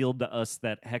it's revealed to us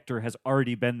that Hector has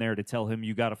already been there to tell him,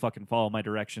 you got to fucking follow my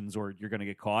directions or you're going to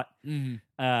get caught.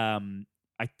 Mm-hmm.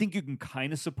 I think you can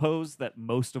kind of suppose that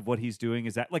most of what he's doing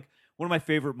is that, like, one of my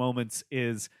favorite moments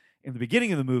is in the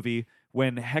beginning of the movie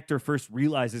when Hector first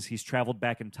realizes he's traveled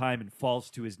back in time and falls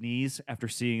to his knees after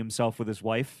seeing himself with his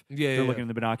wife. They're looking in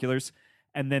the binoculars.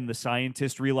 And then the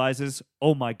scientist realizes,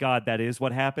 oh my God, that is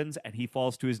what happens. And he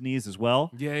falls to his knees as well.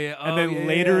 Yeah. And then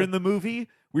later in the movie,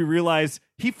 we realize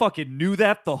he fucking knew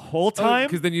that the whole time.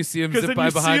 Because then you see him zip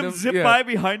by behind him. Zip by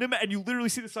behind him, and you literally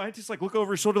see the scientist like look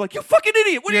over his shoulder like, you fucking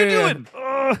idiot, what are you doing?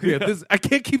 I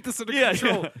can't keep this under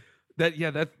control.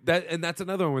 Yeah. That and that's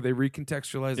another one where they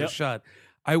recontextualize a shot.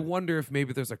 I wonder if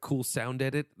maybe there's a cool sound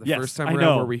edit the first time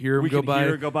around where we hear him go by.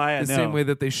 The same way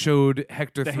that they showed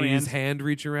Hector 3's hand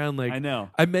reach around. Like, I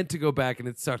know. I meant to go back and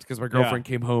it sucked because my girlfriend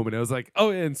came home and I was like, oh,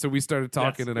 and so we started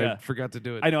talking I forgot to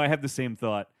do it. I know. I have the same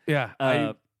thought.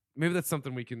 Yeah. Maybe that's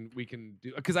something we can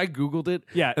do because I Googled it.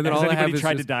 Yeah. And then has all I anybody have is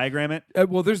tried to diagram it?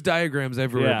 Well, there's diagrams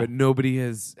everywhere, Yeah. but nobody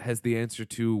has the answer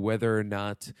to whether or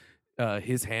not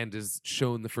his hand is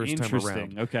shown the first time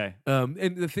around. Okay.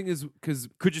 And the thing is, because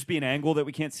could just be an angle that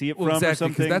we can't see it from or exactly,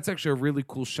 something. because that's actually a really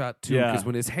cool shot too. Because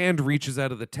when his hand reaches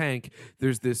out of the tank,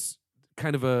 there's this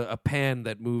kind of a pan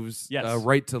that moves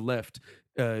right to left,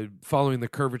 following the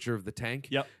curvature of the tank.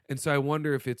 Yep. And so I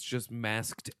wonder if it's just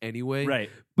masked anyway. Right.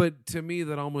 But to me,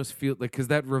 that almost feels like because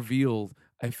that reveal.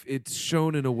 It's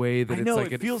shown in a way that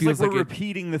it feels like we're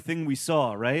repeating the thing we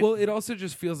saw, right? Well, it also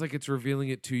just feels like it's revealing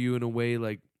it to you in a way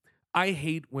like. I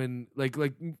hate when, like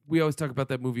we always talk about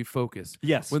that movie Focus.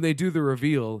 Yes. When they do the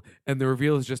reveal, and the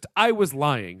reveal is just, I was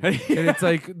lying. And it's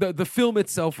like, the film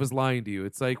itself was lying to you.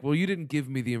 It's like, well, you didn't give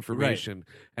me the information.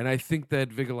 Right. And I think that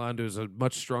Vigalondo is a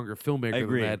much stronger filmmaker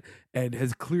than that, and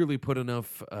has clearly put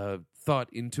enough thought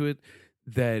into it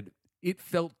that it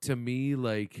felt to me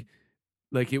like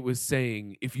it was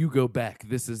saying, if you go back,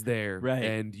 this is there,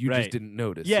 and you just didn't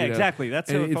notice. Yeah, you know? Exactly. That's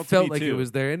how it felt felt to me like too. it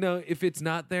was there. And no, if it's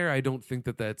not there, I don't think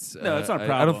that's no, it's not a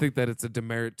problem. I don't think that it's a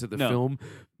demerit to the film,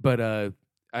 but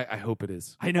I hope it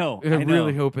is. I know. I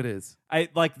really hope it is. I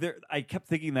kept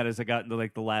thinking that as I got into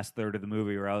like the last third of the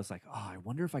movie, where I was like, oh, I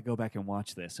wonder if I go back and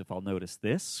watch this, if I'll notice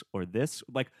this or this.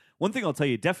 Like, one thing I'll tell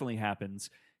you definitely happens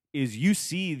is you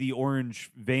see the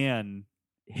orange van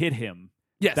hit him.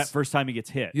 Yes. That first time he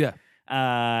gets hit. Yeah.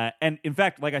 And in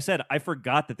fact, like I said, I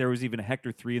forgot that there was even a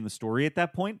Hector 3 in the story at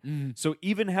that point. Mm. So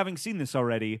even having seen this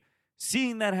already,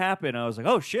 seeing that happen, I was like,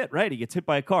 oh shit, right, he gets hit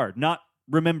by a car. Not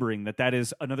remembering that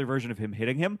is another version of him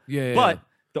hitting him. But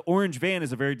the orange van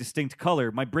is a very distinct color.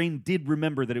 My brain did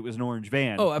remember that it was an orange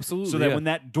van. Oh, absolutely. So that when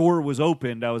that door was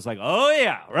opened, I was like, oh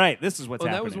yeah, right, this is what's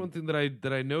happening. That was one thing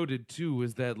that I noted too,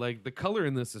 was that like the color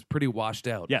in this is pretty washed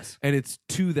out. Yes. And it's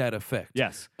to that effect.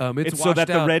 Yes. It's so that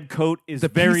out. The red coat is The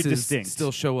very pieces distinct.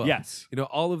 Still show up. Yes. You know,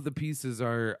 all of the pieces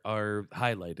are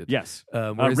highlighted. Yes.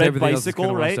 Whereas red everything else is bicycle,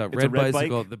 kind of washed right? out. It's Red a red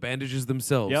bicycle, bike. the bandages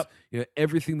themselves. Yep. You know,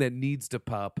 everything that needs to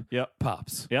pop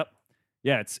pops. Yep.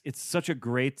 Yeah, it's such a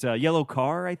great yellow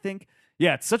car, I think.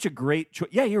 Yeah, it's such a great choice.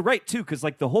 Yeah, you're right, too, because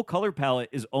like the whole color palette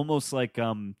is almost like...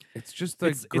 it's just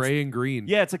like gray and green.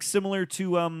 Yeah, it's like similar to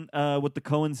what the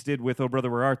Coens did with Oh Brother,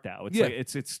 Where Art Thou? It's like,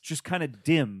 it's just kind of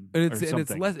dim and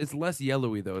something. it's less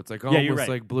yellowy, though. It's like almost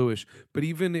like bluish. But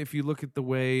even if you look at the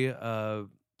way...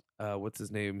 what's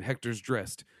his name? Hector's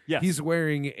dressed. Yes. He's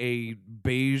wearing a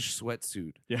beige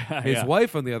sweatsuit. Yeah. His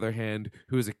wife, on the other hand,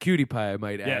 who is a cutie pie, I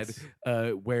might add,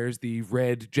 Yes. wears the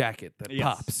red jacket that Yes.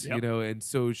 pops. Yep. You know, and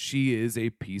so she is a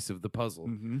piece of the puzzle.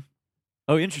 Mm-hmm.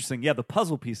 Oh, interesting. Yeah, the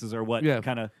puzzle pieces are what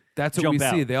kind of That's what jump we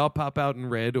out. see. They all pop out in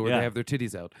red, or Yeah. they have their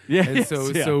titties out. Yeah, and so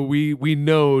yes, yeah. so we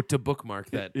know to bookmark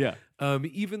that. Yeah.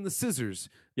 Even the scissors.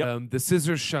 Yep. The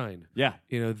scissors shine. Yeah.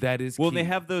 You know, that is Well, key. they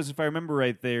have those, if I remember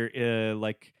right, they're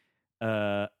like...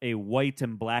 a white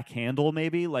and black handle,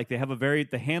 maybe. Like they have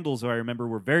the handles, I remember,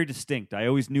 were very distinct. I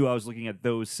always knew I was looking at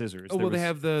those scissors. Oh, they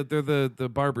have they're the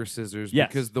barber scissors. Yes.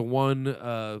 Because the one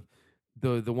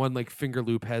the one like finger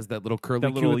loop has that little curly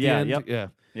That cue little- at the yeah, end. yep. Yeah.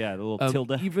 Yeah, the little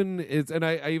tilde. Even and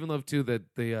I even love too that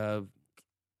the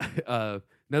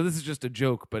now this is just a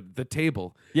joke, but the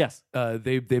table. Yes.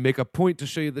 They make a point to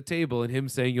show you the table and him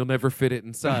saying you'll never fit it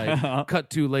inside. Cut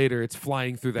to later, it's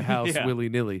flying through the house Yeah. willy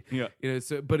nilly. Yeah. You know,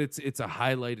 so but it's a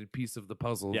highlighted piece of the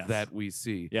puzzle Yes. that we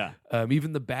see. Yeah.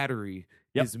 Even the battery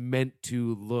Yep. is meant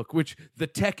to look, which the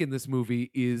tech in this movie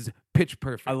is pitch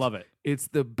perfect. I love it. It's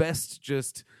the best.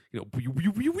 Just Dude,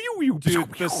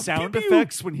 the sound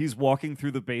effects when he's walking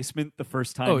through the basement the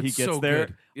first time he it's gets so there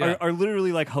good. Yeah. are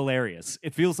literally like hilarious.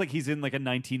 It feels like he's in like a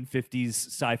 1950s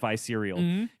sci-fi serial.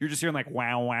 Mm-hmm. You're just hearing like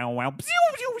wow, wow, wow.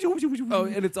 Oh,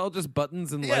 and it's all just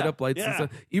buttons and light Yeah, up lights and yeah.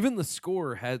 stuff. Even the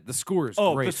score is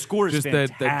Oh, great. the score is just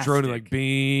that droning like fantastic.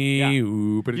 bing,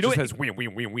 ooh, but it You know just what? has wing,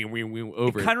 wing, wing, wing, wing, wing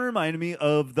over It it. kind of reminded me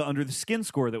of the Under the Skin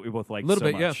score that we both liked Little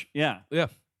so bit, yeah. much. Yeah. Yeah.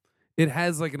 It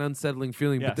has like an unsettling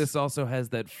feeling, Yes. but this also has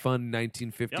that fun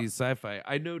 1950s Yep. sci-fi.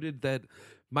 I noted that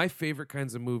my favorite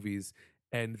kinds of movies,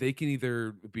 and they can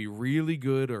either be really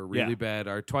good or really Yeah. bad,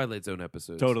 are Twilight Zone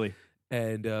episodes. Totally.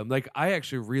 And like, I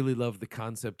actually really love the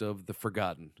concept of The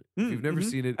Forgotten. If you've never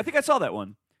seen it, I think I saw that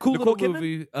one. cool Nicole little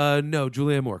Kidman? movie. No,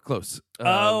 Julianne Moore, close.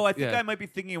 Oh, I think yeah. I might be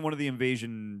thinking of one of the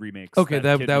Invasion remakes. Okay,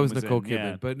 that Kidman was Nicole in. Kidman,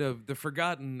 Yeah. but no, The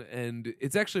Forgotten, and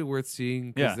it's actually worth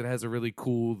seeing because Yeah. it has a really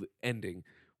cool ending.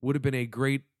 Would have been a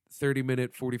great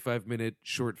 30-minute, 45-minute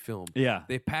short film. Yeah.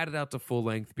 They padded out to full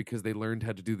length because they learned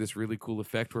how to do this really cool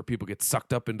effect where people get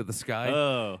sucked up into the sky.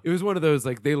 Oh. It was one of those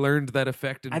like they learned that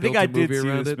effect and I built think I a movie did see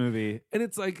around this it. movie. And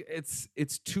it's like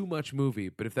it's too much movie,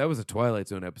 but if that was a Twilight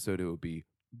Zone episode, it would be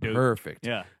Dude. perfect.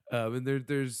 Yeah. And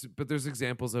there's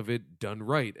examples of it done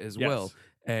right as Yes. well.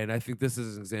 And I think this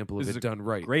is an example of This is it a done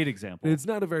right. Great example. And it's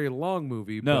not a very long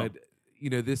movie, No. but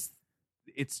you know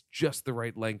it's just the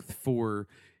right length for.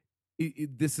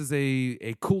 This is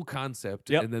a cool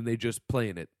concept, Yep. and then they just play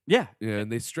in it. Yeah. Yeah,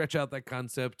 and they stretch out that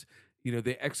concept. You know,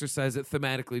 they exercise it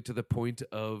thematically to the point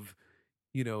of,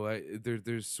 you know,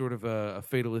 there's sort of a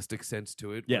fatalistic sense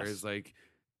to it. Yes. Whereas, like,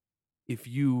 if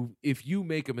you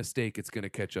make a mistake, it's going to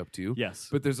catch up to you. Yes.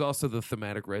 But there's also the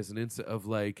thematic resonance of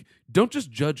like, don't just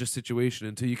judge a situation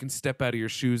until you can step out of your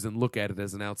shoes and look at it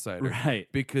as an outsider. Right.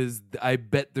 Because I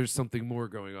bet there's something more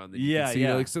going on than you Yeah, can see.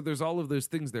 yeah. Like, so there's all of those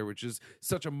things there, which is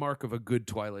such a mark of a good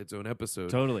Twilight Zone episode.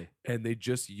 Totally. And they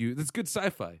just use it's good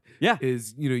sci-fi. Yeah.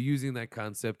 Is using that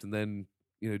concept and then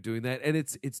doing that, and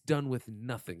it's done with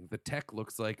nothing. The tech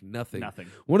looks like nothing. Nothing.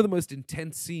 One of the most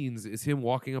intense scenes is him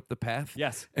walking up the path.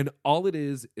 Yes. And all it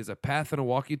is a path and a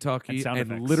walkie-talkie, And sound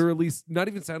and effects. literally not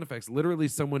even sound effects, literally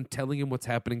someone telling him what's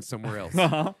happening somewhere else.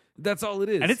 Uh-huh. That's all it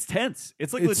is. And it's tense.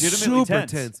 It's like It's legitimately super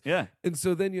tense. tense. Yeah. And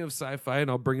so then you have sci-fi, and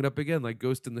I'll bring it up again, like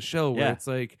Ghost in the Shell, where Yeah. it's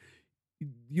like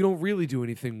you don't really do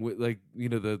anything with like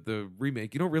the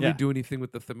remake. You don't really Yeah. do anything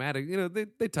with the thematic.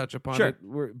 They touch upon Sure.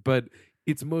 it, but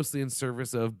it's mostly in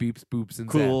service of beeps, boops, and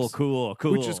Cool, zaps, cool,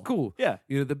 cool. which is cool. Yeah.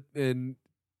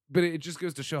 But it just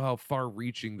goes to show how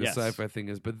far-reaching the Yes. sci-fi thing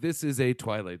is. But this is a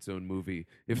Twilight Zone movie,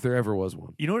 if there ever was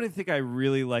one. You know what I think I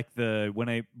really like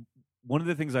one of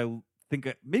the things I think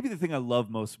maybe the thing I love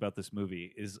most about this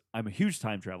movie is I'm a huge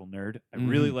time travel nerd. I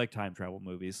really like time travel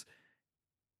movies.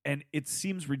 And it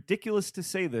seems ridiculous to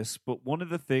say this, but one of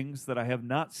the things that I have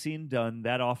not seen done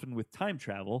that often with time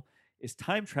travel is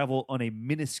time travel on a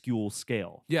minuscule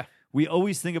scale. Yeah, We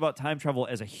always think about time travel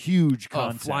as a huge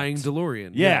concept. flying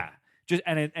DeLorean. Yeah.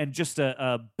 Just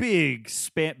a big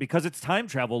span because it's time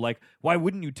travel. Like, why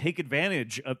wouldn't you take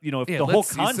advantage of if Yeah, the whole let's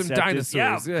see some concept is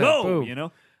dinosaurs. Yeah, go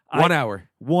boom. 1 hour.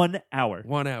 1 hour.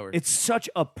 1 hour. It's such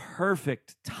a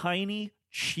perfect, tiny,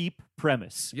 cheap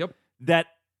premise Yep. that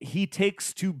he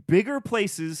takes to bigger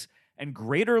places and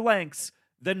greater lengths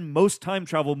than most time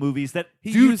travel movies that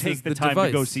He do uses take the the time to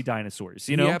go device. see dinosaurs.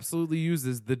 He absolutely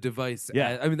uses the device.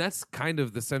 Yeah. I mean, that's kind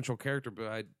of the central character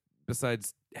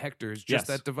besides Hector is just Yes.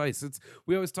 that device.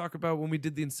 We always talk about when we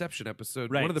did the Inception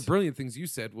episode. Right. One of the brilliant things you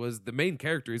said was the main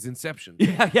character is Inception.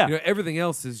 Yeah. Everything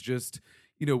else is just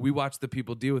we watch the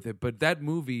people deal with it, but that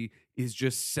movie is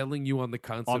just selling you on the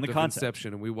concept of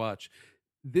Inception, and we watch.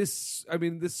 This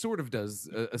sort of does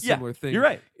a similar thing. you're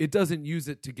right. It doesn't use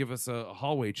it to give us a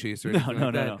hallway chase or No, anything no,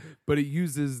 like no, that. no. But it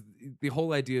uses the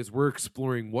whole idea is we're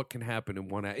exploring what can happen in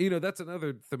 1 hour. That's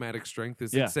another thematic strength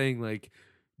is Yeah. it's saying like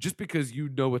just because you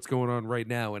know what's going on right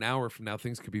now, an hour from now,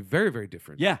 things could be very, very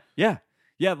different. Yeah.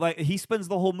 Like he spends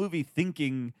the whole movie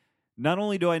thinking, not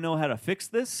only do I know how to fix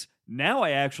this, now I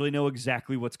actually know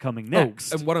exactly what's coming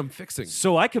next. Oh, and what I'm fixing.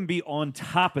 So I can be on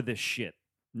top of this shit.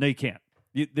 No, you can't.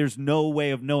 There's no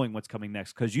way of knowing what's coming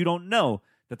next because you don't know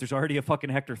that there's already a fucking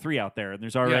Hector 3 out there, and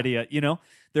there's already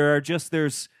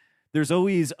there's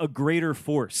always a greater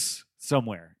force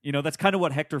somewhere. That's kind of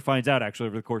what Hector finds out actually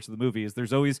over the course of the movie is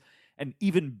there's always an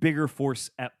even bigger force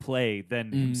at play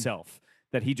than himself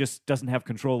that he just doesn't have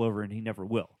control over and he never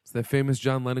will. It's that famous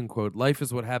John Lennon quote, life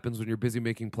is what happens when you're busy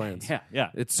making plans. Yeah.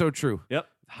 It's so true. Yep.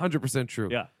 100% true.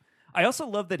 Yeah. I also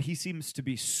love that he seems to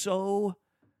be so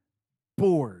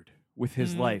bored with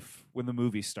his life when the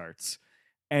movie starts.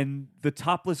 And the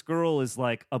topless girl is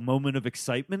like a moment of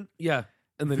excitement. Yeah.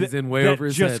 And then he's in way over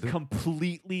his just head.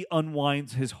 completely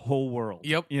unwinds his whole world.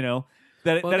 Yep.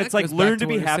 That it's like goes learn back to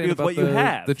be what I was happy saying with about what you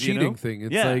have. The cheating thing.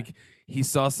 It's like he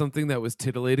saw something that was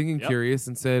titillating and curious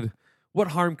and said, what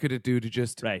harm could it do to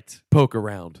just poke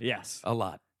around? Yes. A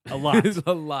lot. A lot.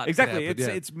 A lot. Exactly. Happen,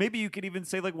 It's maybe you could even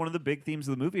say like one of the big themes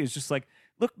of the movie is just like,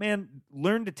 look, man,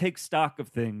 learn to take stock of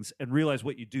things and realize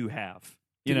what you do have.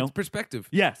 It's perspective.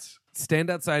 Yes.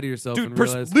 Stand outside of yourself Dude, and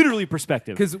realize. literally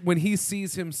perspective. Because when he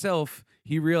sees himself,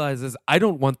 he realizes, I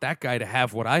don't want that guy to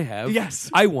have what I have. Yes.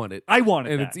 I want it. I want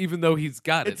it. And it's even though he's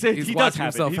got it. He's he watching does have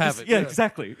himself it. have it. Yeah,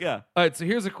 exactly. Yeah. All right, so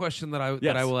here's a question that I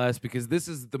Yes. will ask because this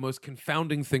is the most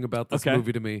confounding thing about this Okay.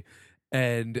 movie to me,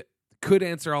 and could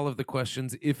answer all of the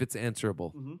questions if it's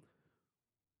answerable. Mhm.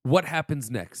 What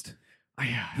happens next?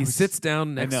 He sits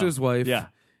down next to his wife. Yeah.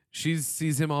 She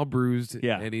sees him all bruised.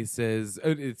 Yeah. And he says,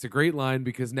 it's a great line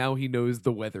because now he knows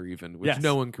the weather even, which Yes.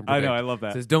 no one can I predict. know. I love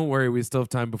that. Says, don't worry, we still have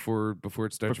time before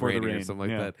it starts Before the raining or rain, something like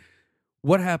yeah. that.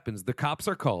 What happens? The cops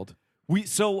are called.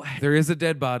 There is a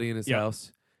dead body in his Yeah.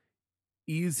 house.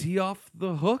 Is he off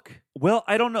the hook? Well,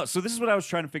 I don't know. So this is what I was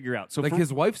trying to figure out. So Like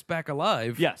his wife's back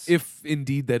alive. Yes. If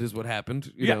indeed that is what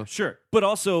happened. You know. Sure. But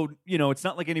also, it's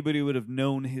not like anybody would have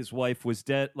known his wife was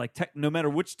dead. Like, no matter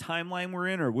which timeline we're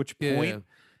in or which Yeah. point,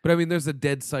 But I mean, there's a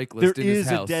dead cyclist there in his is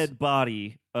house. a dead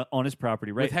body on his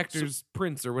property, right? With Hector's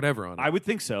prints or whatever on it. I would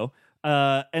think so.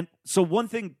 And so one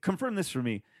thing, confirm this for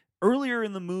me. Earlier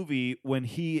in the movie, when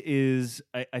he is,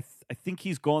 I think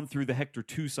he's gone through the Hector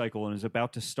 2 cycle and is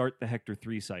about to start the Hector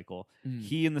 3 cycle.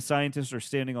 He and the scientists are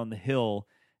standing on the hill,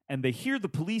 and they hear the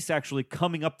police actually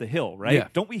coming up the hill, right? Yeah.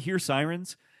 Don't we hear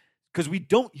sirens? Because we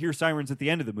don't hear sirens at the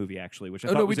end of the movie, actually, which I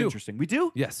Oh, thought no, was we do. interesting. We do?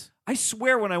 Yes. I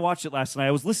swear when I watched it last night,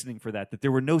 I was listening for that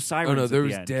there were no sirens Oh no, at there the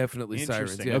was end. definitely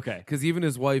sirens. Interesting, Yeah. okay. Because even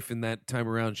his wife in that time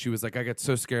around, she was like, "I got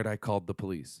so scared, I called the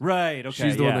police." Right, okay.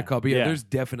 She's the one that called. But yeah, yeah. there's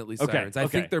definitely Okay, sirens. I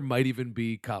okay. think there might even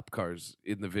be cop cars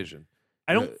in the vision.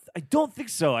 I don't think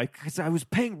so. Because I was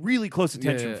paying really close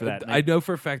attention for that. and I know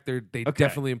for a fact they Okay.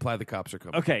 definitely imply the cops are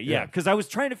coming. Okay, yeah, because I was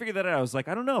trying to figure that out. I was like,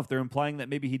 I don't know if they're implying that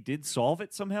maybe he did solve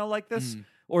it somehow like this,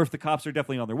 or if the cops are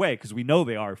definitely on their way, because we know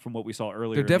they are from what we saw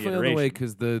earlier. They're definitely on the way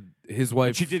iteration. because his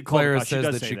wife, She did call the Clara, cops. She says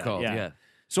does that say she that, called. yeah. Yeah.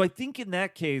 So I think in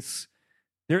that case,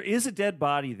 there is a dead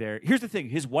body there. Here's the thing: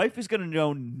 his wife is going to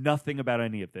know nothing about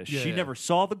any of this. Yeah, She yeah. never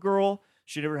saw the girl.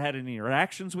 She never had any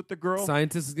interactions with the girl.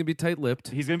 Scientist is gonna be tight-lipped.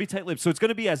 He's going to be tight-lipped. So it's going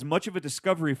to be as much of a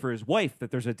discovery for his wife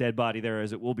that there's a dead body there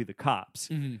as it will be the cops.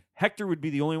 Hector would be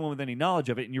the only one with any knowledge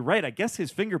of it. And you're right. I guess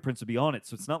his fingerprints would be on it.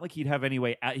 So it's not like he'd have any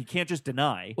way out. He can't just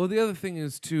deny. Well, the other thing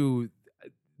is too.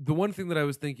 The one thing that I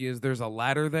was thinking is there's a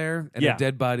ladder there and Yeah. a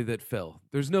dead body that fell.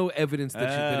 There's no evidence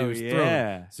that he was yeah.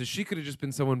 thrown. So she could have just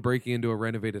been someone breaking into a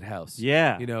renovated house.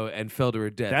 Yeah. And fell to her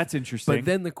death. That's interesting. But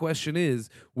then the question is,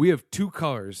 we have two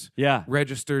cars Yeah.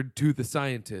 registered to the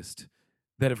scientist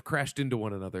that have crashed into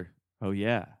one another. Oh,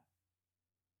 yeah.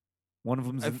 One of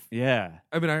them's... I've- yeah.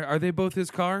 I mean, are they both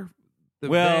his car? The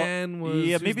well, van was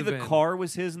yeah, who's maybe the van? car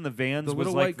was his and the vans The was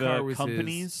little like white car the was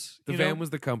company's. his. The you van know? was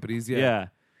the company's. Yeah. Yeah.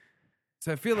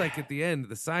 So I feel like at the end,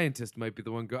 the scientist might be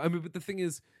the one. I mean, but the thing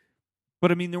is,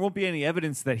 But I mean, there won't be any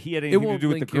evidence that he had it anything to won't do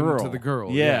with the link him girl. to the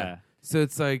girl. Yeah. So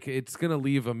it's like it's gonna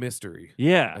leave a mystery.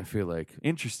 Yeah. I feel like.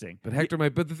 Interesting. But Hector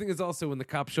might. But the thing is also when the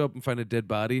cops show up and find a dead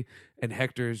body, and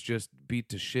Hector is just beat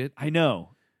to shit. I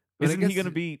know. But I Isn't he guess- going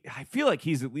to be... I feel like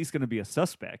he's at least going to be a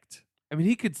suspect. I mean,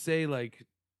 he could say like,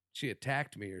 "She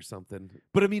attacked me" or something.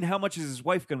 But I mean, how much is his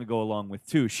wife going to go along with,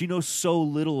 too? She knows so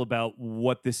little about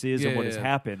what this is and Yeah, what yeah, has yeah.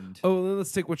 happened. Oh, then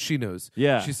let's take what she knows.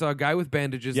 Yeah. She saw a guy with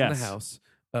bandages in Yes. the house.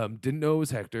 Didn't know it was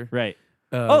Hector. Right.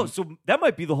 So that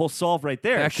might be the whole solve right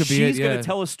there. That could be She's it, going yeah. to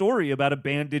tell a story about a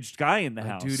bandaged guy in the a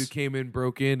house. dude who came in,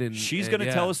 broke in, and She's and going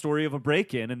to tell a story of a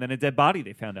break-in and then a dead body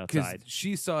they found because outside.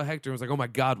 she saw Hector and was like, "Oh my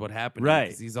god, what happened?" Right.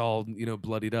 'Cause he's all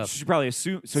bloodied up. She should probably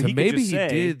assume. So, So he maybe could just he say,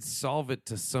 did solve it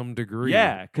to some degree.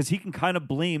 Yeah, because he can kind of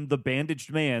blame the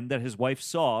bandaged man that his wife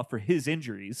saw for his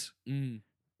injuries. Mm.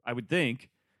 I would think.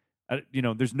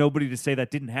 There's nobody to say that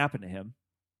didn't happen to him,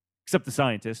 except the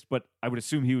scientist. But I would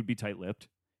assume he would be tight-lipped,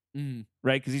 Mm.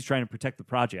 right? Because he's trying to protect the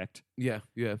project. Yeah.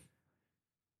 Yeah.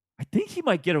 I think he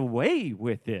might get away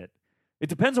with it. It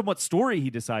depends on what story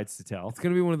he decides to tell. It's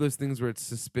going to be one of those things where it's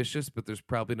suspicious, but there's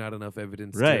probably not enough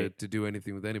evidence Right. to do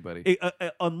anything with anybody.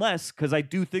 Unless, because I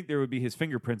do think there would be his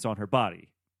fingerprints on her body.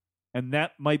 And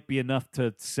that might be enough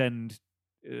to send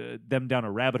them down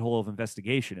a rabbit hole of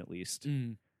investigation, at least.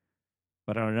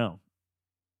 But I don't know.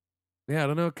 Yeah, I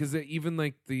don't know, because even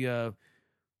like the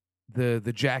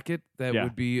jacket that Yeah.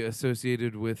 would be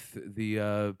associated with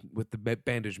the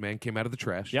bandage man came out of the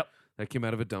trash. Yep. That came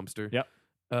out of a dumpster. Yep.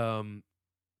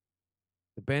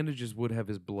 The bandages would have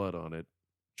his blood on it.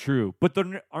 True. But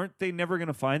aren't they never going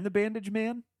to find the bandage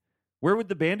man? Where would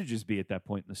the bandages be at that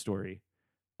point in the story?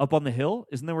 Up on the hill?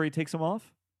 Isn't that where he takes them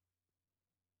off?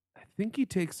 I think he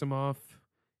takes them off.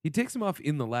 He takes them off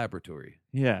in the laboratory,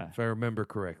 Yeah. if I remember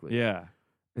correctly. Yeah.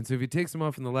 And so if he takes them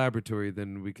off in the laboratory,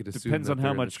 then we could assume Depends that on they're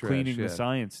how in the much trash, cleaning yeah.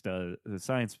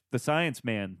 the science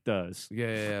man does.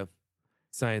 Yeah.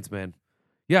 Science man.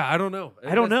 Yeah, I don't know.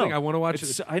 I don't That's the know. thing, I want to watch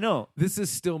it. I know. This is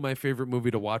still my favorite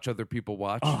movie to watch other people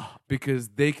watch Oh. because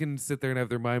they can sit there and have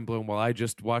their mind blown while I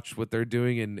just watch what they're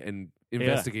doing and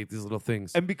investigate these little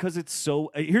things. And because it's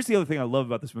so, here's the other thing I love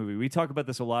about this movie. We talk about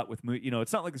this a lot with,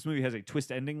 it's not like this movie has a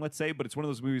twist ending, let's say, but it's one of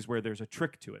those movies where there's a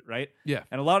trick to it, right? Yeah.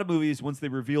 And a lot of movies, once they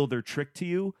reveal their trick to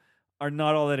you, are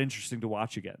not all that interesting to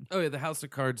watch again. Oh yeah, The House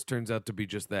of Cards turns out to be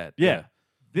just that. Yeah.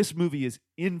 This movie is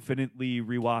infinitely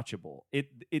rewatchable.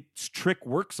 Its trick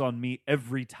works on me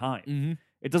every time. Mm-hmm.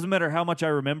 It doesn't matter how much I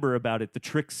remember about it, the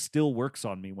trick still works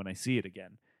on me when I see it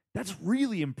again. That's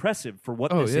really impressive for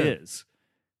what this is.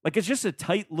 Like, it's just a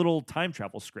tight little time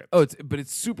travel script. Oh,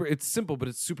 it's simple, but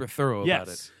it's super thorough about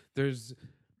it. Yes.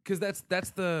 Because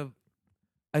that's the,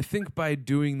 I think by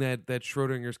doing that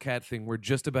Schrodinger's cat thing where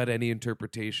just about any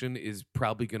interpretation is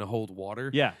probably going to hold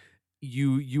water. Yeah.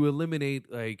 You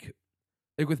eliminate like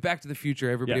with Back to the Future,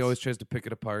 everybody Yes. always tries to pick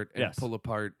it apart and Yes. pull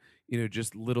apart,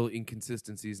 just little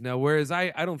inconsistencies. Now, whereas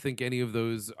I don't think any of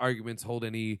those arguments hold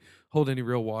any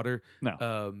real water.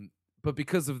 No. But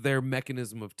because of their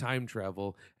mechanism of time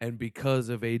travel and because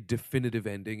of a definitive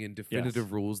ending and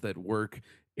definitive rules that work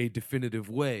a definitive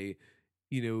way,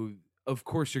 of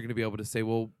course you're going to be able to say,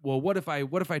 well, what if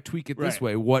I tweak it this Right.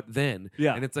 way? What then?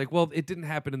 Yeah. And it's like, well, it didn't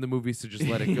happen in the movie, so just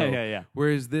let it go. Yeah.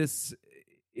 Whereas this,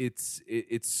 it's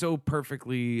so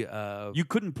perfectly. You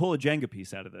couldn't pull a Jenga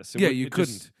piece out of this. You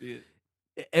couldn't.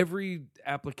 Every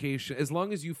application, as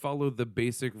long as you follow the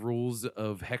basic rules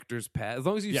of Hector's path, as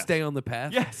long as you Yes. stay on the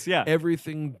path, Yes, yeah.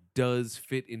 everything does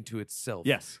fit into itself.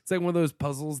 Yes. It's like one of those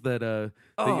puzzles that that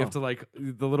you have to like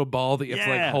the little ball that you have to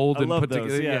like hold I and love put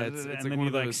those. together. Yeah, It's and like then one you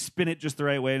of those, spin it just the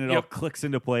right way and it all Yep. clicks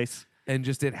into place. and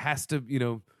just it has to,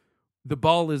 the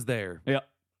ball is there. Yeah.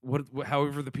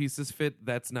 However the pieces fit,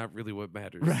 that's not really what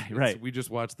matters. Right. We just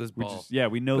watch this ball.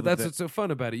 We know But that. that's what's so fun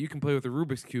about it. You can play with a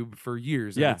Rubik's Cube for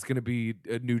years, Yeah. and it's going to be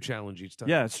a new challenge each time.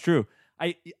 Yeah, it's true.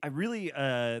 I really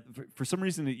for some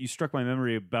reason that you struck my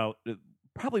memory about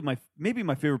probably maybe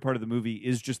my favorite part of the movie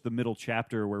is just the middle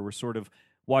chapter where we're sort of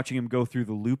watching him go through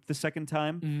the loop the second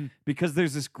time because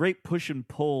there's this great push and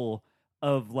pull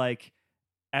of like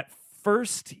at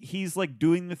first he's like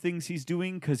doing the things he's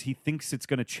doing because he thinks it's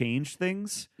going to change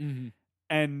things,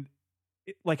 and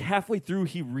like halfway through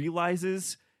he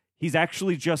realizes he's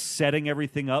actually just setting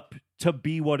everything up to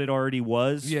be what it already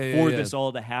was for this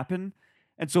all to happen.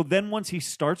 And so then once he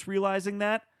starts realizing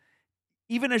that,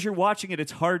 even as you're watching it,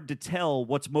 it's hard to tell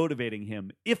what's motivating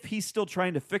him. If he's still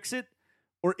trying to fix it,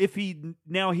 or if he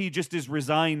just is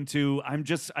resigned to,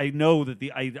 I know that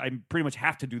I pretty much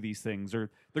have to do these things,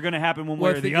 or they're going to happen one way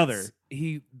I or think the other.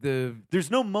 There's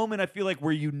no moment I feel like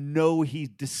where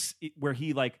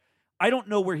I don't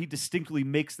know where he distinctly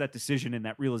makes that decision and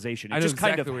that realization. It I know just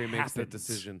exactly kind of where he makes that happens.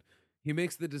 decision. He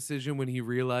makes the decision when he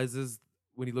realizes,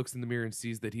 when he looks in the mirror and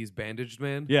sees that he's bandaged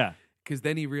man. Yeah. Because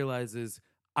then he realizes,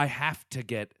 I have to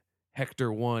get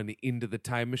Hector 1 into the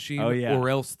time machine, yeah. or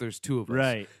else there's two of us.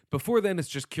 Right. Before then, it's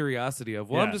just curiosity of,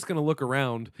 well, I'm Yeah. just going to look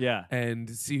around Yeah. and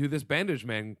see who this bandaged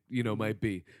man, might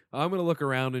be. I'm going to look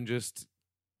around and just,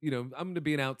 I'm going to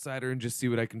be an outsider and just see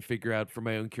what I can figure out for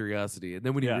my own curiosity. And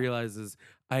then when he Yeah. realizes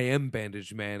I am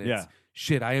bandaged man, it's, Yeah.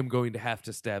 shit, I am going to have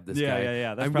to stab this guy.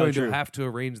 Yeah. That's I'm probably going true. to have to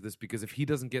arrange this because if he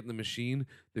doesn't get in the machine,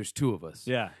 there's two of us.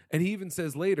 Yeah. And he even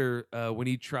says later, when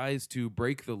he tries to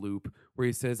break the loop, where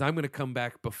he says, I'm going to come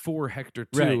back before Hector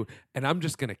 2, Right. and I'm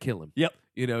just going to kill him. Yep.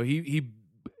 He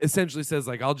essentially says,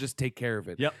 like, I'll just take care of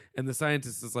it. Yep. And the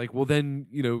scientist is like, well, then,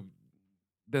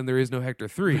 then there is no Hector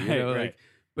 3. Right.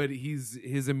 But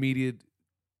his immediate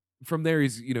from there,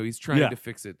 he's trying Yeah. to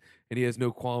fix it, and he has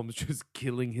no qualms just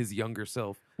killing his younger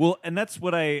self. Well, and that's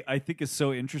what I think is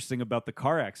so interesting about the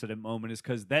car accident moment is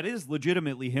because that is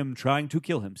legitimately him trying to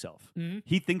kill himself.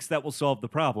 He thinks that will solve the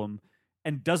problem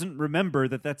and doesn't remember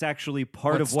that that's actually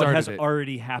part What of what has started it.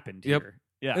 already happened Yep. here.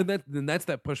 Yeah. And that's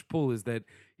that push-pull is that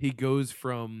he goes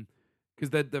from... Because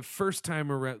that the first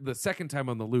time around, the second time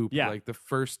on the loop, Yeah. like the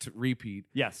first repeat,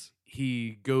 Yes.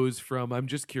 he goes from I'm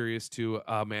just curious to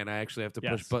oh man, I actually have to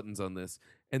push Yes. buttons on this.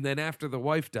 And then after the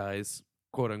wife dies,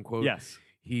 quote unquote, Yes.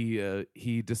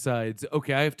 he decides,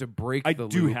 okay, I have to break I the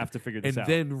do loop, have to figure this and out.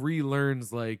 then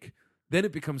relearns then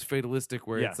it becomes fatalistic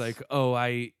where Yes. it's like, oh,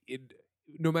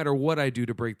 no matter what I do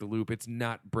to break the loop, it's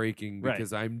not breaking Right.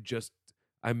 because I'm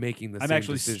making the I'm same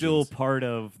actually decisions. still part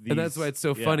of these. And that's why it's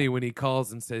so yeah. funny when he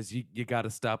calls and says, you got to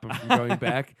stop him from going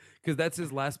back. Because that's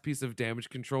his last piece of damage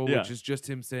control, Yeah. which is just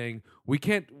him saying, we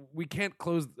can't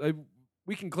close,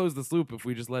 we can close this loop if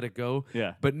we just let it go.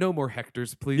 Yeah. But no more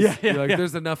Hectors, please. Yeah, yeah, Like, yeah.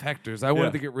 there's enough Hectors. I wanted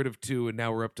Yeah. to get rid of 2, and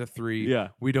now we're up to 3. Yeah.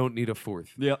 We don't need a 4th.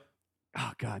 Yep.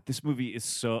 Oh God, this movie is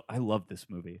so. I love this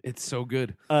movie. It's so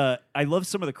good. I love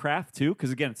some of the craft too,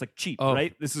 because again, it's like cheap, Oh.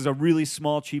 right? This is a really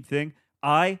small, cheap thing.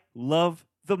 I love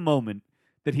the moment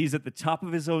that he's at the top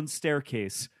of his own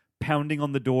staircase, pounding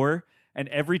on the door, and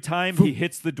every time he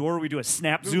hits the door, we do a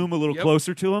snap zoom a little Yep.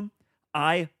 closer to him.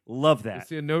 I love I that.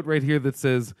 see a note right here that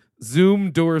says,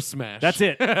 Zoom door smash. That's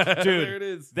it, dude. There it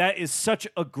is. That is such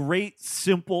a great,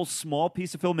 simple, small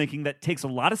piece of filmmaking that takes a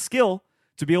lot of skill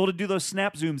to be able to do those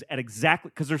snap zooms at exactly,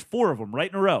 because there's 4 of them right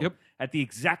in a row. Yep. At the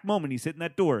exact moment he's hitting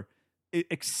that door.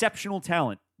 Exceptional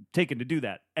talent taken to do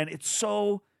that. And it's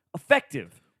so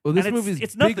effective. Well, this And movie's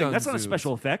it's big nothing. on That's not a zooms.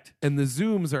 special effect. And the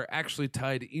zooms are actually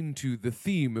tied into the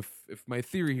theme, if my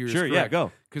theory here is Sure, correct. yeah,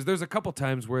 go. Because there's a couple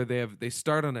times where they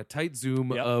start on a tight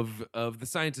zoom Yep. of the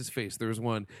scientist's face. There's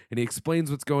one, and he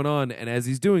explains what's going on, and as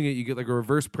he's doing it, you get like a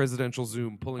reverse presidential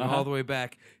zoom, pulling Uh-huh. all the way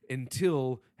back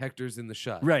until Hector's in the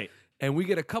shot. Right. And we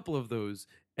get a couple of those,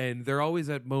 and they're always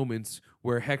at moments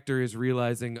where Hector is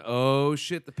realizing, oh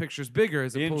shit, the picture's bigger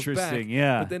as it pulls back. Interesting,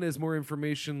 yeah. But then as more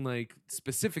information, like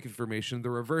specific information,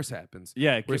 the reverse happens.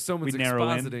 Yeah, Where we someone's narrow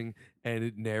in. expositing and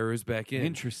it narrows back in.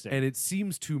 Interesting. And it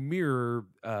seems to mirror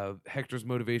Hector's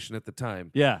motivation at the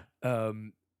time. Yeah.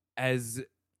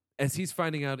 As he's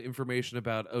finding out information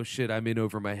about, oh shit, I'm in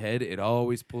over my head, it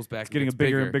always pulls back. It's getting a gets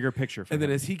bigger and bigger picture for And then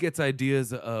him. as he gets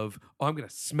ideas of, oh, I'm going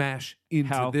to smash into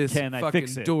How this can I fucking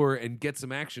fix it? door and get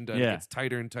some action done, Yeah. it gets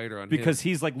tighter and tighter on him. because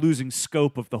he's like losing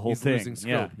scope of the whole He's thing. losing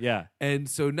scope. Yeah. And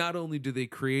so not only do they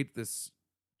create this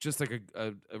just like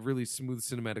a really smooth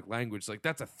cinematic language, like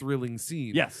that's a thrilling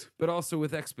scene. Yes. But also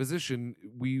with exposition,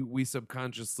 we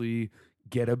subconsciously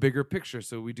get a bigger picture.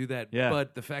 So we do that. Yeah.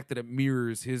 But the fact that it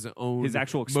mirrors his own His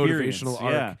actual experience. motivational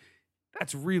arc, Yeah.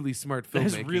 that's really smart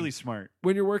That's filmmaking. really smart.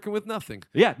 when you're working with nothing.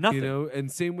 Yeah, nothing. You know,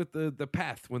 and same with the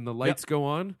path. When the lights go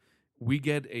on, we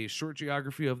get a short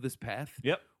geography of this path.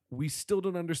 Yep. We still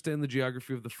don't understand the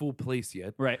geography of the full place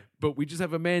yet. Right. But we just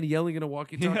have a man yelling in a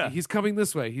walkie-talkie. Yeah. He's coming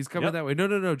this way. He's coming Yep. that way.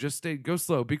 No. Just stay. Go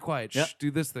slow. Be quiet. Yep. Shh.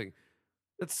 Do this thing.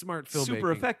 That's smart filmmaking.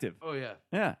 Super effective. Oh yeah.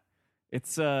 Yeah.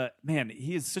 It's man,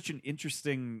 he is such an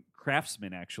interesting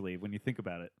craftsman actually when you think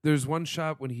about it. There's one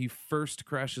shot when he first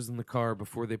crashes in the car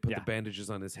before they put Yeah. the bandages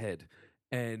on his head,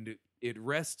 and it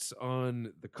rests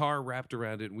on the car wrapped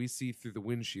around it, and we see through the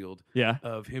windshield Yeah.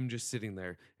 of him just sitting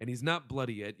there, and he's not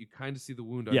bloody yet. You kind of see the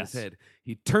wound on Yes. his head.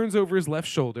 He turns over his left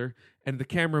shoulder, and the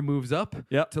camera moves up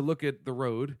Yep. to look at the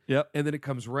road, Yep. and then it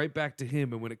comes right back to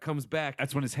him. And when it comes back,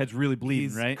 That's when his head's really bleeding,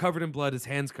 he's right? covered in blood. His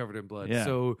hand's covered in blood. Yeah.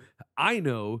 So I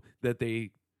know that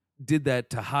they did that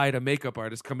to hide a makeup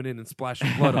artist coming in and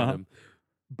splashing blood on him.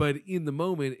 But in the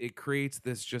moment, it creates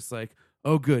this just like,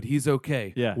 oh, good, he's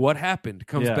okay. Yeah. What happened?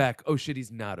 Comes Yeah. back. Oh shit,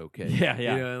 he's not okay. Yeah,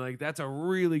 yeah. You know, like that's a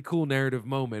really cool narrative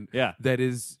moment. Yeah. That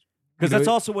is Because you know, that's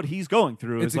also what he's going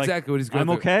through. it's is like, exactly what he's going I'm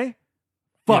through. okay?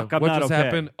 Yeah, Fuck, I'm what not just okay.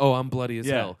 happened? Oh, I'm bloody as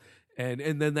Yeah. hell.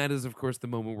 And then that is of course the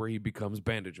moment where he becomes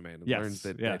Bandage Man and Yes, learns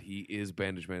that, yeah. that he is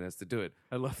Bandage Man, has to do it.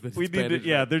 I love that. We it's need to, Bandage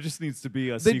yeah, Man. there just needs to be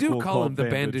a They do sequel call called him the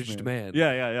Bandaged Bandaged Man.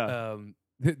 Yeah, yeah,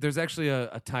 yeah. There's actually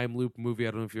a time loop movie.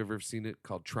 I don't know if you've ever seen it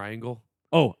called Triangle.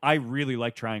 Oh, I really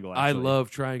like Triangle, I actually.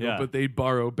 love Triangle, Yeah. but they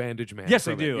borrow Bandage Man. Yes,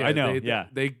 from they do. it. I know, They, yeah.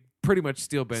 they pretty much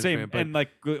steal Bandage Same, Man. But and like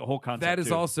the whole concept that is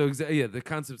too. also the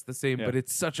concept's the same, Yeah. but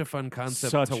it's such a fun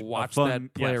concept Such to a watch fun-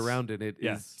 that play yes. around in it.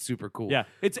 Yes. Is super cool. Yeah,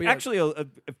 it's But yeah. actually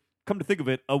come to think of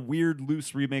it, a weird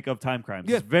loose remake of Time Crimes.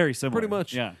 Yeah, It's very similar. pretty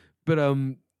much. Yeah. But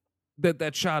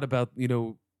that shot about, you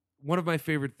know, one of my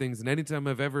favorite things, and anytime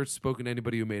I've ever spoken to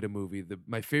anybody who made a movie,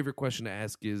 my favorite question to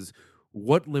ask is,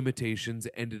 what limitations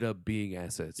ended up being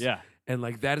assets. Yeah. And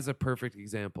like that is a perfect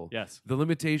example. Yes. The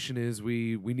limitation is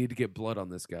we need to get blood on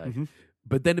this guy. Mm-hmm.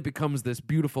 But then it becomes this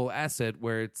beautiful asset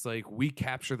where it's like we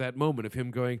capture that moment of him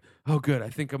going, "Oh, good, I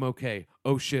think I'm okay.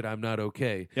 Oh shit, I'm not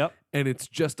okay." Yep. And it's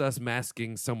just us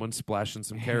masking someone splashing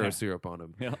some Caro syrup on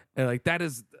him. Yep. And like that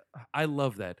is, I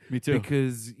love that. Me too.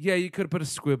 Because you could have put a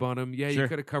squib on him. Yeah, Sure. you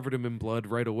could have covered him in blood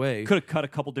right away. Could have cut a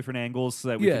couple different angles so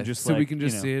that we can just we can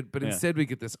just see it. But yeah. instead, we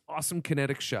get this awesome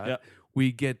kinetic shot. Yep.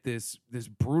 We get this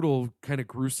brutal kind of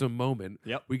gruesome moment.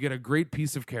 Yep. We get a great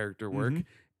piece of character work. Mhm.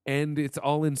 And it's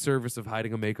all in service of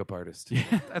hiding a makeup artist.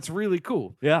 Yeah. That's really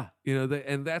cool. Yeah. You know,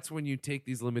 and that's when you take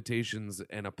these limitations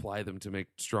and apply them to make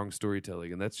strong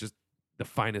storytelling. And that's just the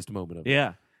finest moment of it.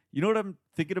 Yeah. You know what I'm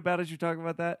thinking about as you're talking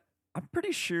about that? I'm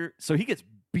pretty sure. So he gets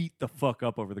beat the fuck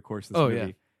up over the course of this movie.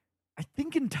 Yeah. I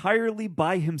think entirely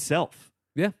by himself.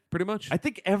 Yeah, pretty much. I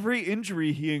think every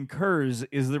injury he incurs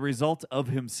is the result of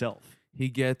himself. He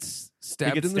gets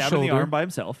stabbed, He gets in the stabbed shoulder in the arm by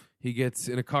himself. He gets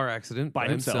in a car accident By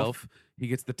by himself. He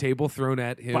gets the table thrown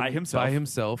at him By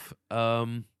himself.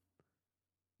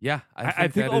 Yeah, I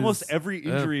think that almost is- every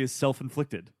injury is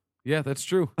self-inflicted, Yeah, that's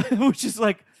true. which is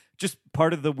like just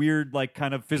part of the weird, like,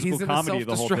 kind of physical He's in comedy a of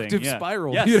the whole thing. self-destructive Yeah.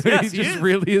 spiral. Yes, You know, yes, he he just is.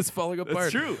 really is falling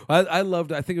apart. true. I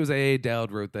loved. I think it was A.A.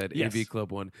 Dowd wrote that Yes. AV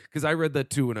Club one because I read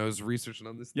that too when I was researching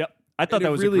on this. Yep. I thought And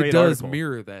that was it really a great does article.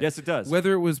 mirror that. Yes, it does.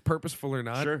 Whether it was purposeful or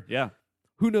not, Sure. Yeah.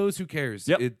 who knows? Who cares?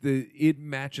 Yep. It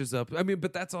matches up. I mean,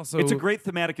 but that's also It's a great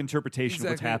thematic interpretation of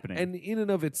what's Exactly. happening. And in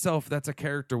and of itself, that's a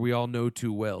character we all know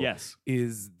too well. Yes.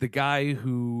 Is the guy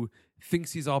who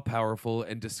thinks he's all powerful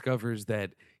and discovers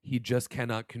that he just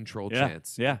cannot control Yeah,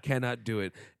 chance. yeah. Cannot do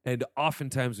it. And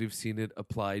oftentimes we've seen it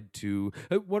applied to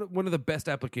one of the best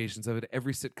applications of it.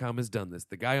 Every sitcom has done this.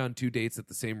 The guy on 2 dates at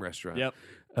the same restaurant. Yep.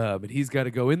 And he's got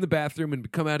to go in the bathroom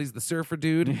and come out he's the surfer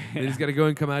dude. And he's got to go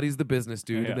and come out he's the business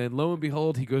dude. Yeah. And then lo and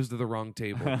behold, he goes to the wrong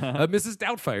table. Mrs.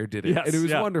 Doubtfire did it. Yes, And it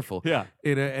was yeah. wonderful. Yeah.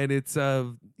 And it's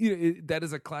that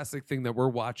is a classic thing that we're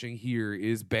watching here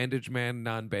is bandage man,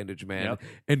 non-bandage man, Yep.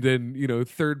 and then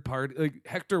third party. Like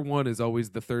Hector 1 is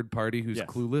always the third party who's Yes.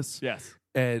 clueless, Yes.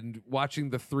 and watching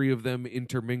the three of them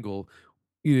intermingle,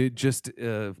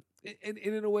 and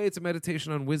in a way, it's a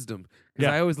meditation on wisdom. Because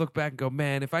Yeah. I always look back and go,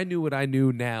 man, if I knew what I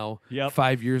knew now, Yep.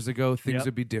 5 years ago, things Yep.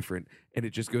 would be different. And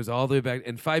it just goes all the way back.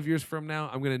 And 5 years from now,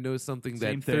 I'm going to know something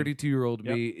Same that thing. 32-year-old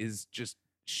Yep. me is just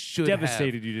should have.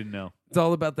 Devastated you didn't know. It's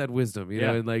all about that wisdom, you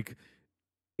Yeah. know, and like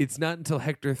it's not until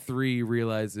Hector 3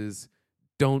 realizes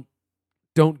don't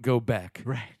go back.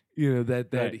 Right. You know, that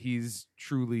Right. he's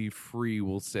truly free,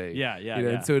 we'll say. Yeah, yeah, You know,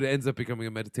 yeah. And so it ends up becoming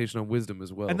a meditation on wisdom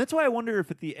as well. And that's why I wonder if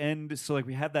at the end, so like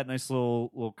we had that nice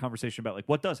little conversation about like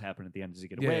what does happen at the end. Does he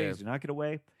get away? Yeah. Does he not get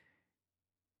away?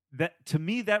 That to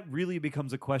me, that really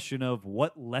becomes a question of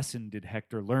what lesson did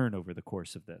Hector learn over the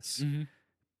course of this? Mhm.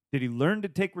 Did he learn to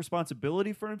take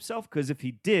responsibility for himself? Because if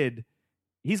he did,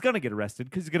 he's going to get arrested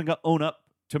because he's going to own up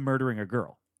to murdering a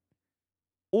girl.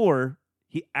 Or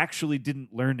he actually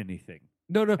didn't learn anything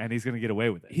No. and he's going to get away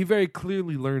with it. He very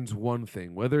clearly learns one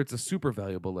thing, whether it's a super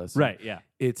valuable lesson. Right, yeah.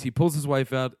 It's he pulls his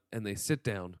wife out and they sit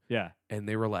down Yeah, and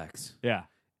they relax. yeah.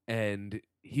 And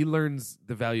he learns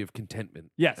the value of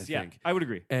contentment. Yes, I yeah. think. I would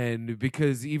agree. And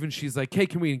because even she's like, "Hey,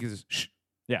 can we?" And he goes, "Shh."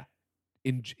 Yeah.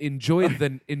 Enjoy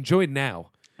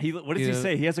now. What does You he know?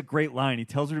 say? He has a great line. He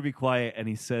tells her to be quiet and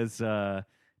he says,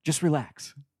 just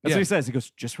relax. That's Yeah. what he says. He goes,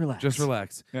 just relax. Just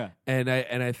relax. Yeah. And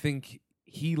I think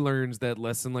he learns that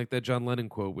lesson like that John Lennon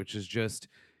quote, which is just,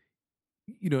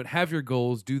 have your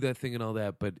goals, do that thing and all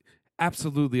that, but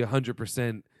absolutely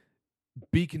 100%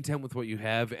 be content with what you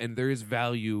have. And there is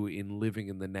value in living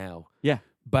in the now. Yeah.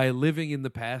 By living in the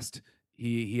past,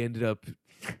 he ended up,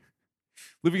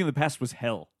 Living in the past was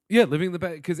hell. living in the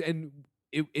past. And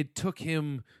it took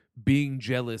him being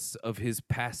jealous of his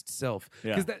past self.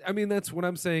 Yeah. Because that's what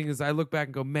I'm saying is I look back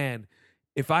and go, man,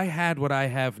 if I had what I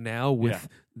have now with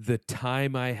the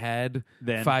time I had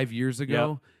Then. 5 years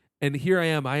ago, and here I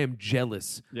am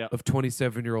jealous Yep. of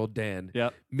 27-year-old Dan.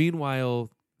 Yep. Meanwhile,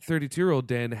 32-year-old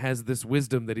Dan has this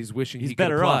wisdom that he's wishing He's he could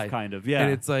better apply. off, kind of. Yeah.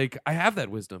 And it's like, I have that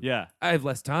wisdom. yeah. I have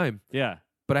less time, Yeah.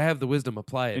 but I have the wisdom.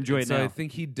 Apply it. Enjoy And it so now. I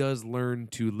think he does learn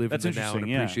to live That's in the now and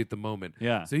interesting, yeah. appreciate the moment.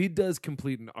 Yeah. So he does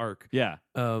complete an arc. Yeah.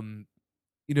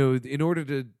 In order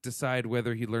to decide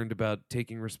whether he learned about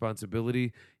taking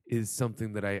responsibility is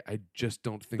something that I just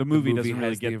don't think The movie doesn't has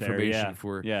really the get there. information Yeah.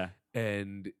 for. Yeah.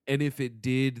 And if it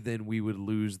did, then we would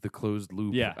lose the closed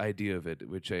loop Yeah. idea of it,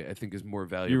 which I think is more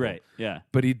valuable. You're right. Yeah.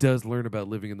 But he does learn about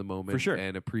living in the moment For sure.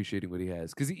 and appreciating what he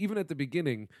has. Because even at the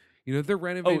beginning, they're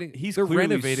renovating. he's they're clearly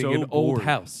renovating so an old bored.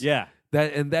 house. Yeah.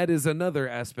 That is another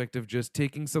aspect of just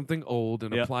taking something old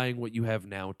and Yep. applying what you have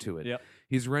now to it. Yep.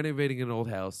 He's renovating an old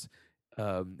house.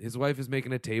 His wife is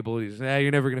making a table. He's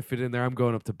you're never gonna fit in there. I'm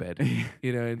going up to bed.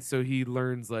 And so he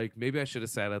learns like maybe I should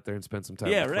have sat out there and spent some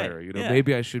time Yeah, with right. Clara. Yeah.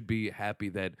 Maybe I should be happy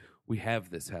that we have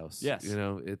this house. Yes.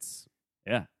 It's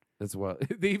Yeah. that's wild.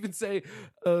 They even say,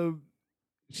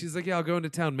 she's like, yeah, I'll go into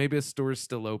town. Maybe a store's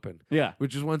still open. Yeah.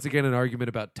 Which is once again an argument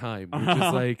about time. Which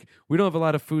is like, we don't have a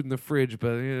lot of food in the fridge,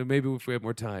 but maybe if we have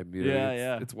more time.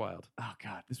 It's wild. Oh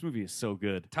God, this movie is so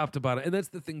good. Top to bottom. And that's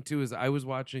the thing too, is I was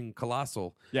watching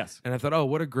Colossal Yes. and I thought, oh,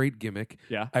 what a great gimmick.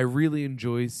 Yeah. I really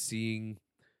enjoy seeing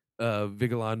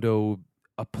Vigilando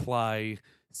apply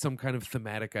some kind of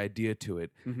thematic idea to it.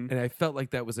 Mm-hmm. And I felt like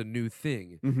that was a new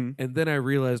thing. Mm-hmm. And then I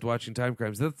realized watching Time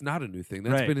Crimes, that's not a new thing.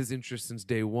 That's Right. been his interest since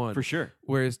day one. For sure.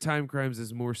 Whereas Time Crimes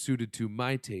is more suited to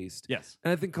my taste. Yes.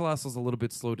 And I think Colossal's a little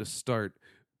bit slow to start,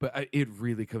 but it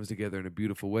really comes together in a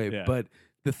beautiful way. Yeah. But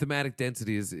the thematic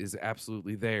density is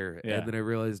absolutely there. Yeah. And then I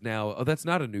realized now, oh, that's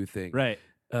not a new thing. Right.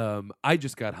 I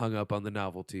just got hung up on the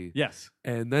novelty. Yes.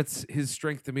 And that's his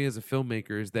strength to me as a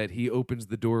filmmaker, is that he opens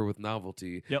the door with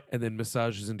novelty Yep. and then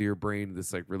massages into your brain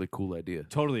this like really cool idea.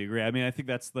 Totally agree. I mean, I think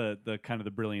that's the kind of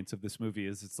the brilliance of this movie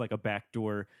is it's like a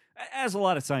backdoor, as a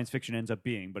lot of science fiction ends up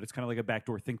being, but it's kind of like a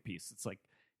backdoor think piece. It's like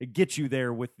it gets you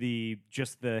there with the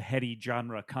heady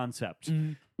genre concept,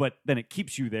 but then it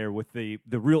keeps you there with the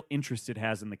real interest it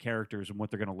has in the characters and what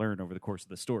they're going to learn over the course of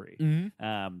the story.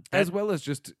 As well as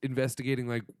just investigating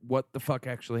like what the fuck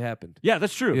actually happened. Yeah,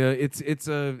 that's true. Yeah, it's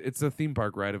a theme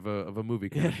park ride of a movie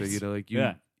kind of thing. Yes. Like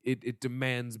Yeah. it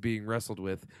demands being wrestled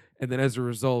with, and then as a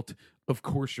result, of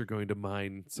course, you're going to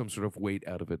mine some sort of weight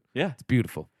out of it. Yeah. It's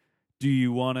beautiful. Do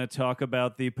you want to talk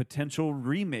about the potential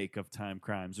remake of Time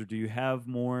Crimes, or do you have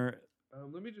more?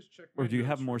 Let me just check. Or do you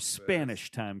have more Spanish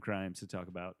Time Crimes to talk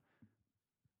about?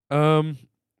 Let's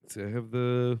see, I have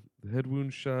the head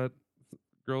wound shot.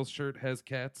 Girl's shirt has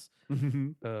cats.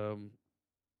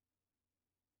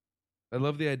 I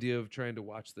love the idea of trying to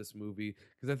watch this movie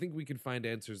because I think we can find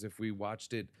answers if we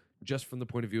watched it just from the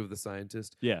point of view of the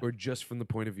scientist, Yeah. or just from the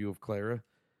point of view of Clara.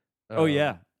 Oh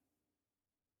yeah.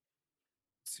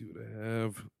 Let's see what I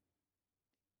have.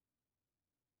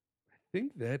 I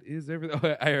think that is everything.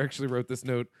 Oh, I actually wrote this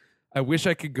note. I wish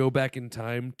I could go back in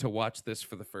time to watch this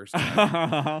for the first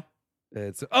time.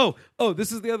 It's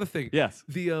this is the other thing. Yes.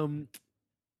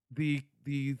 The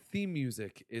theme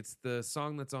music. It's the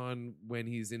song that's on when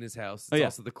he's in his house. It's Oh, yeah.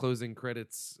 also the closing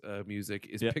credits music.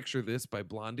 Is Yeah. "Picture This" by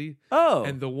Blondie. Oh.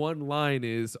 And the one line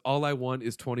is, "All I want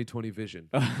is 20/20 vision."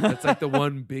 That's like the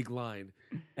one big line,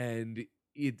 and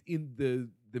it in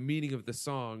the meaning of the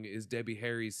song is Debbie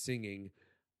Harry's singing,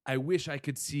 "I wish I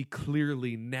could see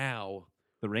clearly now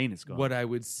the rain is gone. what I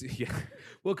would see." Yeah.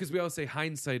 Well, because we always say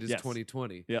hindsight is Yes.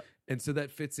 20/20. Yep. And so that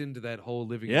fits into that whole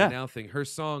living Yeah. in the now thing. Her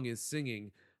song is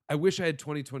singing, "I wish I had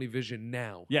 20/20 vision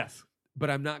now, Yes. but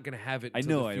I'm not going to have it I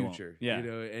until know the I won't. future." Yeah.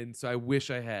 And so I wish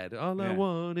I had. All I Yeah.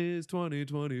 want is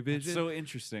 20/20 It's vision. so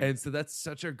interesting. And so that's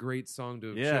such a great song to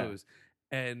have Yeah. chose.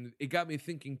 And it got me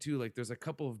thinking too, like there's a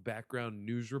couple of background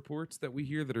news reports that we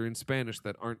hear that are in Spanish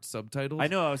that aren't subtitled. I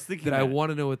know. I was thinking that I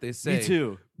want to know what they say. Me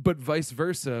too. But vice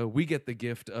versa, we get the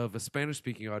gift of a Spanish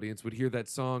speaking audience would hear that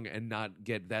song and not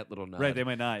get that little nod. Right. They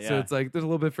might not. Yeah. So it's like there's a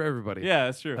little bit for everybody. yeah,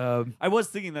 that's true. Um, I was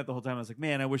thinking that the whole time. I was like,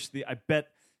 man, I wish I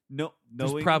bet there's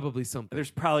knowing probably something. there's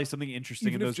probably something interesting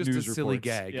Even in if those just news a silly reports.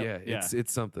 gag. Yep. Yeah,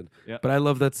 it's something. Yeah. But I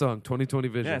love that song, 20/20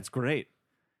 Vision. Yeah, it's great.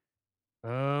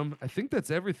 I think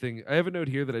that's everything. I have a note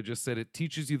here that I just said it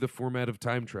teaches you the format of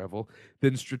time travel,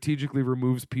 then strategically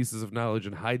removes pieces of knowledge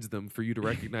and hides them for you to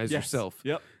recognize Yes. yourself.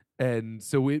 Yep. And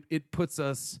so it puts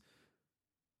us.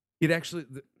 It actually,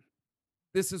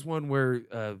 this is one where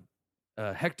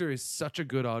Hector is such a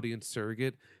good audience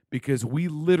surrogate because we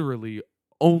literally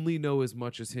only know as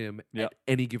much as him Yep. at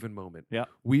any given moment. Yeah.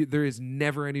 There is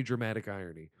never any dramatic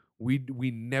irony. We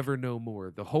never know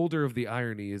more. The holder of the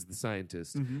irony is the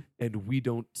scientist, and we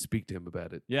don't speak to him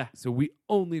about it. Yeah. So we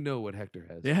only know what Hector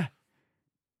has. Yeah.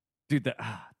 Dude, the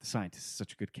scientist is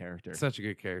such a good character. Such a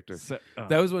good character. That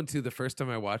That was one too. The first time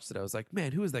I watched it, I was like,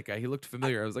 "Man, who is that guy? He looked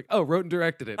familiar." I was like, "Oh, wrote and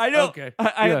directed it." I know. Okay.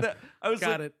 I Yeah. was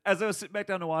Got like, it. as I was sitting back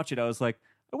down to watch it, I was like,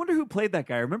 I wonder who played that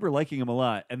guy. I remember liking him a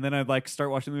lot, and then I'd like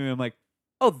start watching the movie. And I'm like,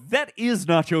 oh, that is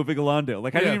Nacho Vigilando.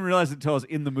 Like I Yeah. didn't even realize it until I was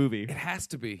in the movie. It has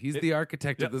to be. He's It- the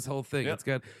architect Yep. of this whole thing. Yep. It's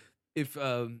got. If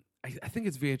I think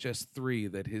it's VHS 3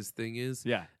 that his thing is.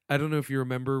 Yeah, I don't know if you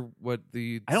remember what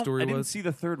the I story didn't was. see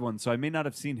the third one, so I may not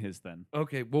have seen his then.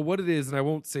 Okay, well, what it is, and I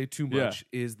won't say too Yeah. much,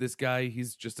 is this guy.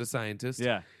 He's just a scientist.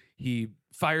 Yeah, He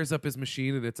fires up his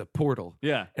machine, and it's a portal.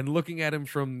 yeah, And looking at him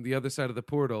from the other side of the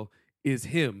portal is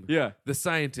him, Yeah. the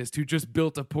scientist who just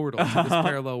built a portal to this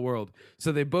parallel world.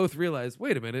 So they both realize,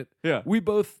 wait a minute, Yeah. we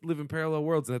both live in parallel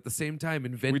worlds and at the same time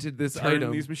invented this Turn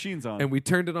item these machines on. and we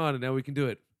turned it on and now we can do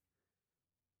it.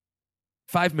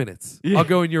 5 minutes. Yeah. I'll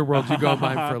go in your world, you go in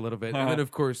mine for a little bit. And then,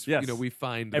 of course, Yes. we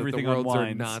find Everything that the worlds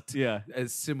unwinds. are not Yeah.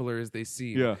 as similar as they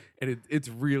seem. Yeah. And it's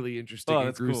really interesting Oh, and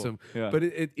that's cool. gruesome. Yeah. But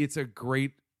it's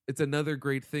another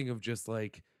great thing of just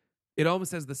like, it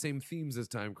almost has the same themes as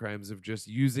Time Crimes of just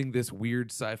using this weird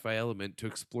sci-fi element to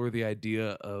explore the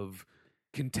idea of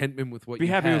contentment with what Be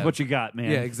you happy have. with what you got,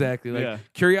 man. Yeah, exactly. Like Yeah.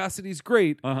 curiosity's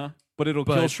great. Uh-huh. But it'll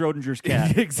But- kill Schrodinger's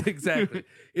cat. Exactly.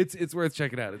 It's worth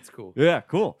checking out. It's cool. Yeah,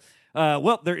 cool.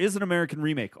 Well, there is an American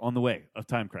remake on the way of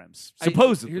Time Crimes.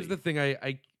 Supposedly. Here's the thing.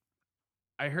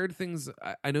 I heard things.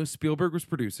 I know Spielberg was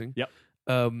producing. Yep.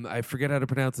 I forget how to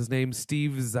pronounce his name.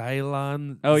 Steve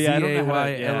Zaylan. Oh, yeah, I don't know how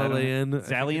to- Zaylan.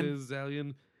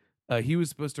 Zalian? Zalian. He was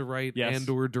supposed to write Yes.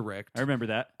 and/or direct. I remember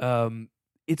that.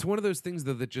 It's one of those things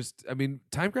though that just. I mean,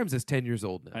 Time Crimes is 10 years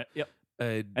old now. Yep.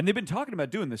 And they've been talking about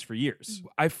doing this for years.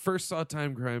 I first saw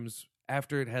Time Crimes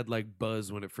after it had like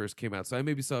buzz when it first came out. So I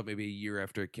maybe saw it maybe a year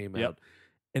after it came Yep. out,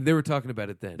 and they were talking about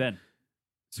it then. Then.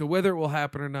 So whether it will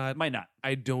happen or It not, might not.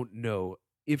 I don't know.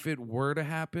 If it were to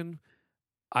happen,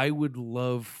 I would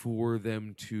love for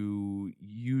them to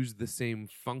use the same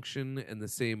function and the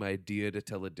same idea to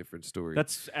tell a different story.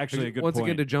 That's actually a good Once point.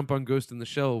 again, to jump on Ghost in the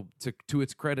Shell, to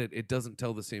its credit, it doesn't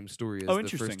tell the same story as Oh, the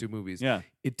interesting. first two movies. Yeah.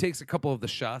 It takes a couple of the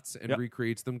shots and Yep.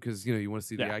 recreates them because you want to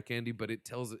see the Yeah. eye candy, but it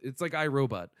tells. It's like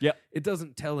iRobot. Yep. It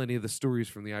doesn't tell any of the stories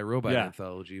from the iRobot Yeah.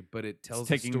 anthology, but it It's tells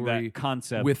the taking story that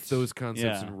concept with those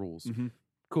concepts Yeah. and rules. Mhm.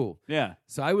 Cool. Yeah.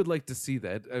 So I would like to see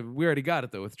that. We already got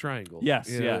it though with Triangle. Yes,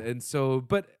 You know, yeah. And so,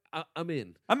 but I'm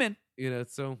in. I'm in.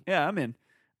 So Yeah, I'm in.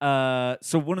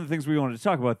 So one of the things we wanted to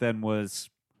talk about then was,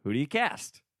 who do you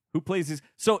cast? Who plays these?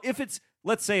 So if it's,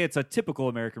 let's say it's a typical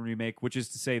American remake, which is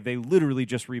to say they literally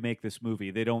just remake this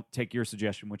movie. They don't take your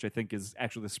suggestion, which I think is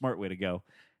actually the smart way to go,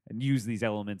 and use these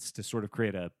elements to sort of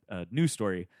create a new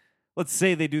story. Let's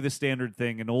say they do the standard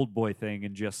thing, an old boy thing,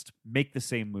 and just make the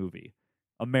same movie.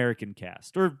 American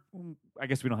cast. Or I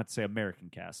guess we don't have to say American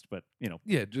cast, but,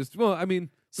 yeah, just we can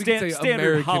say standard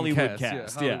American Hollywood cast.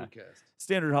 cast. Yeah, Yeah. Hollywood cast.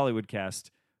 Standard Hollywood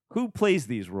cast. Who plays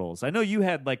these roles? I know you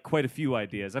had like quite a few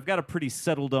ideas. I've got a pretty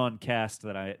settled on cast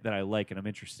that I like and I'm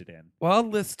interested in. Well, I'll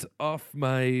list off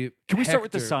my. Can we start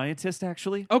with the Hector. scientist,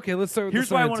 actually? Okay, let's start with Here's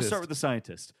the why I scientist. want to start with the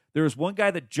scientist. There was one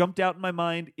guy that jumped out in my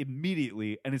mind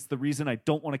immediately, and it's the reason I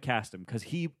don't want to cast him, because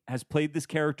he has played this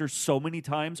character so many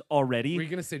times already. Were you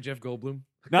gonna say Jeff Goldblum?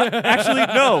 Actually,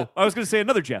 no. I was going to say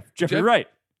another Jeff. Jeffrey Jeff- Wright.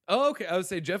 Oh, okay. I would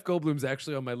say Jeff Goldblum's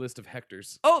actually on my list of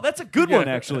Hectors. Oh, that's a good Yeah. one,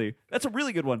 actually. That's a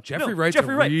really good one. Jeffrey No, Wright's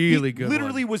Jeffrey a Wright. really He good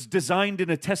literally one. was designed in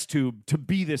a test tube to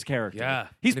be this character. Yeah,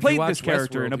 He's And if you played watch this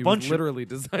character in Westworld, a he bunch was of literally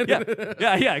designed.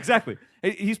 yeah, exactly.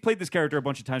 He's played this character a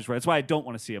bunch of times before. That's why I don't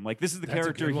want to see him. Like, this is the That's a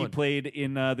character good he one. played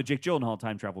in the Jake Gyllenhaal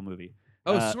time travel movie.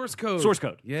 Oh, Source Code. Source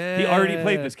Code. Yeah, He already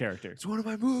played this character. It's one of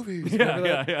my movies. Yeah, Remember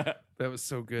that? yeah. That was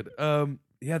so good.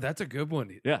 Yeah, that's a good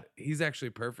one. Yeah. He's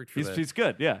actually perfect for He's, that. he's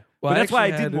good, yeah. Well, but I that's why I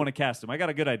actually didn't had- want to cast him. I got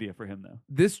a good idea for him, though.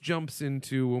 This jumps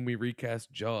into when we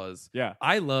recast Jaws. Yeah.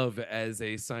 I love, as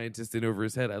a scientist in over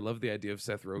his head, I love the idea of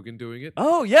Seth Rogen doing it.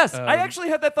 Oh, yes. I Um, actually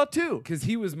had that thought, too. Because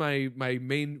he was one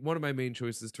of my main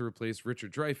choices to replace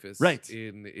Richard Dreyfuss, Right.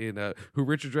 In who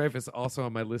Richard Dreyfuss also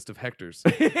on my list of Hectors,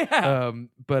 yeah.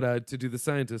 but to do the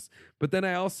scientist. But then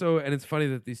I also, and it's funny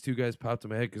that these two guys popped in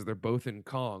my head because they're both in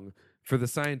Kong. For the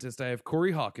scientist, I have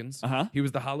Corey Hawkins. Uh-huh. He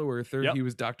was the Hollow Earther. Yep. He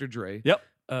was Dr. Dre. Yep.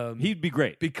 Um, He'd be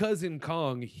great. because in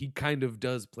Kong he kind of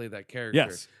does play that character.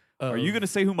 Yes. Are you going to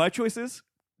say who my choice is?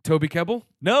 Toby Kebbell?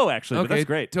 No, actually, but that's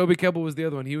great. Toby Kebbell was the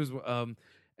other one. He was, and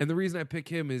the reason I pick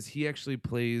him is he actually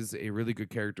plays a really good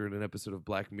character in an episode of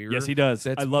Black Mirror. Yes, he does.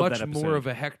 That's I love much that episode. more of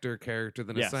a Hector character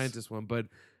than a Yes. scientist one. But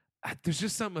there's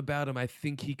just something about him. I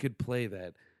think he could play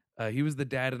that. He was the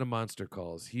dad in A Monster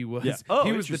Calls. He was Yeah. Oh,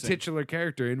 he was the interesting. titular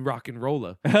character in Rock and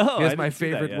Rolla. Oh, He has I my didn't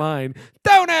see that favorite yet. line.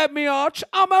 Don't have me, Arch.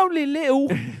 I'm only little.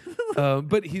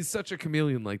 But he's such a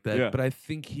chameleon like that. Yeah. But I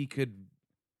think he could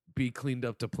be cleaned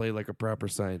up to play like a proper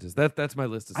scientist. That's my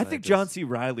list of I scientists. think John C.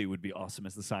 Riley would be awesome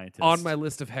as the scientist. on my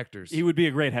list of Hectors. He would be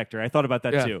a great Hector. I thought about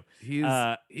that, yeah, too.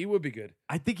 he would be good.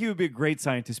 I think he would be a great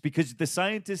scientist because the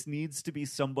scientist needs to be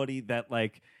somebody that,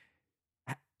 like,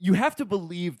 you have to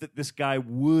believe that this guy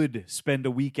would spend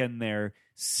a weekend there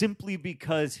simply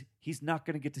because he's not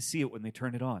going to get to see it when they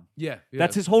turn it on. Yeah,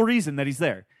 That's his whole reason that he's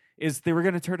there, is they were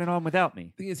going to turn it on without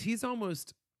me. thing is, he's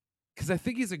almost because I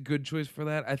think he's a good choice for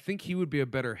that. I think he would be a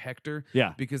better Hector.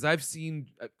 Yeah. because I've seen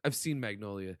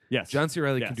Magnolia. Yes. John C.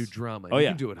 Reilly Yes. can do drama. Oh, He yeah.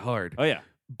 can do it hard. Oh, yeah.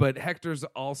 But Hector's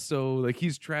also like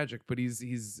he's tragic, but he's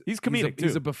comedic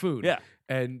He's too. a buffoon. Yeah.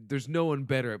 And there's no one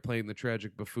better at playing the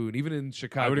tragic buffoon, even in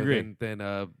Chicago. I would agree. than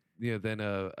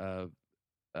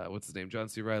what's his name, John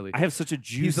C. Reilly. I have such a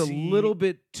juicy. He's a little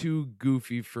bit too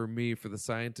goofy for me for the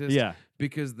scientist. Yeah.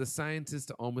 Because the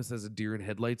scientist almost has a deer in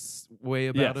headlights way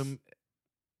about Yes. him.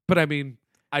 But I mean,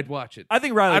 I'd watch it. I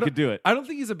think Riley could do it. I don't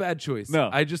think he's a bad choice. No.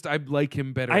 I like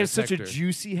him better. I have as such Hector. a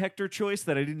juicy Hector choice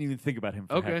that I didn't even think about him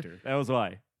for Okay. Hector. That was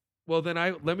why. Well, then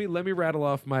let me rattle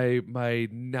off my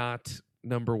not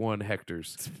number one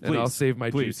Hectors, and I'll Please. save my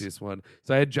Please. juiciest one.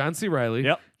 So I had John C. Reilly,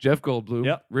 Yep. Jeff Goldblum,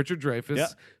 Yep. Richard Dreyfuss, Yep.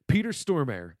 Peter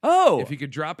Stormare. Oh, If he could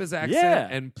drop his accent Yeah.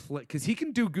 and play, because he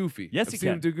can do Goofy. Yes, I've he seen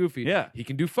him can. do Goofy. Yeah. He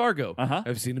can do Fargo. Uh-huh.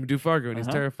 I've seen him do Fargo, and he's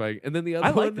Uh-huh. terrifying. And then the other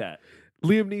I one, like that.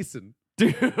 Liam Neeson.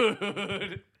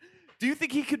 Dude. Do you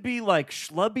think he could be like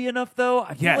schlubby enough though?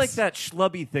 I feel Yes. like that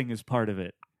schlubby thing is part of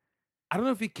it. I don't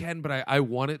know if he can, but I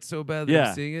want it so bad that Yeah.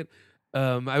 I'm seeing it.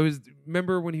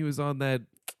 Remember when he was on that,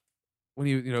 when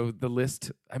he, the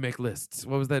list, I make lists.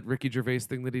 What was that Ricky Gervais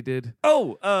thing that he did?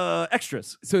 Oh,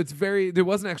 extras. So there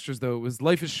wasn't extras though. It was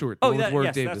Life is Short. The Oh, one with Warwick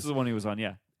yes, Davis. that's the one he was on.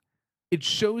 Yeah, It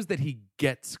shows that he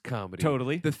gets comedy.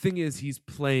 Totally. The thing is, he's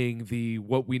playing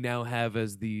what we now have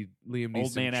as the Liam Neeson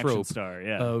old man action trope star.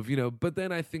 Yeah, of But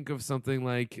then I think of something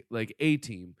like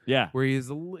A-Team, yeah, where he's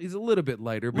a little bit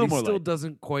lighter, but Little he more still light.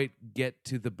 doesn't quite get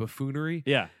to the buffoonery.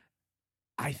 yeah.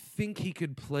 I think he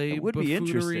could play It would be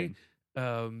buffoonery,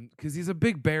 interesting. because he's a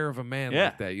big bear of a man Yeah.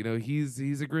 like that.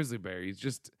 He's a grizzly bear.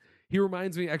 He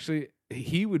reminds me. Actually,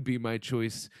 he would be my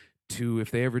choice to if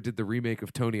they ever did the remake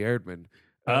of Tony Erdmann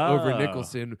over Oh,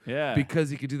 Nicholson, Yeah, because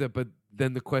he could do that. But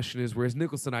then the question is, whereas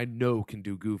Nicholson, I know can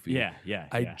do Goofy. yeah, yeah.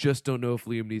 I yeah. just don't know if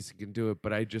Liam Neeson can do it.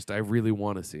 But I really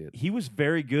want to see it. He was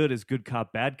very good as good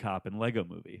cop, bad cop in Lego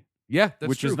Movie. Yeah, that's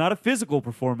which true. is not a physical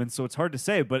performance, so it's hard to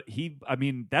say. But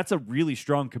that's a really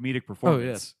strong comedic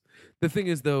performance. The thing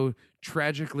is, though,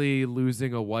 tragically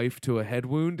losing a wife to a head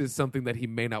wound is something that he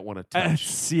may not want to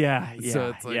touch. Yeah, So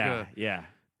it's like, yeah.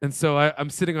 And so I'm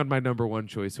sitting on my number one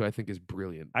choice, who I think is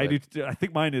brilliant. I but- do. I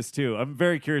think mine is too. I'm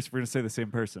very curious if we're going to say the same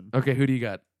person. Okay, who do you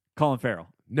got? Colin Farrell.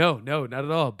 No, not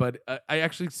at all. But I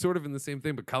actually sort of in the same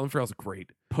thing. But Colin Farrell's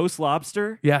great. Post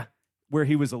Lobster, Yeah, where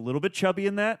he was a little bit chubby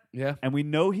in that, yeah. and we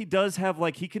know he does have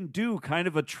he can do kind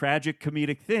of a tragic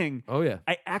comedic thing. Oh yeah.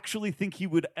 I actually think he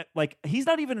would he's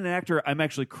not even an actor I'm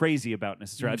actually crazy about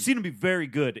necessarily. I've seen him be very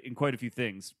good in quite a few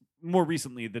things more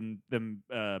recently than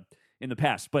in the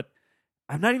past, but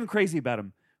I'm not even crazy about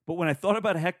him. But when I thought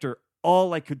about Hector,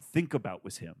 all I could think about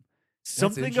was him.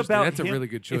 Something interesting. about That's a him, really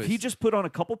good If he choice. just put on a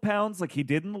couple pounds like he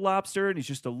did in The Lobster, and he's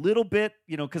just a little bit,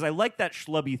 because I like that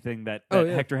schlubby thing that Oh,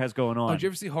 yeah. Hector has going Oh, on. did you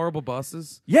ever see Horrible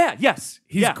Bosses? Yeah, yes,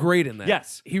 He's yeah. great in that.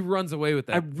 Yes. he runs away with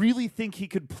that. I really think he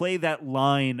could play that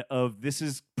line of this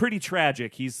is pretty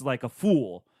tragic. He's like a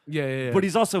fool, yeah. but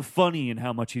he's also funny in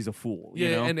how much he's a fool. yeah,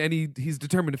 you know? and he's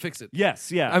determined to fix it.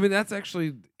 yes, yeah. I mean, that's actually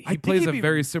I he think plays he'd a be-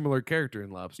 very similar character in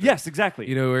Lobster. yes,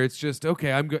 exactly. Where it's just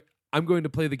okay. I'm going to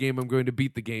play the game. I'm going to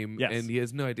beat the game, Yes. and he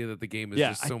has no idea that the game is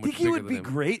yeah, just so I much think he bigger would than be him.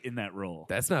 great in that role.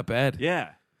 That's not bad. Yeah,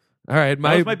 All right, that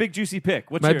my was my big juicy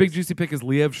pick. What's my yours? big juicy pick is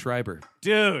Liev Schreiber.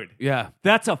 dude? Yeah,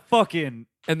 That's a fucking.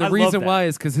 and the I love reason that. why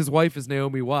is because his wife is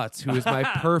Naomi Watts, who is my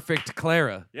perfect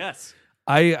Clara. Yes.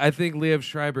 I think Liev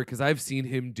Schreiber, because I've seen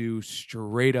him do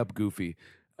straight up Goofy.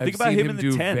 I've Think about seen him in The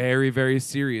do 10. very, very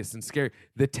serious and scary.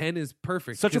 The 10 is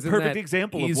perfect. Such a 'cause in perfect that,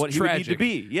 example of he's what tragic, he would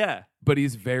need to be. Yeah, but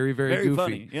he's very, very, very goofy.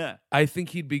 funny. Yeah, I think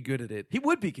he'd be good at it. he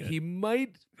would be good. He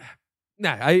might.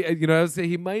 Nah, I would say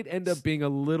he might end up being a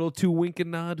little too wink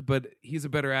and nod, but he's a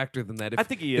better actor than that. I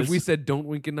think he If is. we said don't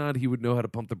wink and nod, he would know how to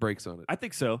pump the brakes on it. I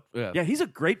think so. Yeah. He's a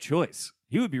great choice.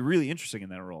 He would be really interesting in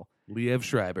that role. Liev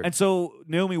Schreiber. And so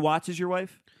Naomi Watts is your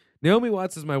wife? Naomi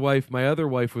Watts is my wife. My other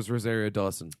wife was Rosario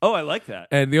Dawson. Oh, I like that.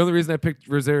 And the only reason I picked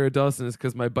Rosario Dawson is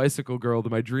because my bicycle girl,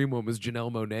 my dream one, was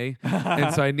Janelle Monáe.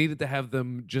 And so I needed to have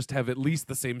them just have at least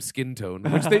the same skin tone,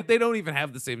 which they don't even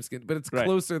have the same skin, but it's Right.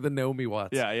 closer than Naomi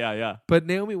Watts. Yeah. But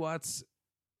Naomi Watts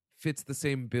fits the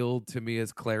same build to me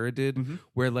as Clara did, Mhm.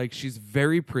 where she's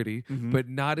very pretty, Mhm. but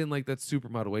not in that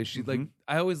supermodel way. She Mhm.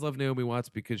 I always love Naomi Watts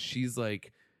because she's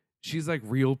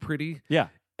real pretty. Yeah.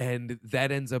 And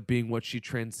that ends up being what she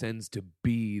transcends to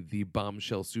be the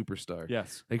bombshell superstar.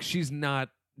 Yes. She's not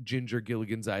Ginger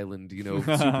Gilligan's Island,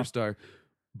 superstar.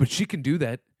 But she can do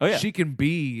that. Oh, yeah. She can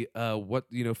be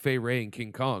Fay Ray in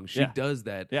King Kong. She Yeah. does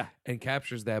that Yeah. and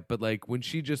captures that. But when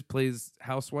she just plays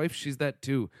housewife, she's that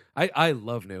too. I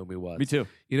love Naomi Watts. Me too.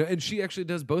 And she actually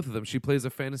does both of them. She plays a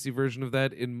fantasy version of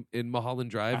that in Mulholland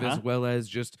Drive, as Uh-huh. well as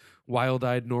just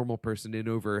wild-eyed normal person in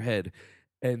over her head.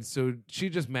 And so she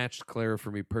just matched Clara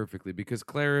for me perfectly because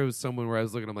Clara was someone where I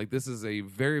was looking, I'm like, this is a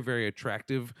very, very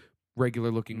attractive, regular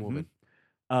looking woman.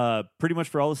 Pretty much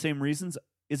for all the same reasons,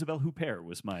 Isabelle Huppert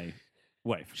was my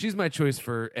wife. She's my choice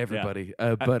for everybody.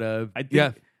 I think,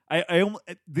 yeah.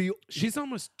 She's She's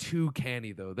almost too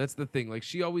canny though. That's the thing. Like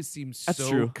she always seems That's so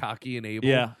true. cocky and able.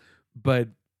 Yeah. But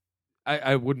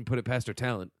I wouldn't put it past her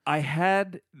talent. I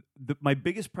had my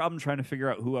biggest problem trying to figure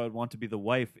out who I would want to be the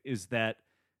wife is that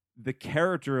the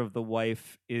character of the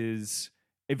wife is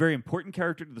a very important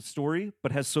character to the story,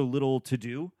 but has so little to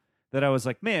do that I was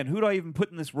like, man, who do I even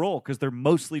put in this role? Because they're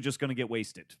mostly just going to get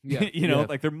wasted. Yeah,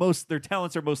 like their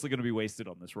talents are mostly going to be wasted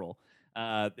on this role.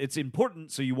 It's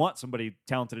important, so you want somebody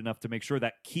talented enough to make sure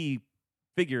that key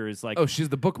figure is like, oh, she's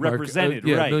the bookmark represented,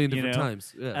 yeah, right? a million different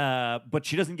times. Yeah. But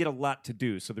she doesn't get a lot to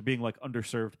do, so they're being like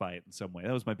underserved by it in some way.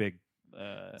 That was my big.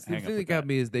 The thing that got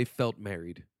me is they felt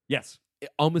married. Yes.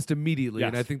 Almost immediately,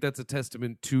 and Yes. I think that's a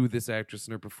testament to this actress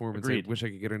and her performance. Agreed. I wish I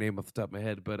could get her name off the top of my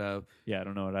head, but Yeah, I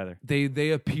don't know it either.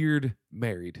 they appeared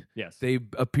married. Yes. They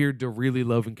appeared to really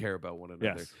love and care about one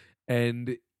another. Yes.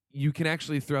 And you can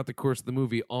actually, throughout the course of the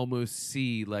movie, almost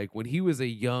see, like, when he was a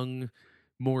young,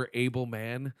 more able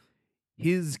man,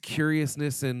 his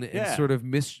curiousness and sort of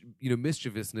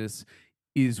mischievousness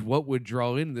is what would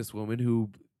draw in this woman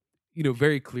who,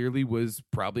 very clearly was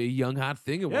probably a young, hot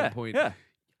thing at one point. Yeah.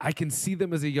 I can see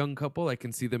them as a young couple. I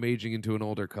can see them aging into an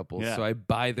older couple. Yeah. So I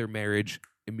buy their marriage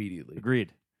immediately.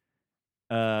 Agreed.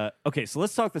 Okay, so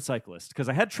let's talk the cyclist, because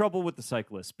I had trouble with the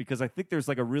cyclist because I think there's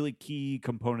like a really key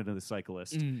component of the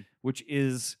cyclist, which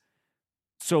is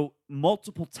so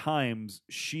multiple times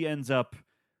she ends up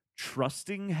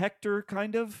trusting Hector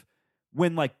kind of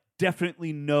when like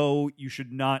definitely no, you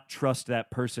should not trust that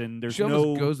person. There's She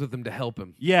almost goes with him to help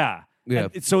him. Yeah. Yeah.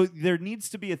 And so there needs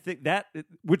to be a thing that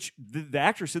which the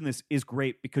actress in this is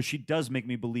great because she does make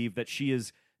me believe that she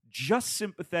is just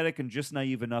sympathetic and just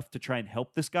naive enough to try and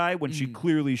help this guy when she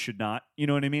clearly should not. You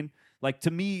know what I mean? Like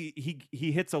to me,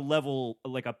 he hits a level,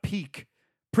 like a peak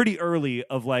pretty early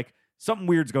of like something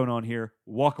weird's going on here.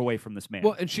 Walk away from this man.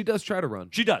 Well, and she does try to run.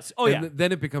 She does. Oh, and yeah.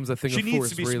 Then it becomes a thing She of needs force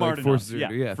to be where he, smart like, enough. forces her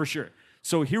to, yeah. For sure.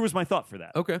 So here was my thought for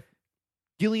that. Okay.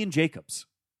 Gillian Jacobs.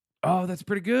 Oh, that's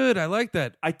pretty good. I like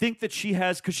that. I think that she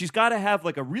has, because she's got to have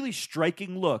like a really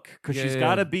striking look, because she's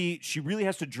got to be, she really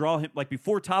has to draw him, like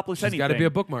before topless She's anything. got to be a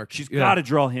bookmark. She's got to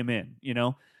draw him in,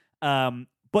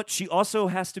 but she also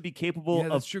has to be capable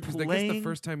that's of true, because playing. I guess the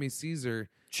first time he sees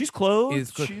her, she's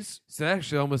clothed. she's so that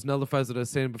actually almost nullifies what I was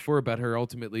saying before about her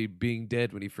ultimately being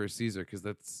dead when he first sees her, because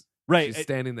that's right. she's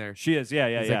standing there. She is, yeah.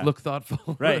 Like, look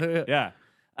thoughtful. Right, yeah.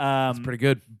 It's pretty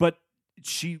good. But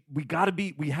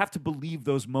we have to believe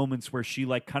those moments where she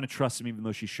like kind of trusts him even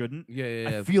though she shouldn't.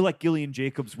 Yeah. I feel like Gillian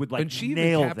Jacobs would like and she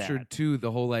nail even captured that. too the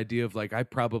whole idea of like, I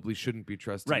probably shouldn't be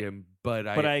trusting Right. him, but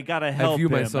I gotta help. I view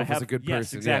him. myself I as have, a good yes,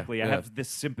 person. exactly. Yeah, I yeah. have this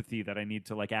sympathy that I need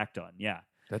to like act on. Yeah,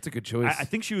 That's a good choice. I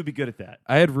think she would be good at that.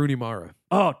 I had Rooney Mara.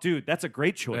 Oh, dude, that's a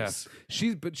great choice.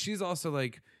 She's also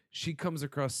like, she comes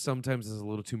across sometimes as a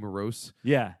little too morose,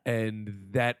 Yeah. and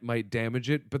that might damage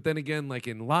it. But then again, like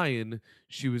in Lion,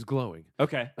 she was glowing.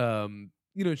 Okay.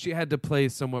 She had to play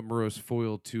somewhat morose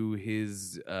foil to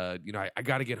his, I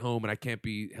got to get home and I can't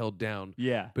be held down.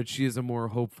 Yeah. But she is a more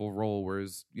hopeful role,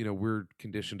 whereas, we're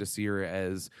conditioned to see her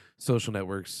as Social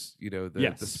Network's,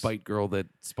 the spite girl that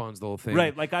spawns the whole thing.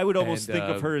 Right. Like I would almost think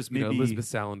of her as maybe Elizabeth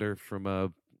Salander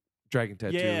from Dragon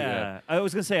Tattoo. Yeah. I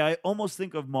was gonna say I almost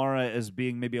think of Mara as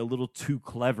being maybe a little too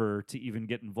clever to even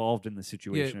get involved in the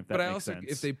situation. If that but I makes also, sense.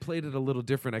 if they played it a little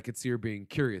different, I could see her being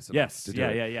curious enough yes. to do Yeah.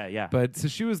 it. Yeah. But so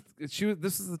she was.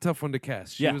 This is a tough one to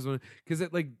cast. She Yeah. was one because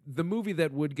the movie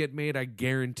that would get made, I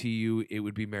guarantee you, it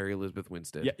would be Mary Elizabeth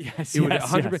Winstead. Yeah. Yes. It would yes,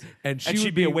 100%, yes. and she'd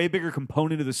would be a way bigger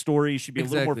component of the story. She'd be a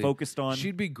little more focused on.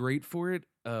 She'd be great for it.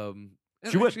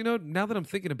 She would. Actually, now that I'm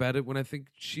thinking about it, when I think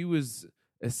she was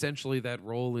essentially that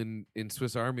role in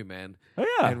Swiss Army Man,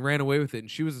 and ran away with it,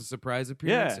 and she was a surprise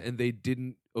appearance, and they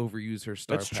didn't overuse her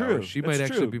star That's power. true. She That's might true.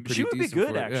 actually be pretty. She would be decent good,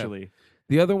 for it, yeah. actually.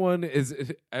 The other one is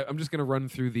I'm just going to run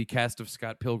through the cast of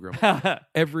Scott Pilgrim.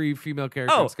 Every female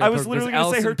character. Oh, in Scott I was Pilgrim, literally because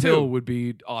gonna say her Alison Pill too. would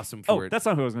be awesome for Oh, it. that's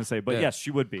not who I was going to say, but Yeah. yes, she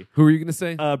would be. Who are you going to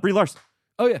say? Brie Larson.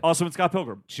 Oh yeah, Also in Scott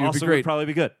Pilgrim. She would be also great. would probably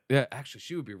be good. yeah. Actually,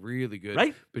 she would be really good,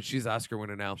 Right? But she's Oscar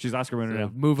winner now. She's Oscar winner So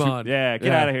now. move on. Yeah,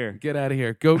 get out of here. Get out of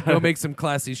here. Go make some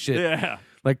classy shit. Yeah.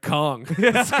 Like Kong.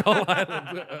 Skull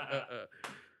Island.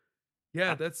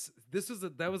 Yeah,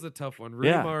 that was a tough one. Rooney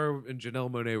Yeah. Mara and Janelle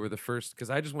Monáe were the first,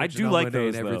 because I just want I do Janelle like Monáe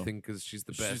those, in though. everything because she's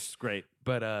the best. She's great.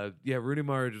 But Rooney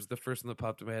Mara was the first one that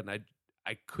popped in my head, and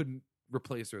I couldn't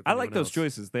replace her. With I like anyone those else.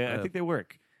 choices. I Yeah. think they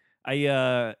work.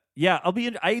 I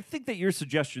think that your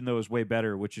suggestion though is way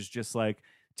better, which is just like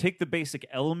take the basic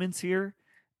elements here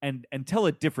and tell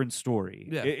a different story.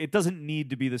 Yeah. It doesn't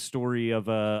need to be the story of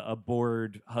a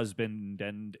bored husband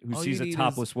and who All sees you a need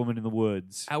topless woman in the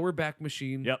woods. Our back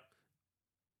machine. Yep.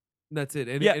 That's it.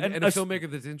 And, Yeah, and, and a a filmmaker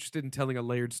that's interested in telling a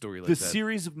layered story like The that.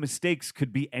 series of mistakes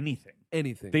could be anything.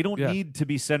 Anything. They don't Yeah. need to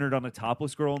be centered on a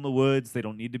topless girl in the woods. They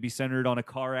don't need to be centered on a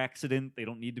car accident. They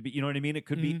don't need to be, you know what I mean? It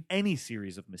could Mm-hmm. be any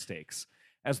series of mistakes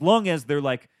as long as they're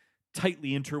like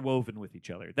tightly interwoven with each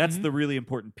other. That's Mm-hmm. the really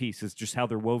important piece, is just how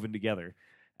they're woven together.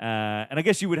 And I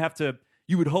guess you would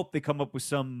hope they come up with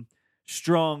some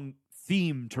strong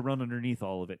theme to run underneath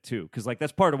all of it too. Because like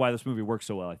that's part of why this movie works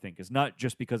so well, I think, is not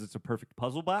just because it's a perfect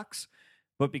puzzle box,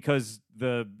 but because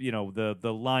the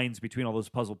lines between all those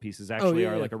puzzle pieces actually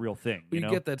are like a real thing. You You know?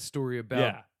 get that story about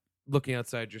Yeah. looking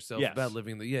outside yourself, Yes. about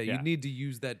living Yeah. you need to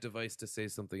use that device to say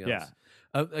something else.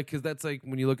 Yeah. Because that's like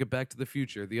when you look at Back to the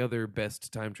Future, the other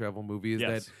best time travel movie is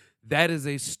Yes. that is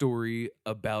a story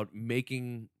about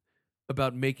making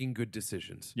good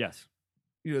decisions. Yes.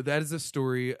 You know, that is a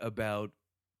story about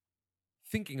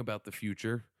thinking about the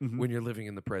future Mhm. when you're living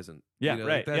in the present. Yeah, You know,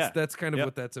 right, That's kind of Yep.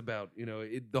 what that's about. You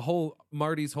know,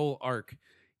 Marty's whole arc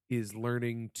is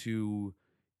learning to,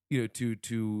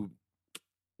 to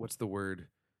what's the word?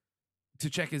 To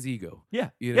check his ego. Yeah.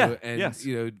 You know, Yeah. and Yes.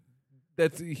 you know,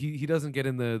 that's he doesn't get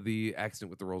in the accident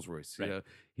with the Rolls Royce. Right. You know,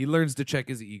 he learns to check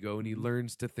his ego, and he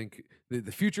learns to think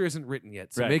the future isn't written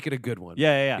yet, so Right. make it a good one.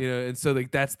 Yeah. You know, and so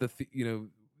like that's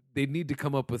they need to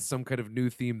come up with some kind of new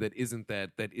theme that isn't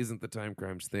the time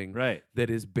crimes thing, Right. that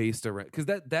is based around, because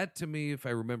that to me, if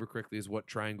I remember correctly, is what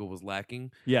Triangle was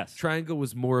lacking. Yes. Triangle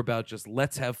was more about just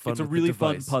let's have fun. It's a with really the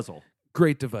fun device. puzzle.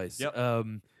 Great device. Yep.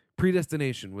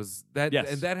 Predestination was that,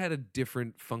 Yes. and that had a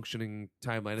different functioning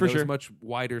timeline. And For that sure. was much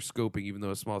wider scoping, even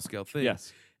though a small scale thing.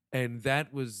 Yes. And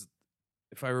that was,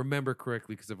 if I remember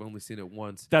correctly, because I've only seen it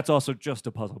once. That's also just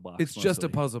a puzzle box. It's just a mostly.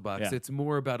 puzzle box. Yeah. It's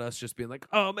more about us just being like,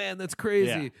 "Oh man, that's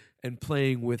crazy," Yeah. and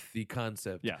playing with the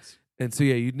concept. Yes. And so,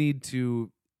 yeah, you need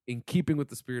to, in keeping with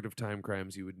the spirit of time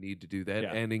crimes, you would need to do that.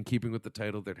 Yeah. And in keeping with the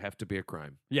title, there'd have to be a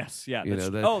crime. Yes. Yeah. You That's,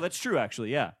 know, that- that's true.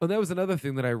 Actually. Yeah. Well, that was another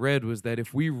thing that I read, was that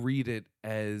if we read it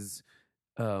as,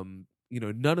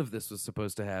 none of this was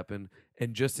supposed to happen,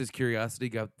 and just his curiosity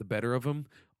got the better of him,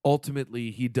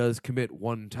 ultimately he does commit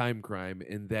one time crime,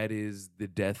 and that is the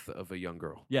death of a young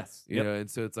girl. Yes. You Yep. know, and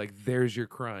so it's like, there's your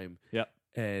crime. Yep.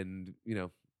 And,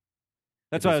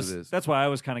 That's it why. is what it is. That's why I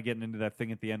was kind of getting into that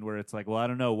thing at the end, where it's like, well, I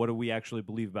don't know, what do we actually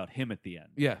believe about him at the end?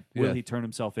 yeah. Will yeah. he turn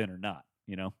himself in or not?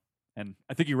 You know. And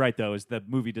I think you're right, though, is the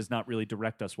movie does not really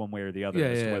direct us one way or the other Yeah,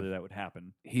 as to yeah. whether that would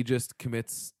happen. He just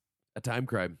commits a time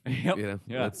crime. Yep. You know,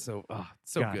 Yeah. that's so God,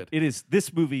 good. It is.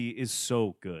 This movie is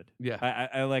so good. Yeah.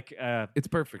 I like. It's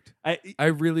perfect. I I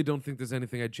really don't think there's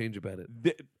anything I'd change about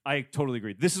it. I totally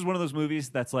agree. This is one of those movies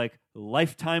that's like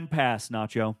lifetime pass,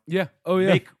 Nacho. Yeah. Oh yeah.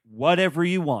 Make whatever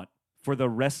you want for the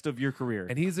rest of your career.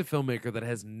 And he's a filmmaker that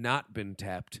has not been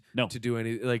tapped No. to do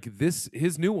any, like this.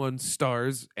 His new one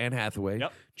stars Anne Hathaway,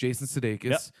 Yep. Jason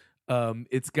Sudeikis.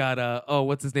 It's got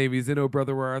what's his name? He's in Oh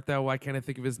Brother Where Art Thou? Why can't I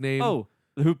think of his name? Oh,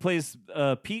 who plays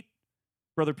Pete?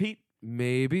 Brother Pete?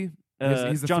 maybe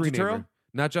he's a John three Turturro? namer.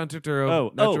 Not John Turturro.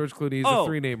 Oh, not oh, George Clooney. He's oh, a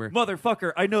three namer.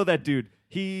 Motherfucker, I know that dude.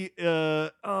 He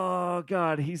oh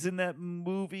god, he's in that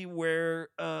movie where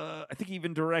I think he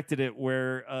even directed it,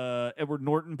 where Edward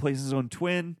Norton plays his own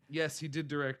twin. Yes, he did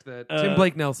direct that. Uh, Tim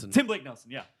Blake Nelson. Tim Blake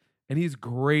Nelson, yeah. And he's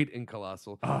great in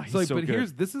Colossal. Oh, he's like, so but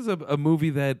good. this is a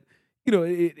movie that,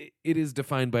 it is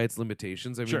defined by its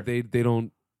limitations. I mean, Sure. they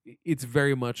don't. It's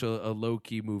very much a low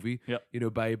key movie.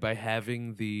 Yep. By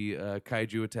having the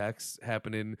kaiju attacks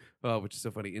happen in, which is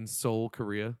so funny, in Seoul,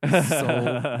 Korea.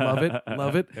 Seoul,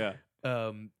 love it. Yeah.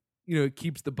 It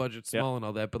keeps the budget small and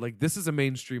all that, but like this is a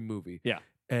mainstream movie. Yeah.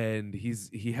 And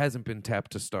he hasn't been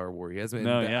tapped to Star Wars. He hasn't.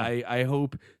 No, and yeah. I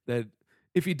hope that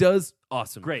if he does,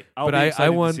 awesome. Great. I'll But be I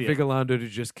excited to want see it. Vigilando to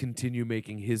just continue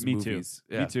making his Me movies.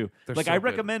 too. Yeah. Me too. They're Like so I good.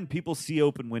 recommend people see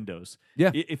Open Windows.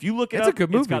 Yeah. If you look it It's a up, good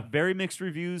it's movie. got very mixed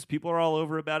reviews. People are all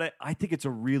over about it. I think it's a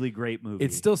really great movie.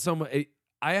 It's still somewhat.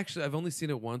 I've only seen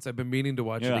it once. I've been meaning to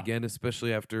watch it Yeah. again,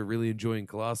 especially after really enjoying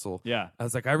Colossal. Yeah. I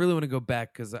was like, I really want to go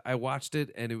back because I watched it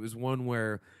and it was one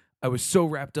where I was so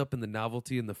wrapped up in the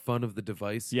novelty and the fun of the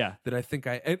device. Yeah. That I think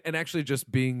and actually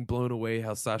just being blown away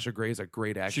how Sasha Grey is a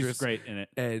great actress. She's great in it.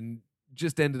 And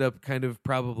just ended up kind of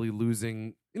probably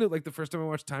losing, like the first time I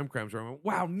watched Time Crimes where I went,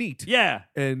 wow, neat. Yeah.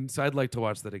 And so I'd like to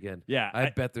watch that again. Yeah.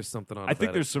 I bet there's something on I think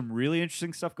about there's some really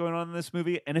interesting stuff going on in this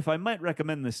movie. And if I might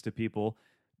recommend this to people,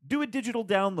 do a digital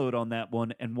download on that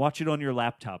one and watch it on your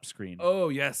laptop screen. Oh,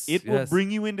 yes. It will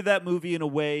bring you into that movie in a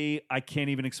way I can't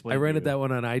even explain. I to rented you. that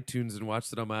one on iTunes and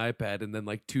watched it on my iPad, and then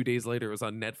like 2 days later it was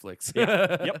on Netflix.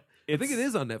 Yeah. Yep. I think it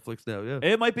is on Netflix now, yeah.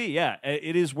 It might be, yeah.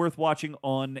 It is worth watching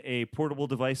on a portable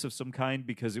device of some kind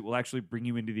because it will actually bring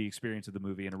you into the experience of the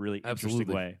movie in a really interesting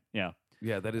Absolutely. way. Yeah.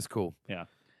 Yeah, that is cool. Yeah.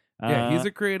 Yeah, he's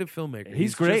a creative filmmaker.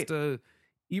 he's great. Just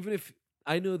even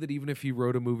if he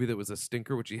wrote a movie that was a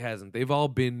stinker, which he hasn't, they've all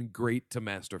been great to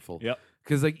masterful. Yep.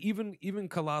 Because like even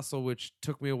Colossal, which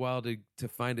took me a while to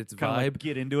find its Kinda vibe, like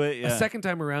get into it. Yeah. a second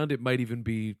time around, it might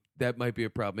be a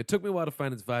problem. It took me a while to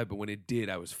find its vibe, but when it did,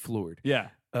 I was floored. Yeah.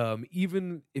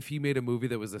 Even if he made a movie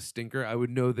that was a stinker, I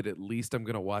would know that at least I'm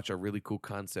going to watch a really cool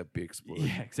concept be explored.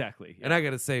 Yeah, exactly. Yeah. And I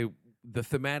got to say, the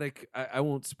thematic, I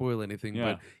won't spoil anything,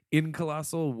 Yeah. but in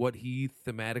Colossal, what he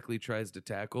thematically tries to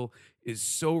tackle is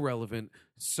so relevant,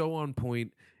 so on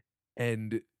point,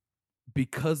 and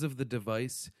because of the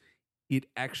device, it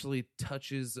actually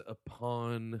touches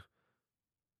upon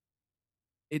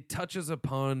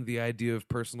the idea of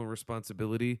personal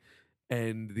responsibility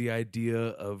and the idea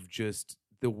of just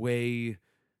the way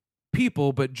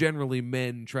people, but generally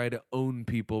men, try to own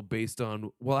people based on,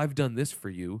 well, I've done this for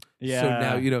you. Yeah. So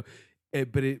now,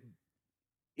 but it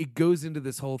goes into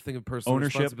this whole thing of personal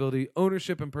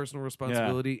ownership and personal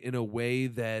responsibility in a way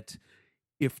that,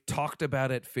 if talked about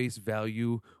at face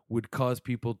value, would cause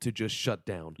people to just shut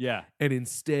down. Yeah. And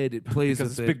instead, it plays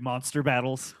Because it's with big monster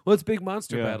battles. Well, it's big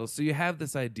monster Yeah. battles. So you have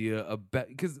this idea of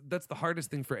because that's the hardest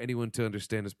thing for anyone to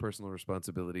understand is personal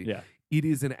responsibility. Yeah. It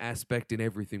is an aspect in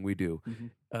everything we do.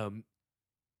 Mhm.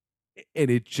 And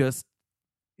he just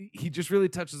really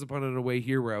touches upon it in a way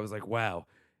here where I was like, wow,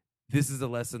 this is a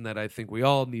lesson that I think we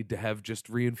all need to have just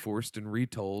reinforced and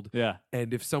retold. Yeah.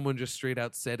 And if someone just straight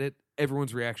out said it,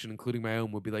 everyone's reaction, including my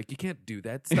own, would be like, you can't do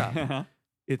that. Stop.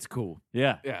 It's cool.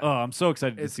 Yeah. Yeah. Oh, I'm so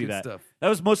excited to It's see good that. stuff. That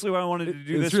was mostly why I wanted to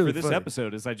do It's this really for this funny.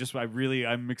 episode. Is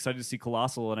I'm excited to see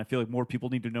Colossal, and I feel like more people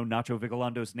need to know Nacho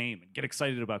Vigalando's name and get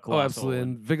excited about Colossal. Oh, absolutely.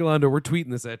 And Vigilando, we're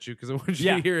tweeting this at you because I want you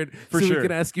Yeah, to hear it for so sure. we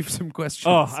can ask you some questions.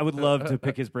 Oh, I would love to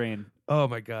pick his brain. Oh,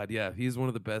 my God. Yeah. He's one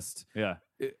of the best, Yeah.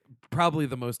 probably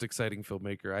the most exciting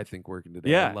filmmaker, I think, working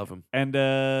today. Yeah. I love him. And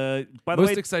by the Most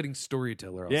way, exciting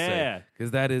storyteller, I'll Yeah. say.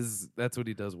 Because that's what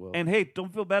he does well. and hey,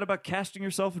 don't feel bad about casting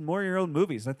yourself in more of your own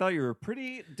movies. I thought you were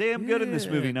pretty damn good in this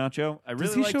Yeah. movie, Nacho. I really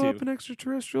Does he liked show you. up in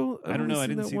Extraterrestrial? I don't know. I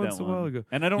I've only didn't see once that a while one. ago.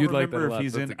 And I don't You'd like that remember a lot. if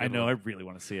he's That's in. a I good know. one. I really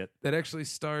want to see it. That actually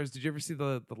stars. Did you ever see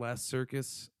the Last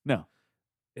Circus? No.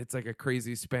 It's like a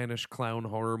crazy Spanish clown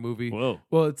horror movie. Whoa.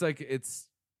 Well, it's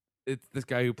this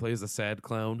guy who plays a sad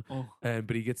clown, Oh.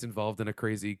 but he gets involved in a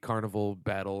crazy carnival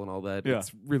battle and all that. Yeah.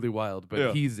 It's really wild, but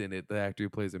Yeah. he's in it. The actor who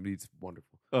plays him, he's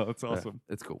wonderful. Oh, that's Yeah, awesome.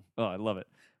 it's cool. Oh, I love it.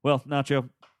 Well, Nacho,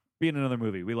 be in another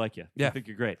movie. We like you. Yeah. I think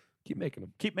you're great. Keep making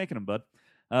them. Keep making them, bud.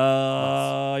 You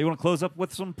want to close up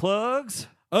with some plugs?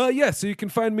 Yeah, so you can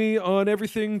find me on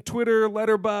everything, Twitter,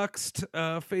 Letterboxd,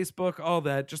 Facebook, all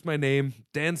that. Just my name,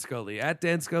 Dan Scully, at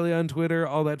Dan Scully on Twitter,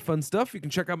 all that fun stuff. You can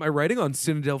check out my writing on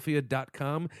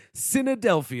Cinedelphia.com.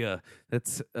 Cinedelphia.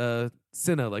 That's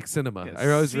Cine, like cinema. Yes.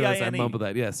 I always realize I C-I-N-E. mumble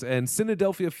that. Yes. And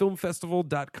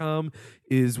CinedelphiaFilmFestival.com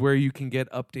is where you can get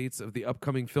updates of the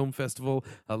upcoming film festival.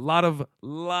 A lot of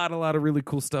really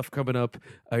cool stuff coming up.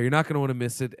 You're not going to want to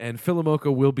miss it. And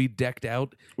Philomoka will be decked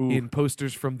out in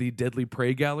posters from the Deadly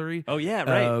Prey Gallery. Oh, yeah,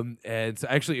 right. And so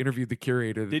I actually interviewed the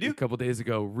curator Did you? a couple days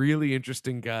ago. Really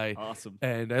interesting guy. Awesome.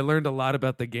 And I learned a lot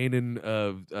about the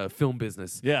Gainan film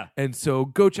business. Yeah. And so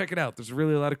go check it out. There's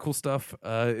really a lot of cool stuff.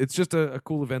 It's just a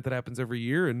cool event that happens every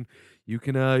year, and you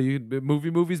can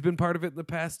movie's been part of it in the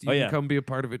past. You can come be a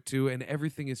part of it too, and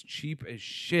everything is cheap as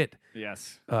shit.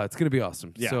 Yes. It's gonna be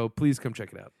awesome. Yeah. So please come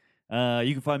check it out.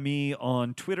 You can find me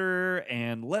on Twitter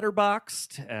and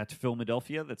Letterboxd at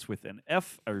Filmadelphia. That's with an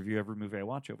F. I review every movie I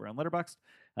watch over on Letterboxd,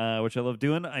 which I love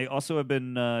doing. I also have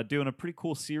been doing a pretty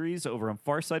cool series over on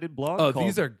Farsighted blog. Oh, called-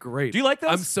 these are great. Do you like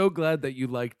those? I'm so glad that you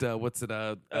liked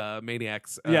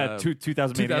Maniacs. Yeah, 2000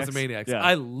 Maniacs. 2000 Maniacs. Yeah.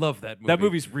 I love that movie. That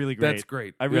movie's really great. That's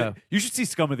great. I really, Yeah. You should see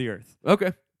Scum of the Earth.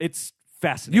 Okay. It's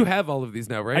fascinating. You have all of these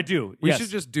now, right? I do. We yes. should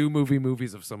just do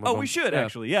movies of some of them. Oh, we should Yeah.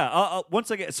 actually. Yeah.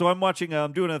 Once I get so I'm watching.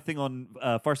 I'm doing a thing on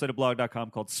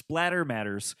farsightedblog.com called Splatter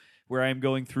Matters, where I'm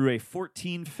going through a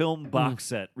 14 film box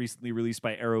set recently released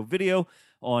by Arrow Video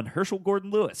on Herschel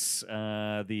Gordon Lewis,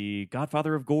 the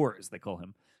Godfather of Gore, as they call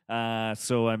him.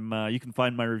 So I'm. You can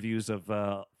find my reviews of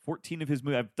 14 of his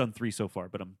movies. I've done 3 so far,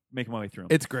 but I'm making my way through them.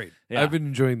 It's great. Yeah. I've been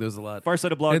enjoying those a lot.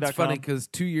 farsightedblog.com. It's funny because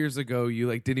 2 years ago you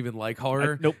didn't even like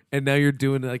horror, nope. and now you're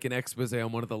doing like an expose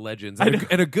on one of the legends, I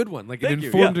and, know. a good one, like an Thank you,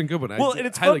 informed yeah. and good one. Well, I and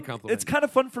it's highly fun. compliment. It's kind of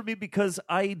fun for me because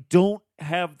I don't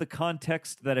have the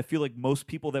context that I feel like most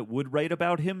people that would write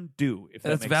about him do. If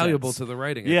That's that makes valuable sense. to the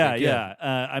writing. I Yeah, think.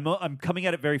 yeah. I'm coming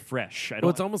at it very fresh. Well,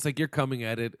 it's almost like you're coming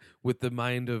at it with the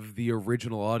mind of the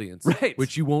original audience, Right.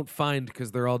 Which you won't find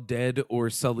because they're all dead or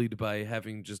sullied by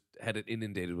having just had it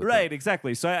inundated with Right, them.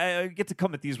 exactly. So I get to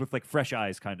come at these with like fresh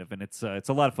eyes, kind of, and it's a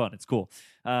lot of fun. It's cool.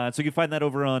 So you can find that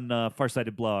over on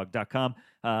farsightedblog.com.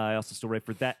 I also still write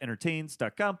for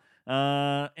thatentertains.com.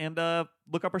 And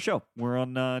look up our show. We're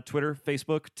on Twitter,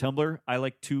 Facebook, Tumblr. I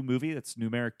like 2 movie. That's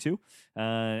numeric 2.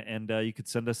 And you could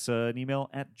send us an email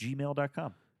at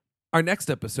gmail.com. Our next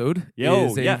episode Yo,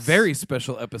 is a yes. very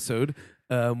special episode.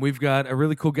 We've got a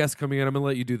really cool guest coming in. I'm going to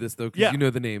let you do this, though, because Yeah. you know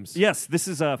the names. Yes, this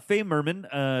is Faye Merman.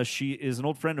 She is an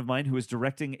old friend of mine who is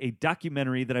directing a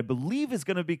documentary that I believe is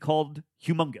going to be called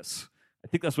Humongous. I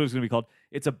think that's what it's going to be called.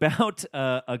 It's about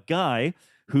a guy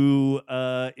who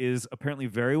is apparently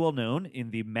very well known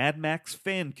in the Mad Max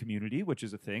fan community, which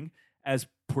is a thing, as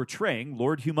portraying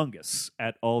Lord Humongous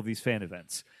at all of these fan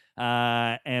events.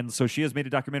 And so she has made a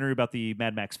documentary about the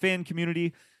Mad Max fan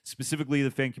community, specifically the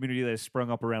fan community that has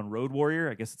sprung up around Road Warrior.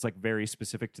 I guess it's like very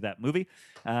specific to that movie.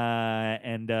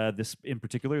 And this in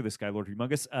particular, this guy, Lord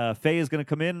Humongous. Faye is going to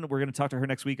come in. We're going to talk to her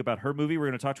next week about her movie. We're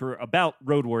going to talk to her about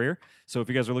Road Warrior. So if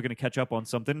you guys are looking to catch up on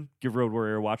something, give Road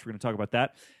Warrior a watch. We're going to talk about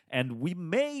that. And we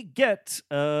may get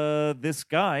this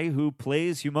guy who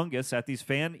plays Humongous at these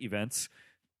fan events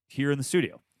here in the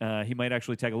studio. He might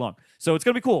actually tag along. So it's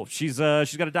going to be cool. She's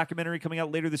got a documentary coming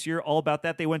out later this year all about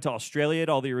that. They went to Australia at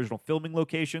all the original filming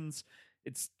locations.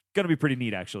 It's going to be pretty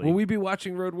neat, actually. Will we be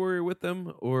watching Road Warrior with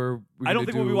them? Or I don't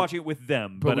think we'll be watching it with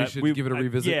them. But we I- should give it a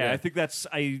revisit, Yeah, yeah. I think that's...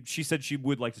 She said she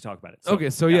would like to talk about it. So,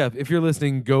 Okay, so yeah, if you're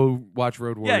listening, go watch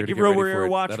Road Warrior. Yeah, to give get Road ready Warrior for a it.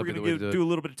 watch. That'll We're be going the way to do it. do a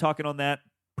little bit of talking on that,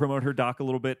 promote her doc a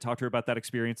little bit, talk to her about that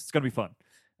experience. It's going to be fun.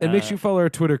 And make sure you follow our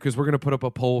Twitter because we're going to put up a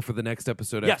poll for the next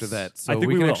episode Yes, after that. I So think we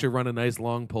we can will. actually run a nice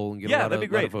long poll and get Yeah, a lot that'd be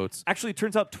of, lot great. of votes. Actually, it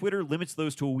turns out Twitter limits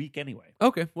those to a week anyway.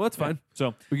 Okay, well, that's fine.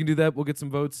 So We can do that. We'll get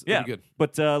some votes. yeah, It'll be good.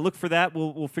 but look for that.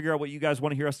 We'll figure out what you guys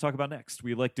want to hear us talk about next.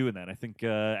 We like doing that. I think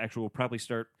actually we'll probably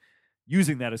start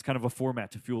using that as kind of a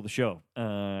format to fuel the show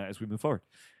as we move forward,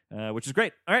 which is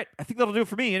great. All right, I think that'll do it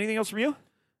for me. Anything else from you?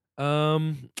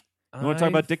 You want to talk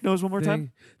about dick nose one more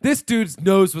time? This dude's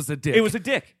nose was a dick. It was a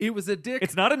dick. It was a dick.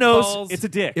 It's not a nose. Balls. It's a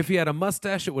dick. If he had a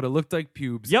mustache, it would have looked like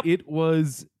pubes. Yep.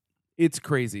 It's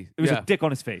crazy. It was Yeah. a dick on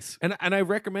his face. And I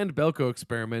recommend Belko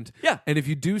Experiment. Yeah. And if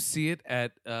you do see it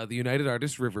at the United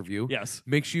Artists Riverview, Yes.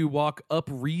 make sure you walk up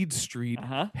Reed Street,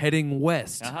 Uh-huh. heading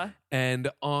west. Uh-huh. And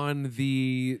on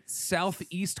the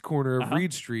southeast corner of Uh-huh.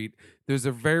 Reed Street, there's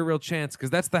a very real chance because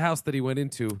that's the house that he went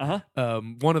into. Uh-huh.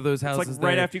 One of those It's houses. like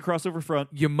right there, after you cross over front.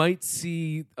 you might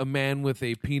see a man with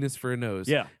a penis for a nose.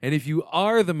 Yeah. And if you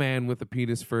are the man with a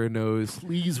penis for a nose,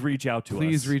 Please reach out to us.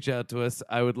 please reach out to us.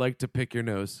 I would like to pick your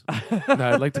nose. No,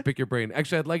 I'd like to pick your brain.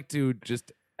 Actually, I'd like to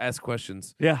just ask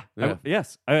questions. Yeah. Yeah.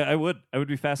 Yes. I would. I would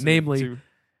be fascinated. Namely, to-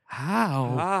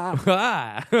 how?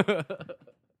 Ah.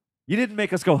 You didn't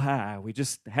make us go high. We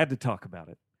just had to talk about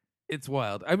it. It's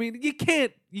wild. I mean, you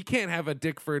can't have a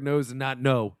dick for a nose and not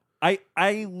know. I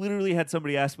literally had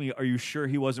somebody ask me, "Are you sure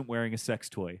he wasn't wearing a sex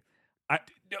toy?"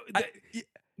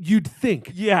 You'd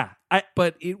think, Yeah.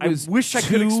 but it I was. wish I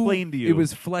could explain to you. It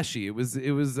was fleshy. It was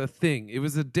a thing. It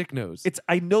was a dick nose.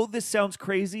 I know this sounds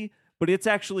crazy, but it's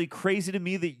actually crazy to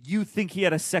me that you think he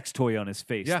had a sex toy on his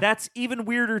face. Yeah. That's even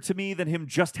weirder to me than him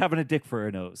just having a dick for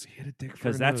a nose. He had a dick for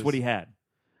a Because that's nose. what he had.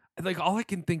 Like all I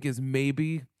can think is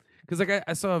maybe because like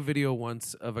I saw a video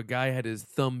once of a guy had his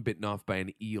thumb bitten off by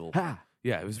an eel. Ha.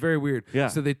 Yeah, it was very weird. Yeah.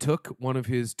 So they took one of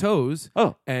his toes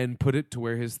Oh. and put it to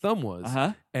where his thumb was.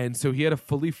 Uh-huh. And so he had a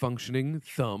fully functioning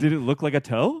thumb. Did it look like a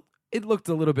toe? It looked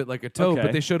a little bit like a toe, Okay.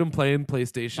 but they showed him playing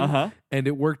PlayStation Uh-huh. and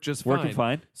it worked just fine. Working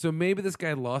fine. So maybe this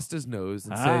guy lost his nose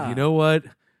and Ah. said, you know what?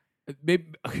 Maybe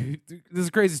this is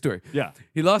a crazy story. Yeah.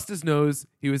 He lost his nose.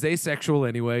 He was asexual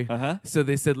anyway. Uh-huh. So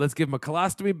they said, let's give him a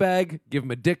colostomy bag, give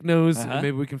him a dick nose, Uh-huh. and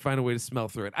maybe we can find a way to smell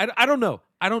through it. I don't know.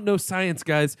 I don't know science,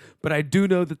 guys, but I do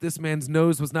know that this man's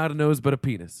nose was not a nose, but a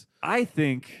penis. I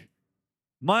think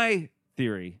my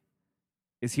theory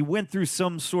is he went through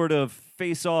some sort of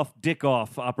face-off,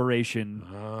 dick-off operation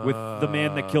with the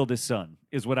man that killed his son,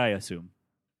 is what I assume.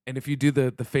 And if you do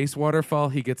the face waterfall,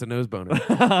 he gets a nose boner.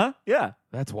 Yeah.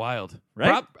 That's wild.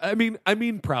 Right? I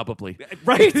mean, probably.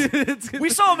 Right? We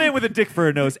saw a man with a dick for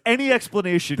a nose. Any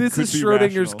explanation This could is be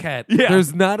Schrodinger's rational. cat. Yeah.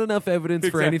 There's not enough evidence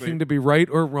for Exactly. anything to be right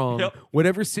or wrong. Yep.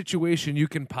 Whatever situation you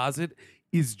can posit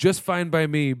is just fine by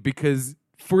me because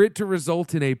for it to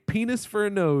result in a penis for a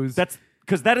nose, That's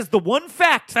because that is the one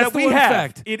fact That's that the we one have.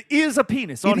 fact. It is a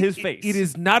penis on his it- face. It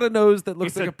is not a nose that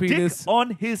looks It's like a a penis. dick on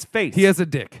his face. He has a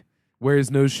dick where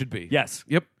his nose should be. Yes.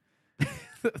 Yep.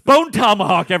 Bone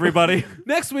Tomahawk, everybody.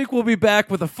 Next week we'll be back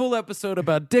with a full episode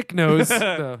about Dick Nose,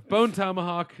 the Bone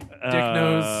Tomahawk, Dick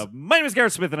Nose. My name is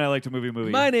Garrett Smith, and I like to movie.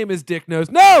 My name is Dick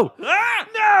Nose. No! Ah!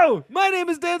 No! My name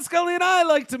is Dan Scully, and I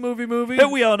like to movie.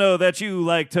 And we all know that you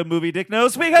like to movie Dick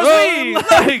Nose because we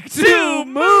like like to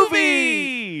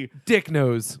movie. Dick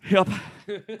Nose. Yep.